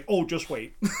this thing. You're like, oh, just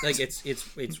wait. Like it's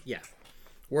yeah,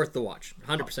 worth the watch.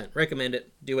 100%. Recommend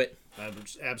it. Do it.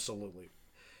 Absolutely.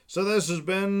 So this has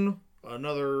been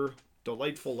another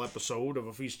delightful episode of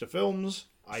A Feast of Films.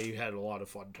 I had a lot of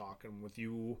fun talking with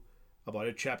you about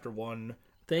it. Chapter 1.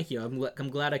 Thank you. I'm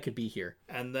glad I could be here.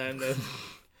 And then the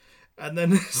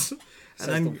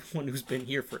one who's been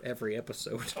here for every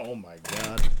episode. Oh my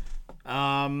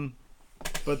god.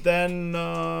 But then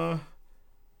and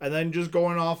then just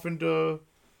going off into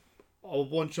a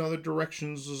bunch of other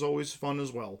directions is always fun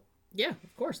as well. Yeah,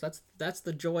 of course. That's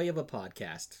the joy of a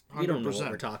podcast. We don't know what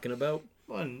we're talking about.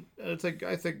 And I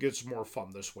think it's more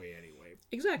fun this way anyway.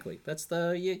 Exactly. That's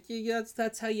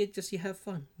that's how you have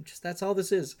fun. That's all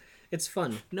this is. It's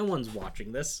fun. No one's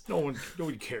watching this. No one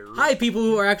cares. Hi, people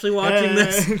who are actually watching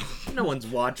this. No one's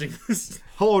watching this.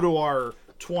 Hello to our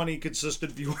 20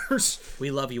 consistent viewers.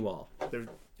 We love you all.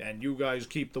 And you guys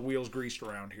keep the wheels greased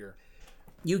around here.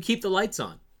 You keep the lights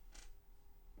on.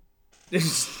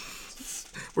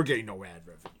 We're getting no ad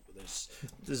revenue.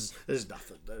 This is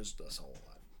nothing. This whole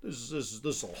lot. This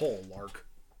is a whole lark.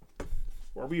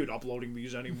 Are we even uploading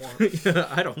these anymore?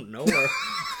 I don't know.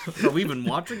 Are we even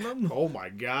watching them? Oh my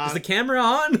god. Is the camera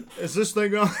on? Is this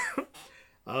thing on?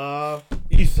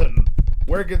 Ethan,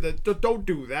 where can don't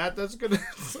do that. That's gonna.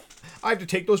 I have to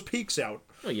take those peaks out.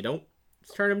 No, you don't.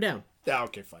 Just turn them down. Yeah,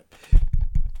 okay, fine.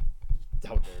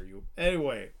 How dare you?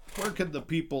 Anyway, where can the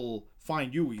people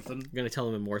find you, Ethan? I'm gonna tell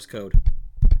them in Morse code.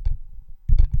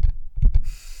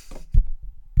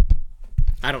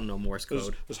 I don't know Morse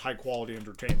code. This high quality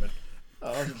entertainment.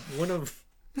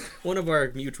 One of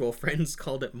our mutual friends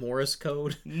called it Morse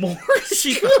code. Morse?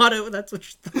 She thought it. That's what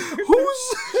she thought.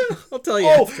 Who's? I'll tell you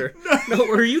after. No,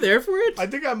 were you there for it? I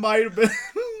think I might have been.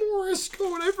 Morse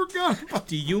code. I forgot.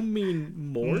 Do you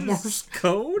mean Morse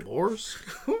code? Morse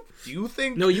code? Do you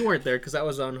think? No, you weren't there because that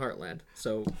was on Heartland.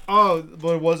 So. Oh,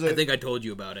 but was it? I think I told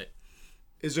you about it.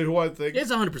 Is it who I think?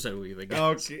 It's 100% who you think.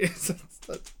 Okay,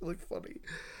 that's really funny.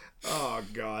 Oh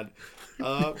god.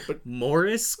 But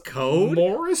Morse code?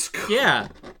 Morse code? Yeah.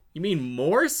 You mean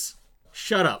Morse?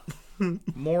 Shut up.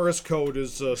 Morse code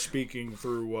is speaking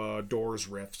through doors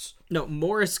rifts. No,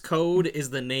 Morse code is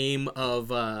the name of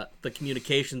the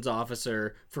communications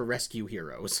officer for Rescue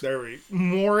Heroes.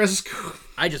 Morse code.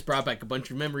 I just brought back a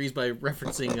bunch of memories by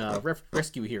referencing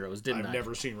Rescue Heroes, didn't I? I've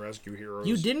never seen Rescue Heroes.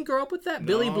 You didn't grow up with that? No.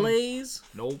 Billy Blaze?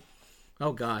 Nope.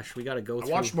 Oh gosh, we gotta go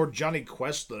through. I watched more Johnny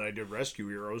Quest than I did Rescue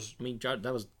Heroes. I mean, that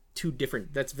was two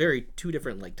different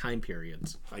like time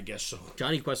periods. I guess so.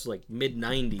 Johnny Quest was like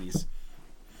mid-90s.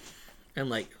 And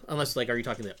like, unless like, are you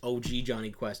talking the OG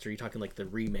Johnny Quest or are you talking like the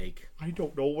remake? I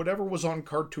don't know. Whatever was on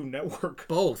Cartoon Network.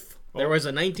 Both. There was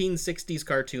a 1960s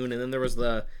cartoon and then there was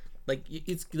the like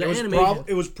it's the animation.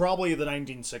 It was probably the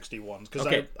 1960 ones because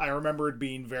I remember it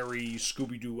being very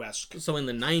Scooby-Doo-esque. So in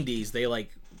the 90s they like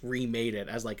remade it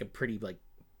as like a pretty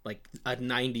like a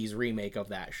 90s remake of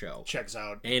that show. Checks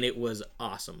out. And it was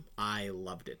awesome. I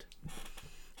loved it.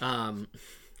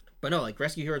 But no, like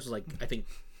Rescue Heroes was like I think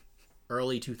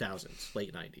early 2000s,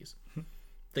 late 90s.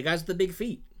 The guys with the big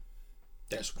feet.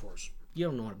 Yes, of course. You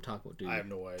don't know what I'm talking about, do you? I have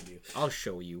no idea. I'll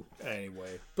show you.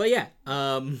 Anyway. But yeah,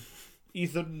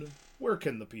 Ethan, where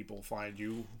can the people find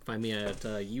you? Find me at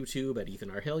YouTube at Ethan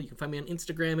R. Hill. You can find me on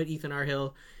Instagram at Ethan R.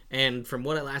 Hill. And from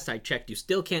what last I checked, you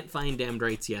still can't find Damned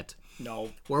Rights yet.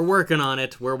 No. We're working on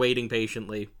it. We're waiting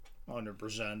patiently.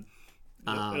 100%.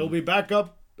 It'll be back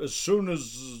up as soon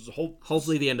as...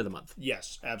 Hopefully the end of the month.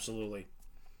 Yes, absolutely.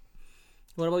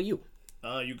 What about you?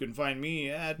 You can find me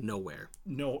at... Nowhere.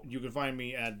 No, you can find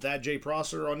me at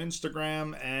ThatJProsser on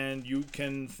Instagram, and you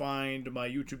can find my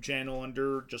YouTube channel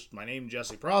under just my name,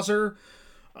 Jesse Prosser.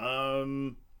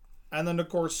 And then, of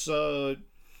course,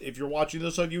 if you're watching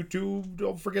this on YouTube,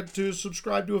 don't forget to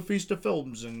subscribe to A Feast of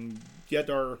Films and get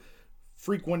our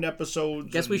frequent episodes.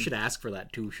 Guess we should ask for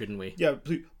that, too, shouldn't we? Yeah,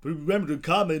 please remember to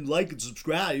comment, like, and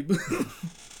subscribe.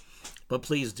 But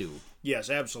please do.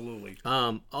 Yes, absolutely.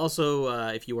 Also,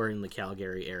 if you are in the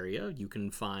Calgary area, you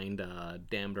can find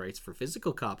Damned Rights for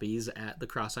physical copies at the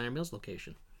Cross Iron Mills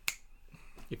location.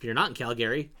 If you're not in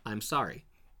Calgary, I'm sorry.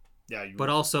 Yeah, But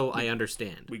also, I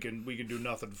understand. we can do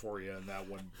nothing for you in that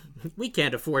one. We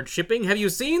can't afford shipping. Have you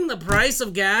seen the price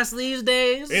of gas these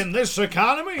days? In this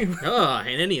economy, In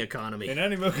any economy. in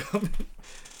any economy,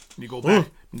 you go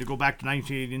back to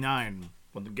 1989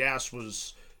 when the gas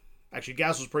was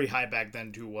pretty high back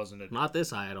then too, wasn't it? Not this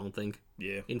high, I don't think.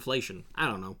 Yeah, Inflation. I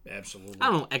don't know. absolutely. I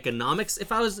don't know economics.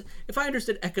 If I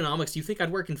understood economics, do you think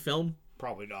I'd work in film?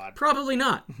 Probably not. Probably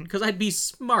not, because I'd be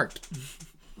smart.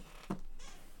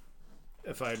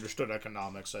 If I understood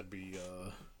economics, I'd be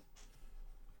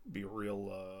a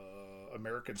real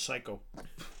American psycho.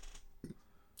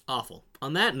 Awful.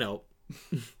 On that note,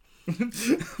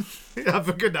 Have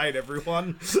a good night,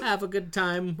 everyone. have a good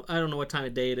time. I don't know what time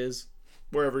of day it is.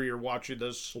 Wherever you're watching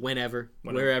this, Whenever.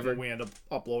 when Wherever. we end up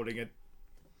uploading it.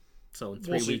 So in We'll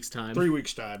 3 see. weeks' time. 3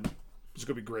 weeks' time. It's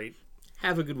gonna be great.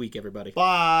 Have a good week, everybody.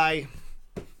 Bye.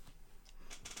 I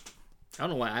don't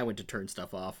know why I went to turn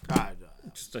stuff off. God.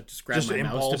 Just grabbed Just my an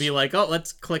mouse to impulse. be like, oh,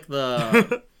 let's click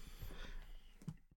the